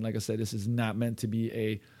like I said, this is not meant to be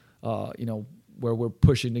a where we're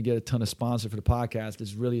pushing to get a ton of sponsor for the podcast.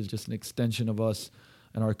 This really is just an extension of us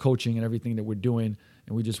and our coaching and everything that we're doing.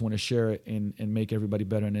 And we just want to share it and make everybody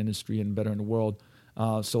better in the industry and better in the world.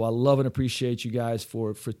 So I love and appreciate you guys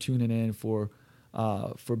for tuning in, for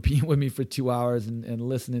being with me for 2 hours and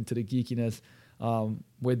listening to the geekiness.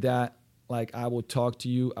 With that, I will talk to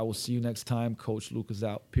you. I will see you next time. Coach Luca's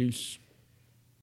out. Peace.